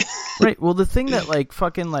week. Right. Well, the thing that like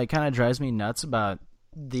fucking like kind of drives me nuts about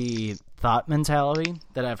the thought mentality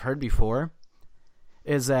that I've heard before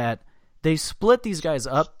is that they split these guys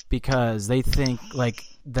up because they think like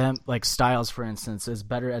them, like Styles, for instance, is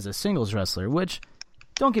better as a singles wrestler, which,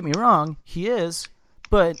 don't get me wrong, he is.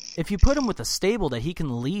 But if you put him with a stable that he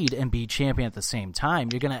can lead and be champion at the same time,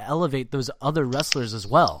 you're going to elevate those other wrestlers as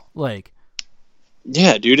well. Like,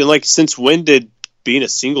 yeah, dude. And like, since when did being a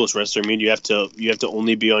singles wrestler mean you have to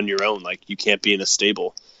only be on your own? Like, you can't be in a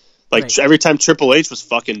stable. Like, right. Every time Triple H was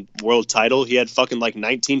fucking world title, he had fucking like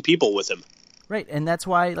 19 people with him. Right, and that's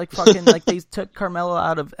why, like, fucking, like, they took Carmella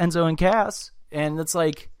out of Enzo and Cass, and it's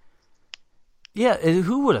like, yeah,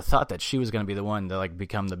 who would have thought that she was going to be the one to, like,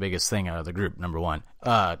 become the biggest thing out of the group, number one.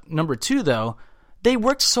 Number two, though, they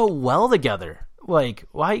worked so well together. Like,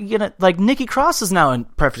 why are you going to, like, Nikki Cross is now a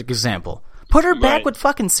perfect example. Put her back with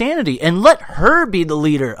fucking Sanity, and let her be the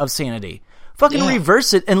leader of Sanity. Fucking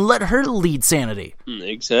reverse it, and let her lead Sanity.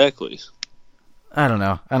 Exactly. I don't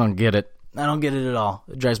know. I don't get it. I don't get it at all.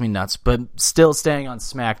 It drives me nuts. But still staying on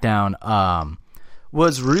SmackDown,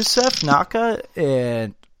 was Rusev, Naka,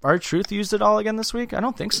 and R-Truth used it all again this week? I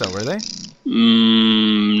don't think so, were they?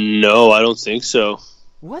 No, I don't think so.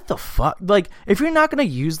 What the fuck? Like, if you're not going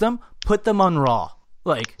to use them, put them on Raw.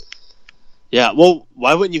 Like, yeah, well,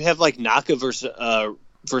 why wouldn't you have, like, Naka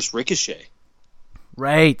versus Ricochet?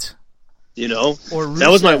 Right. You know, or Rusev, that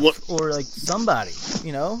was my one, or like somebody,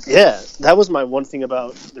 you know. Yeah, that was my one thing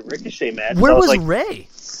about the Ricochet match. Where was like, Ray?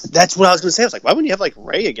 That's what I was going to say. I was like, why wouldn't you have like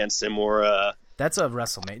Ray against him or? That's a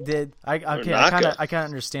WrestleMania. I kind of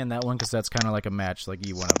understand that one because that's kind of like a match like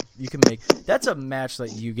you can make. That's a match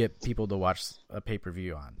that you get people to watch a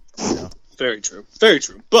pay-per-view on. You know? Very true, very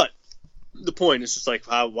true. But the point is just like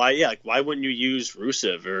why wouldn't you use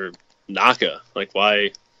Rusev or Naka? Like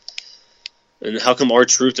why? And how come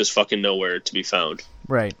R-Truth is fucking nowhere to be found?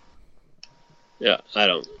 Right. Yeah, I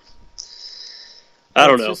don't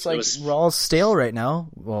know. Just like Raw's stale right now.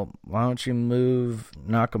 Well, why don't you move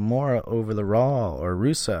Nakamura over the Raw or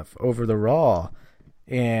Rusev over the Raw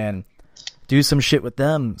and do some shit with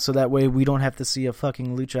them so that way we don't have to see a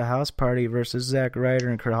fucking Lucha House Party versus Zack Ryder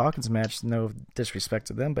and Kurt Hawkins match. No disrespect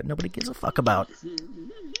to them, but nobody gives a fuck about.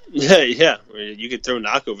 Yeah. You could throw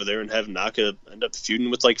Naka over there and have Naka end up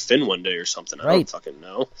feuding with like Finn one day or something. I don't fucking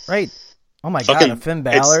know. Right. Oh my god, a Finn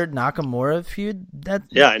Balor Nakamura feud?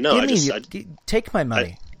 I know. Take my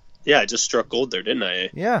money. I just struck gold there, didn't I?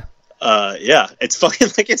 Yeah. It's fucking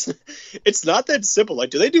like it's not that simple. Like,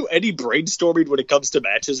 do they do any brainstorming when it comes to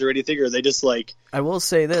matches or anything, or are they just like I will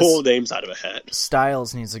say this: pull names out of a hat?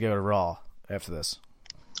 Styles needs to go to Raw after this.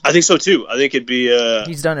 I think so too. I think it'd be.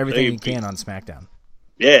 He's done everything he can on SmackDown.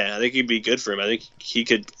 Yeah, I think he'd be good for him. I think he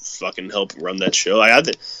could fucking help run that show.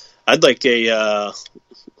 I'd like a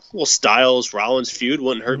little Styles Rollins feud.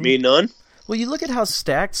 Wouldn't hurt me none. Well, you look at how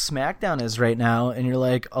stacked SmackDown is right now, and you're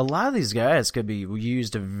like, a lot of these guys could be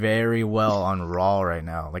used very well on Raw right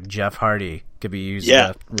now. Like Jeff Hardy could be used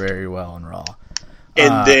very well on Raw.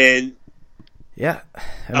 And then,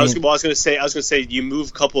 I was going to say, you move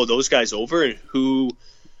a couple of those guys over, and who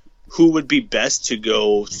would be best to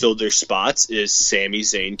go fill their spots is Sami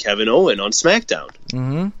Zayn, Kevin Owens on SmackDown.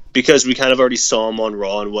 Mm-hmm. Because we kind of already saw them on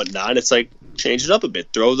Raw and whatnot. It's like, change it up a bit.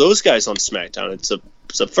 Throw those guys on SmackDown. It's a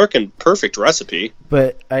freaking perfect recipe.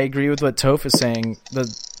 But I agree with what Toph is saying.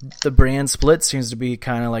 The brand split seems to be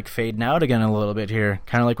kind of like fading out again a little bit here.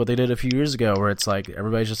 Kind of like what they did a few years ago, where it's like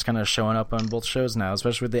everybody's just kind of showing up on both shows now,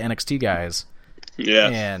 especially with the NXT guys. Yeah.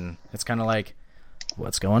 And it's kind of like,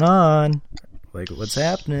 what's going on? Like, what's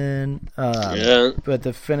happening? But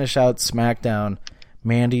to finish out SmackDown,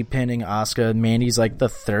 Mandy pinning Asuka. Mandy's like the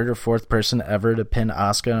third or fourth person ever to pin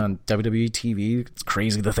Asuka on WWE TV. It's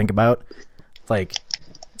crazy to think about. Like,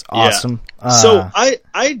 it's awesome. Yeah. So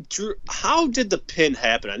I drew. How did the pin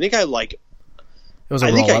happen? I think I like. It was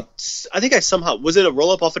a roll up. I think I somehow was it a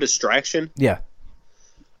roll up off a distraction? Yeah.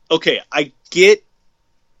 Okay, I get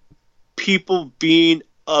people being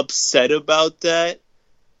upset about that,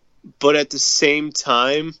 but at the same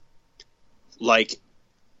time, like,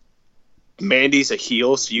 Mandy's a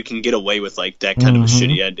heel, so you can get away with like that kind of a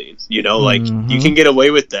shitty ending. You know, like you can get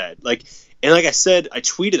away with that. Like, and like I said, I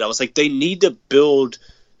tweeted, I was like, they need to build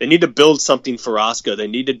something for Asuka. They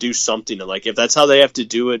need to do something, and like if that's how they have to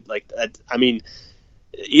do it, like I mean,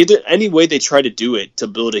 either any way they try to do it to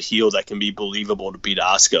build a heel that can be believable to beat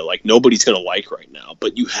Asuka, like nobody's gonna like right now.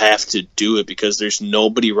 But you have to do it because there's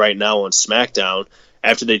nobody right now on SmackDown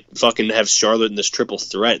after they fucking have Charlotte in this triple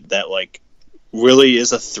threat that like really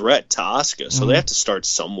is a threat to Asuka. So they have to start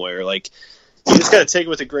somewhere. Like you just gotta take it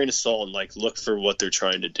with a grain of salt and like look for what they're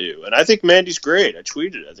trying to do. And I think Mandy's great. I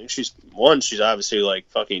tweeted. I think she's obviously like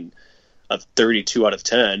fucking a 32 out of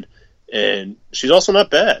 10. And she's also not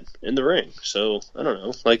bad in the ring. So, I don't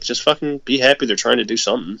know. Like, just fucking be happy they're trying to do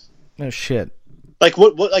something. No shit. Like,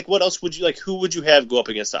 what else would you, like, who would you have go up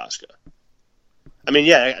against Asuka? I mean,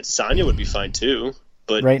 yeah, Sonya would be fine, too.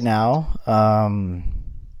 But right now, I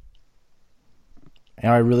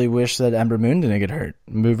really wish that Ember Moon didn't get hurt.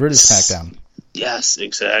 Move her to SmackDown. Yes,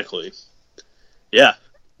 exactly. Yeah,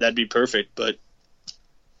 that'd be perfect. But,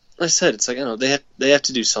 like I said, it's like, I don't know, they have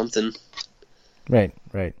to do something. Right.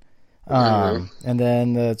 And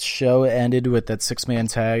then the show ended with that 6-man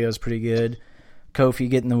tag. That was pretty good. Kofi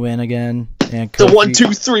getting the win again. And Kofi, the 1,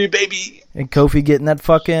 2, 3, baby. And Kofi getting that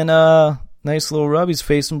fucking nice little rub. He's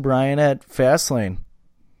facing Bryan at Fastlane.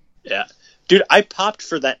 Yeah. Dude, I popped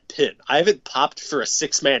for that pin. I haven't popped for a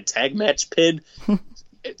 6-man tag match pin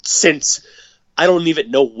since I don't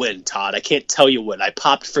even know when, Todd. I can't tell you when. I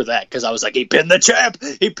popped for that because I was like, he pinned the champ.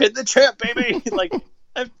 He pinned the champ, baby. Like,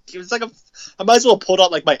 it was like I might as well pulled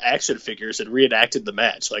out like my action figures and reenacted the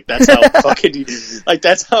match. Like that's how fucking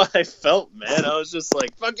that's how I felt, man. I was just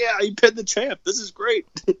like, fuck yeah, he pinned the champ. This is great.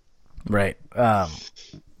 Right.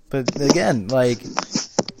 But again, like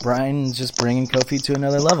Bryan's just bringing Kofi to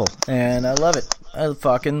another level, and I love it. I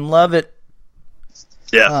fucking love it.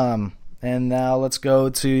 Yeah. And now let's go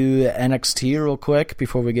to NXT real quick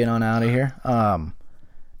before we get on out of here.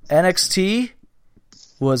 NXT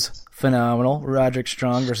was phenomenal. Roderick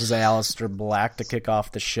Strong versus Aleister Black to kick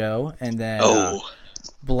off the show, and then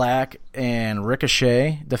Black and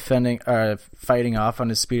Ricochet fighting off on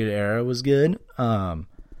Disputed Era was good. Then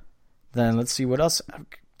let's see what else.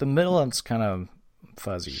 The middle one's kind of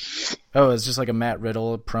fuzzy. Oh, it's just like a Matt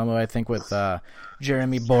Riddle promo, I think, with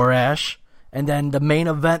Jeremy Borash. And then the main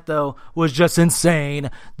event, though, was just insane.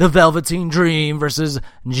 The Velveteen Dream versus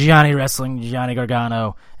Johnny Wrestling, Johnny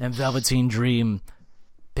Gargano, and Velveteen Dream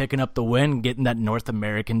picking up the win, getting that North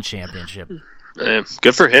American Championship.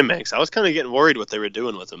 Good for him, Max. I was kind of getting worried what they were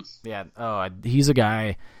doing with him. Yeah, he's a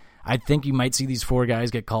guy. I think you might see these 4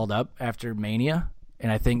 guys get called up after Mania,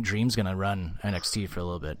 and I think Dream's going to run NXT for a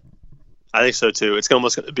little bit. I think so, too. It's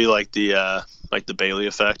almost going to be like the Bayley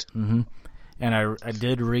effect. Mm-hmm. And I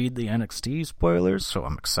did read the NXT spoilers, so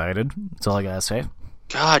I'm excited. That's all I got to say.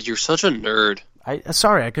 God, you're such a nerd.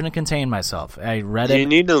 Sorry, I couldn't contain myself. I read it. You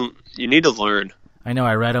need to learn. I know,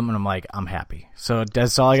 I read them, and I'm like, I'm happy. So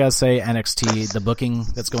that's all I got to say. NXT, the booking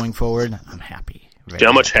that's going forward, I'm happy. Do you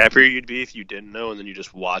know how much happier you'd be if you didn't know and then you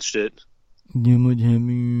just watched it?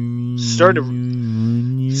 Starting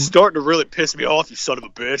to really piss me off, you son of a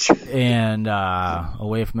bitch. And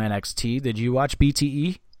away from NXT, did you watch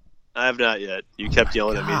BTE? I have not yet. You kept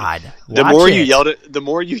yelling at me. The more you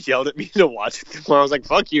yelled at me to watch it, the more I was like,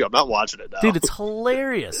 fuck you, I'm not watching it now. Dude, it's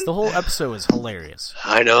hilarious. The whole episode is hilarious.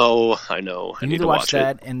 I know. You need to watch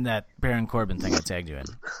that and that Baron Corbin thing I tagged you in.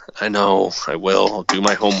 I know. I will. I'll do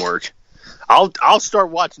my homework. I'll start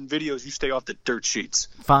watching videos. You stay off the dirt sheets.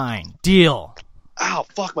 Fine. Deal. Ow,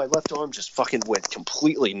 fuck, my left arm just fucking went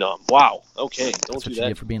completely numb. Wow. Okay, don't That's do what that. You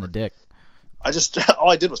get for being a dick.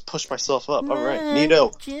 All I did was push myself up. All right,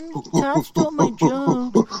 Nino. Jim Todd stole my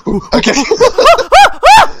job. Okay.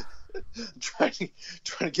 trying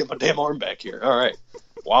to get my damn arm back here. All right.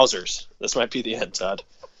 Wowzers. This might be the end, Todd.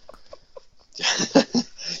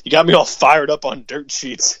 You got me all fired up on dirt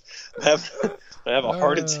sheets. I have a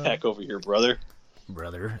heart attack over here, brother.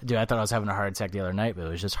 Dude, I thought I was having a heart attack the other night, but it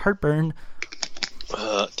was just heartburn.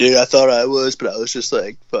 Dude, I thought I was, but I was just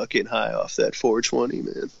like fucking high off that 420,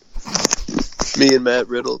 man. Me and Matt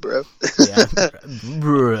Riddle, bro. Yeah,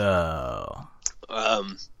 bro.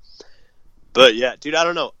 But yeah, dude, I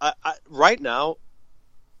don't know. I right now,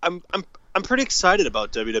 I'm pretty excited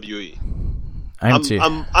about WWE. I'm too.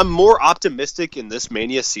 I'm more optimistic in this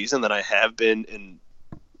Mania season than I have been in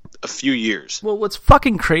a few years. Well, what's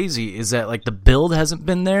fucking crazy is that like the build hasn't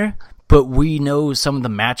been there, but we know some of the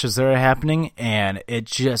matches that are happening, and it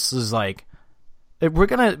just is like we're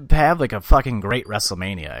gonna have like a fucking great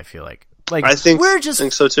WrestleMania. I feel like I think we're just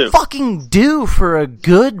think so too. Fucking due for a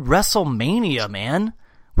good WrestleMania, man.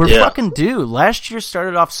 We're fucking due. Last year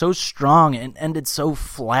started off so strong and ended so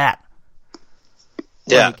flat.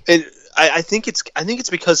 Yeah, like, and I think it's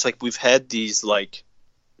because like we've had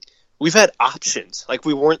options. Like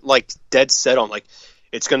we weren't like dead set on like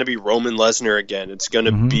it's going to be Roman Lesnar again. It's going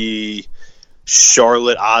to be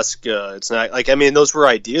Charlotte, Asuka. It's not like, I mean, those were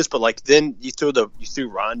ideas, but like then you threw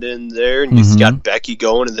Ronda in there, and you got Becky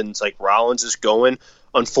going, and then it's like Rollins is going.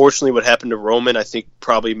 Unfortunately, what happened to Roman, I think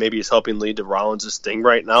probably maybe is helping lead to Rollins' thing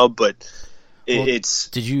right now. But it's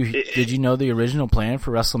did you know the original plan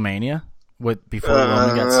for WrestleMania? Before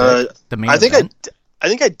Roman got sick? The main event? I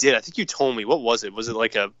think I did. I think you told me. What was it? Was it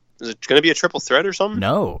going to be a triple threat or something?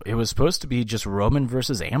 No, it was supposed to be just Roman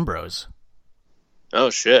versus Ambrose. Oh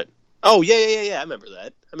shit! Oh yeah. I remember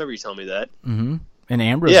that. I remember you telling me that. Mm-hmm. And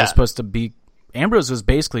Ambrose was supposed to be. Ambrose was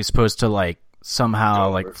basically supposed to like somehow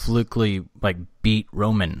like flukily like beat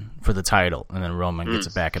Roman for the title, and then Roman gets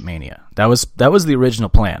it back at Mania. That was the original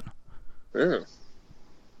plan. Mm.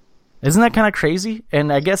 Isn't that kind of crazy?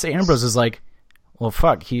 And I guess Ambrose is like, well,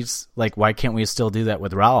 fuck. He's like, why can't we still do that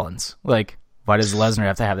with Rollins? Like, why does Lesnar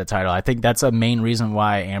have to have the title? I think that's a main reason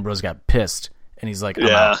why Ambrose got pissed, and he's like, I'm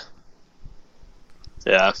out.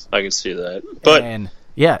 Yeah, I can see that. But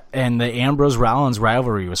and the Ambrose Rollins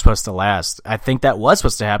rivalry was supposed to last. I think that was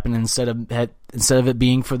supposed to happen. Instead of it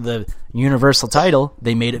being for the Universal title,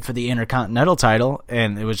 they made it for the Intercontinental title,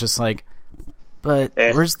 and it was just like, but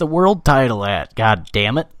where's the world title at? God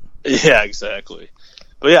damn it! Yeah, exactly.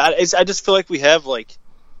 But yeah, I just feel like we have like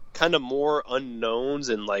kind of more unknowns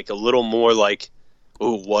and like a little more like,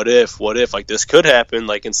 oh, what if like this could happen?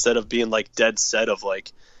 Like instead of being like dead set of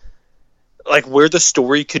like where the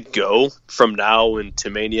story could go from now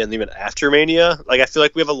into Mania and even after Mania. Like I feel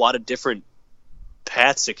like we have a lot of different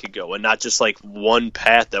paths it could go, and not just like one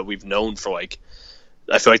path that we've known for like.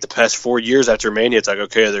 I feel like the past 4 years after Mania, it's like,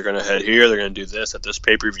 okay, they're going to head here, they're going to do this at this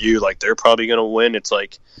pay-per-view, like they're probably going to win. It's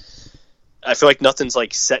like, I feel like nothing's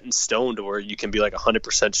like set in stone to where you can be like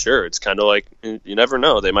 100% sure. It's kind of like, you never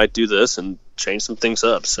know. They might do this and change some things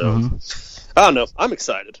up. So I don't know. I'm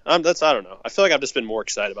excited. I don't know. I feel like I've just been more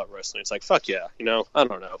excited about wrestling. It's like, fuck yeah. I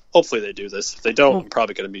don't know. Hopefully they do this. If they don't, I'm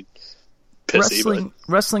probably going to be pissy.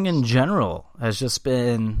 Wrestling in general has just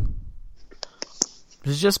been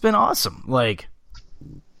awesome. Like,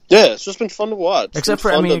 yeah, it's just been fun to watch. Except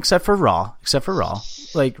for Raw.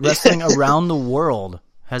 Like, wrestling around the world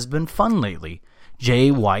has been fun lately.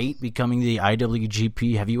 Jay White becoming the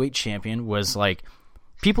IWGP Heavyweight Champion was like,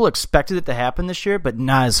 people expected it to happen this year, but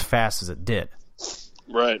not as fast as it did.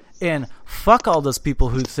 Right. And fuck all those people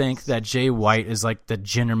who think that Jay White is like the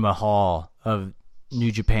Jinder Mahal of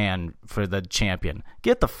New Japan for the champion.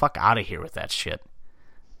 Get the fuck out of here with that shit.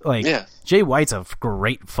 Like, Jay White's a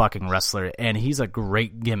great fucking wrestler, and he's a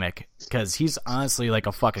great gimmick, because he's honestly like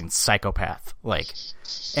a fucking psychopath. Like,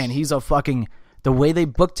 and he's a fucking, the way they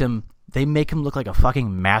booked him, they make him look like a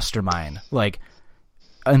fucking mastermind. Like,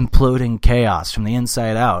 imploding chaos from the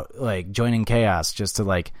inside out, like joining chaos just to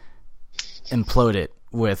like implode it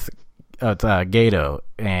with Gato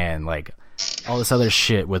and like all this other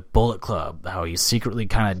shit with Bullet Club, how he secretly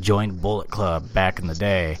kind of joined Bullet Club back in the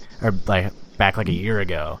day, or like back like a year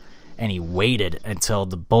ago, and he waited until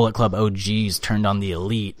the Bullet Club OGs turned on the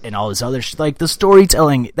Elite and all this other shit. Like, the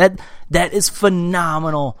storytelling, that is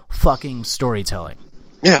phenomenal fucking storytelling.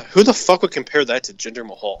 Yeah, who the fuck would compare that to Jinder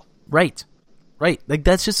Mahal? Right. Like,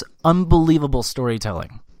 that's just unbelievable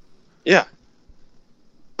storytelling. Yeah.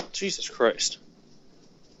 Jesus Christ.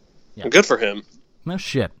 Yeah. Good for him. No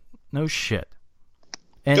shit.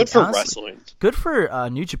 And good for wrestling. Good for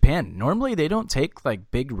New Japan. Normally they don't take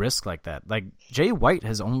like big risks like that. Like, Jay White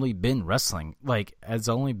has only been wrestling, like has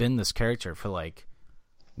only been this character for like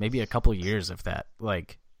maybe a couple years, if that.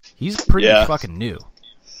 Like, he's pretty fucking new.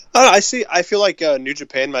 I feel like New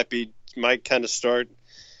Japan might kind of start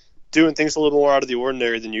doing things a little more out of the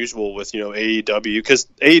ordinary than usual with AEW, because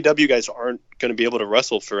AEW guys aren't going to be able to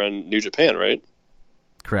wrestle for New Japan, right?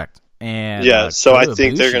 Correct. And so I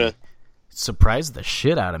think they're going to surprised the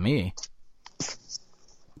shit out of me.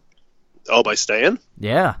 Oh, by staying?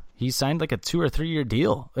 Yeah, he signed like a 2 or 3 year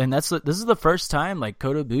deal, and this is the first time like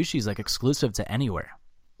Kota Ibushi's like exclusive to anywhere.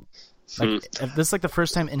 Like, this is like the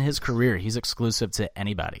first time in his career he's exclusive to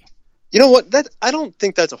anybody. You know what? I don't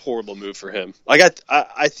think that's a horrible move for him. Like,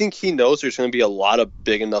 I think he knows there's going to be a lot of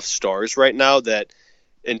big enough stars right now that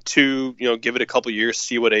and 2, give it a couple years,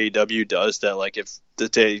 see what AEW does. That like if the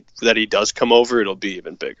day that he does come over, it'll be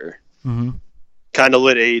even bigger. Mm-hmm. Kind of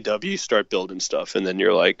let AEW start building stuff, and then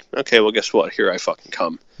you're like, okay, well, guess what? Here I fucking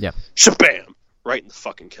come. Yeah. Shabam! Right in the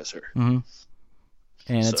fucking kisser. Mm-hmm.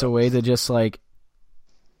 And it's a way to just like,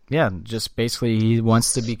 just basically he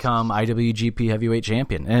wants to become IWGP Heavyweight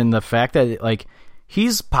Champion, and the fact that like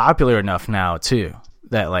he's popular enough now too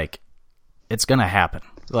that like it's gonna happen.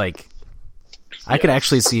 Like I could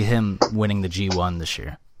actually see him winning the G1 this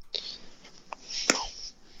year.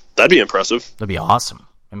 That'd be impressive. That'd be awesome.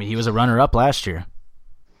 I mean, he was a runner-up last year.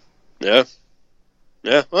 Yeah.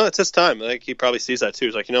 Yeah, well, it's his time. Like he probably sees that too.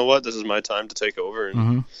 He's like, you know what? This is my time to take over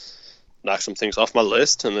and knock some things off my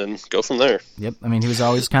list and then go from there. Yep. I mean, he was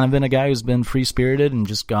always kind of been a guy who's been free-spirited and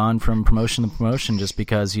just gone from promotion to promotion just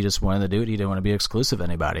because he just wanted to do it. He didn't want to be exclusive to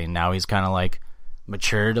anybody. And now he's kind of like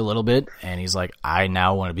matured a little bit, and he's like, I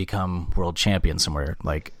now want to become world champion somewhere.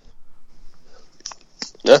 Like,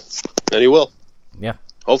 yeah, and he will. Yeah.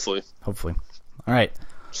 Hopefully. All right.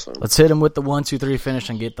 So. Let's hit him with the 1-2-3 finish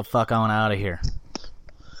and get the fuck on out of here.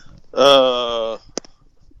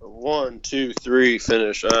 1, 2, 3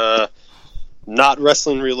 finish. Not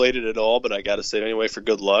wrestling related at all, but I got to say it anyway for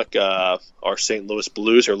good luck. Our St. Louis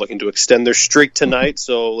Blues are looking to extend their streak tonight,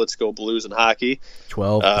 so let's go Blues and hockey.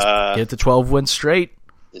 12. Get to 12 wins straight.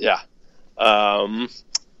 Yeah.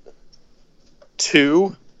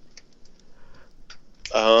 2.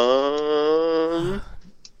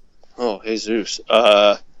 Oh, Jesus.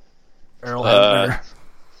 Earl Hebner.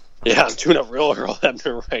 Yeah, I'm doing a real Earl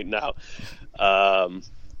Hebner right now.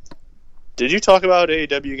 Did you talk about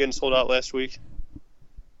AEW getting sold out last week?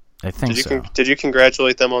 I think so. Did you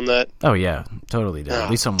congratulate them on that? Oh, yeah. Totally did. At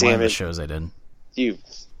least on one of the shows I did. You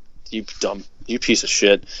piece of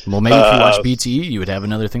shit. Well, maybe if you watch BTE, you would have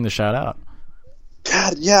another thing to shout out.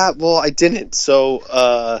 God, yeah, well, I didn't. So,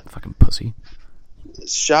 fucking pussy.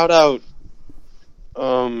 Shout out,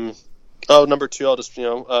 number 2, I'll just,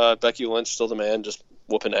 Becky Lynch, still the man, just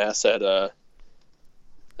whooping ass at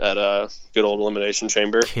good old Elimination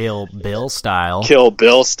Chamber. Kill Bill style.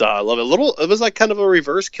 I love it. It was like kind of a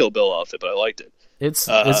reverse Kill Bill outfit, but I liked it. It's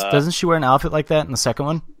doesn't she wear an outfit like that in the second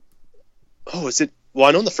one? Oh, is it? Well,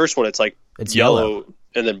 I know in the first one it's yellow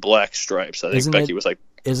and then black stripes. I think Becky was like...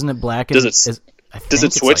 Isn't it black? Does it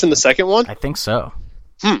switch like in the second one? I think so.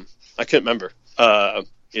 I can't remember.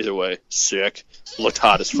 Either way, sick. Looked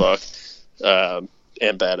hot as fuck. And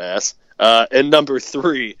badass. And number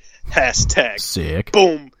 3, sick.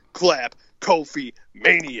 Boom, clap, Kofi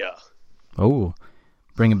Mania. Oh,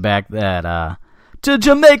 bringing back that to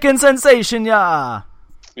Jamaican sensation, yeah.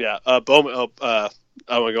 Yeah, Bowman.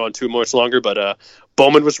 I don't want to go on too much longer, but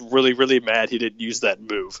Bowman was really, really mad he didn't use that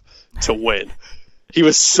move to win. He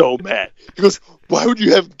was so mad. He goes, "Why would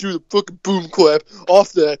you have to do the fucking boom clap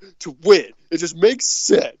off that to win? It just makes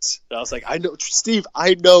sense." And I was like, "I know, Steve.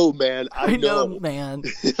 I know, man. I know, man.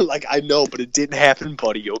 Like I know, but it didn't happen,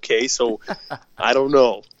 buddy. Okay, so I don't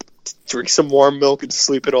know. Drink some warm milk and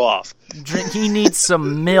sleep it off. He needs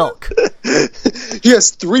some milk. He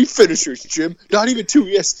has 3 finishers, Jim. Not even 2.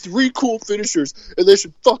 He has 3 cool finishers, and they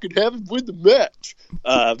should fucking have him win the match."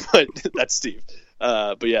 But that's Steve.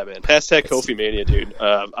 But yeah, man. Kofi Mania, dude.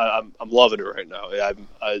 I'm loving it right now.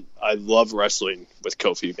 I love wrestling with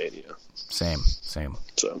Kofi Mania. Same.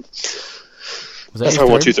 So that's my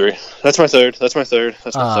 1, 2, 3. That's my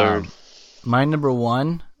third. My number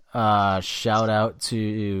 1. Shout out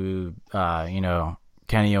to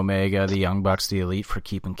Kenny Omega, the Young Bucks, the Elite, for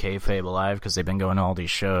keeping kayfabe alive, because they've been going to all these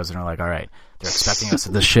shows and are like, all right, they're expecting us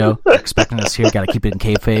at this show, they're expecting us here, got to keep it in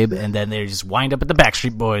kayfabe, and then they just wind up at the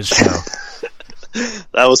Backstreet Boys show.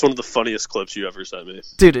 That was one of the funniest clips you ever sent me,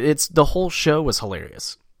 dude. The whole show was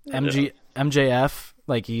hilarious. MJF,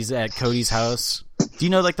 like, he's at Cody's house. Do you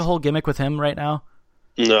know like the whole gimmick with him right now?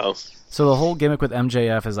 No. So the whole gimmick with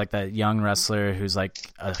MJF is like that young wrestler who's like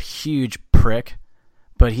a huge prick,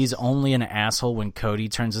 but he's only an asshole when Cody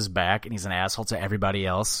turns his back, and he's an asshole to everybody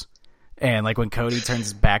else. And like when Cody turns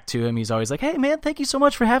his back to him, he's always like, "Hey man, thank you so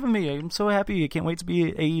much for having me. I'm so happy. I can't wait to be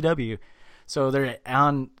at AEW." So they're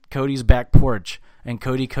on Cody's back porch, and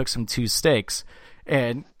Cody cooks him 2 steaks,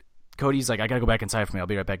 and Cody's like, "I gotta go back inside for me. I'll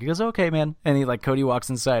be right back." He goes, "Okay, man." And Cody walks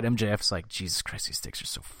inside. MJF's like, "Jesus Christ, these steaks are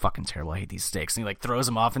so fucking terrible. I hate these steaks." And he like throws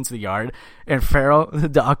him off into the yard. And Pharaoh, the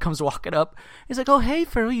dog, comes walking up. He's like, "Oh, hey,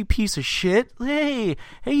 Pharaoh, you piece of shit. Hey,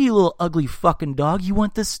 you little ugly fucking dog. You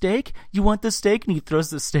want this steak? You want this steak?" And he throws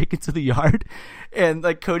the steak into the yard. And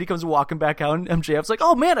like Cody comes walking back out, and MJF's like,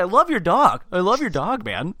 "Oh man, I love your dog. I love your dog,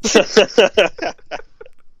 man."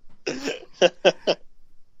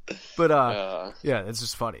 But yeah, it's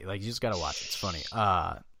just funny. Like, you just gotta watch it. It's funny.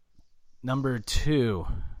 Number 2.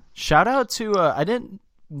 Shout out to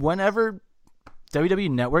whenever WWE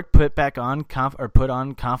Network put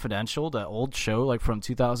on Confidential, the old show like from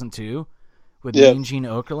 2002 with Mean Gene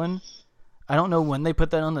Okerlund. I don't know when they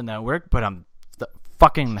put that on the network, but I'm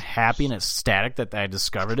fucking happy and ecstatic that I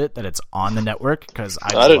discovered it, that it's on the network, because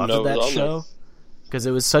I loved that show. Because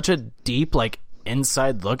it was such a deep, like,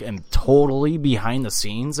 inside look and totally behind the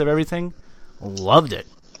scenes of everything. Loved it.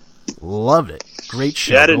 Great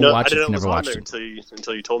show. Yeah, I didn't know. Watch I didn't it if you know it never was on watched there it.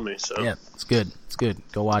 until you told me. So yeah, it's good.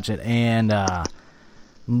 Go watch it. And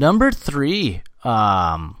number 3,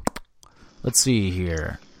 let's see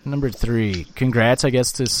here. Number 3, congrats, I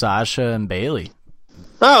guess, to Sasha and Bayley.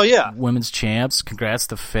 Oh yeah, women's champs. Congrats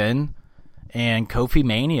to Finn and Kofi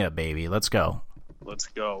Mania, baby. Let's go.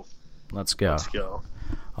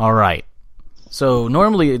 All right. So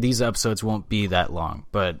normally these episodes won't be that long,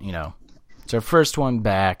 but it's our first one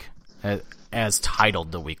back as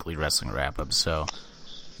titled the Weekly Wrestling Wrap-Up. So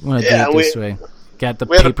we want to do it this way. Got the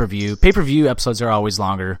pay-per-view. Pay-per-view episodes are always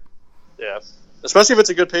longer. Yeah, especially if it's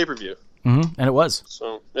a good pay-per-view. Mm-hmm. And it was.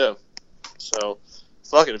 So yeah. So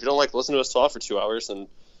fuck it. If you don't like listening to us talk for 2 hours, then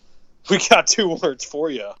we got 2 words for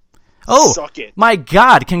you. Oh, suck it! My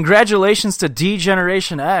God! Congratulations to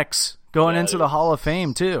D-Generation X going into the Hall of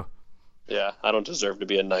Fame too. Yeah, I don't deserve to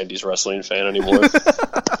be a '90s wrestling fan anymore.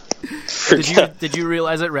 Did you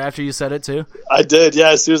realize it right after you said it too? I did.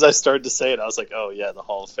 Yeah, as soon as I started to say it, I was like, "Oh yeah, the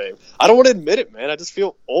Hall of Fame." I don't want to admit it, man. I just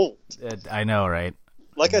feel old. I know, right?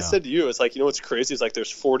 Like I said to you, it's like, what's crazy is like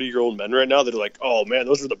there's 40-year-old men right now that are like, oh man,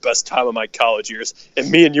 those were the best time of my college years.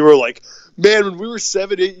 And me and you were like, man, when we were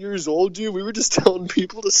 7, 8 years old, dude, we were just telling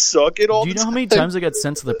people to suck it all the time. Do you know how many times I got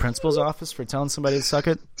sent to the principal's office for telling somebody to suck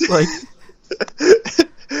it? Like,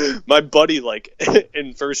 my buddy, like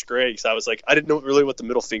in first grade, because I was like, I didn't know really what the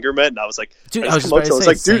middle finger meant, and I was like, dude, I was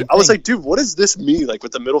like, dude, what does this mean? Like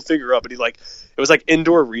with the middle finger up, and he like, it was like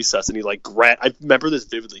indoor recess, and he like I remember this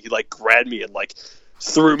vividly. He like grabbed me and like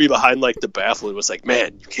threw me behind like the bathroom and was like,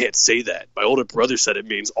 man, you can't say that. My older brother said it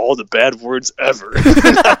means all the bad words ever.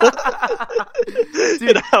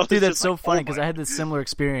 dude, that's so funny because I had this similar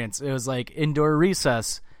experience. It was like indoor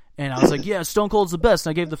recess, and I was like, yeah, Stone Cold's the best.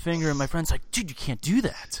 And I gave the finger, and my friend's like, dude, you can't do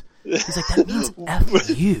that. He's like, that means F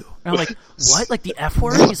you. And I'm like, what? Like the F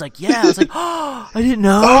word? He's like, yeah. I was like, oh, I didn't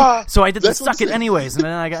know. So I did the suck it anyways, and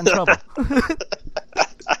then I got in trouble.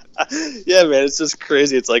 Yeah, man, it's just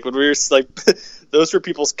crazy. It's like when we were like, those were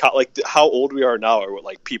people's like how old we are now are what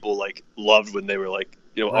like people like loved when they were like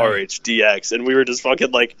RH, DX, and we were just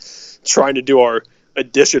fucking like trying to do our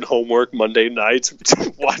addition homework Monday nights,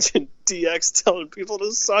 watching DX telling people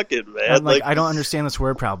to suck it, man. Like I don't understand this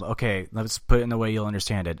word problem. Okay, let's put it in the way you'll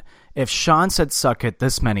understand it. If Sean said suck it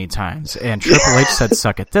this many times and Triple H said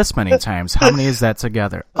suck it this many times, how many is that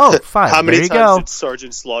together? Oh, 5. How many there you times go. did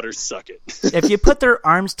Sergeant Slaughter suck it? If you put their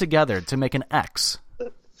arms together to make an X,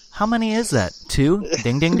 how many is that? 2?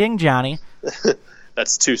 Ding, ding, ding, Johnny.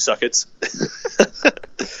 That's 2 suckets.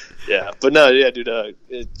 Yeah, but no, yeah, dude.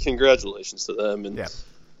 Congratulations to them, and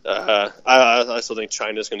I still think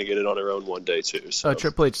China's going to get it on her own one day too. So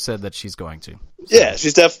Triple H said that she's going to. So. Yeah,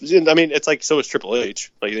 she's definitely. I mean, it's like so is Triple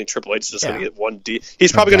H. Like you think Triple H is just going to get one D?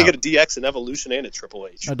 He's probably going to get a DX in Evolution and a Triple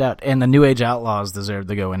H. No doubt, and the New Age Outlaws deserve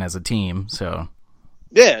to go in as a team. So.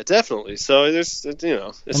 Yeah, definitely. So there's It's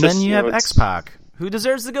and then you have X-Pac, who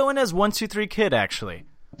deserves to go in as 1, 2, 3 Kid actually.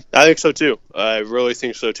 I think so too. I really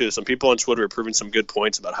think so too. Some people on Twitter are proving some good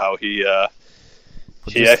points about how he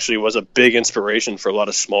actually was a big inspiration for a lot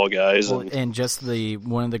of small guys. Well, and just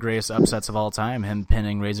one of the greatest upsets of all time, him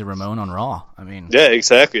pinning Razor Ramon on Raw. I mean, yeah,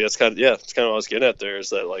 exactly. That's kind of what I was getting at there. Is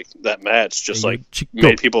that like that match just like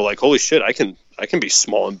made people like, holy shit, I can be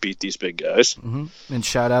small and beat these big guys. Mm-hmm. And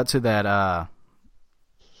shout out to that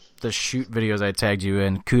the shoot videos I tagged you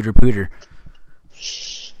in, Cooter Pooter.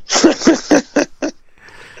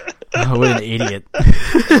 Oh, what an idiot.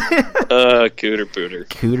 Cooter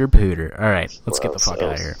Pooter. All right, let's get the fuck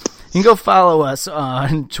out of here. You can go follow us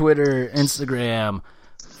on Twitter, Instagram,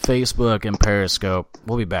 Facebook, and Periscope.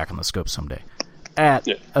 We'll be back on the scope someday. At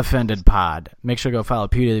Offended Pod. Make sure to go follow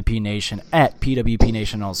PWP Nation at PWP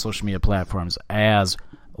Nation on all social media platforms as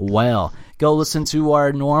well. Go listen to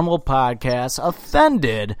our normal podcast,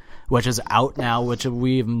 Offended, which is out now, which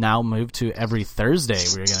we've now moved to every Thursday.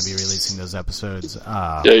 We're going to be releasing those episodes.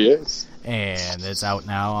 And it's out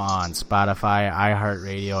now on Spotify,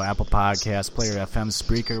 iHeartRadio, Apple Podcasts, Player FM,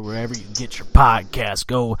 Spreaker, wherever you get your podcast.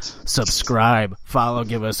 Go subscribe, follow,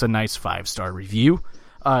 give us a nice 5-star review.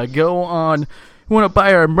 Go on. You want to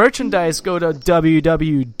buy our merchandise, go to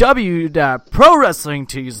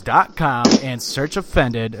www.prowrestlingtees.com and search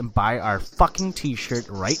Offended and buy our fucking t-shirt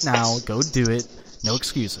right now. Go do it. No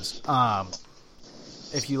excuses.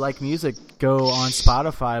 If you like music, go on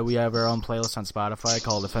Spotify. We have our own playlist on Spotify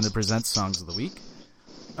called Offended Presents Songs of the Week.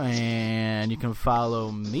 And you can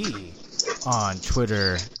follow me on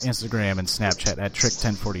Twitter, Instagram, and Snapchat at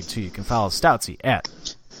Trick1042. You can follow Stoutsy at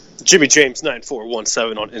Jimmy James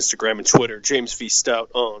 9417 on Instagram and Twitter. James V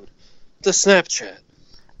Stout on the Snapchat.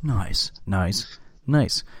 Nice.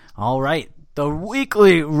 All right. The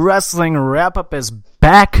weekly wrestling wrap-up is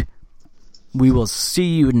back. We will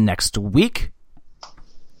see you next week.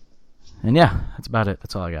 And yeah, that's about it.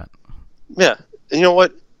 That's all I got. Yeah. And you know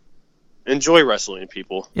what? Enjoy wrestling,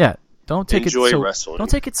 people. Yeah. Don't take Enjoy it so wrestling.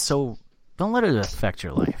 Don't let it affect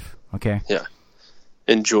your life. Okay? Yeah.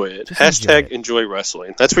 Enjoy it. Just Hashtag enjoy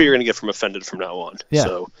wrestling. That's what you're going to get from Offended from now on. Yeah.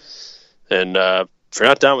 So, and if you're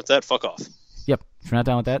not down with that, fuck off. Yep. If you're not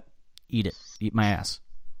down with that, eat it. Eat my ass.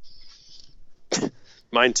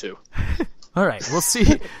 Mine too. All right. We'll see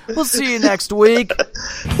you next week.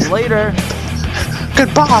 Later.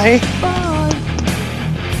 Goodbye. Bye.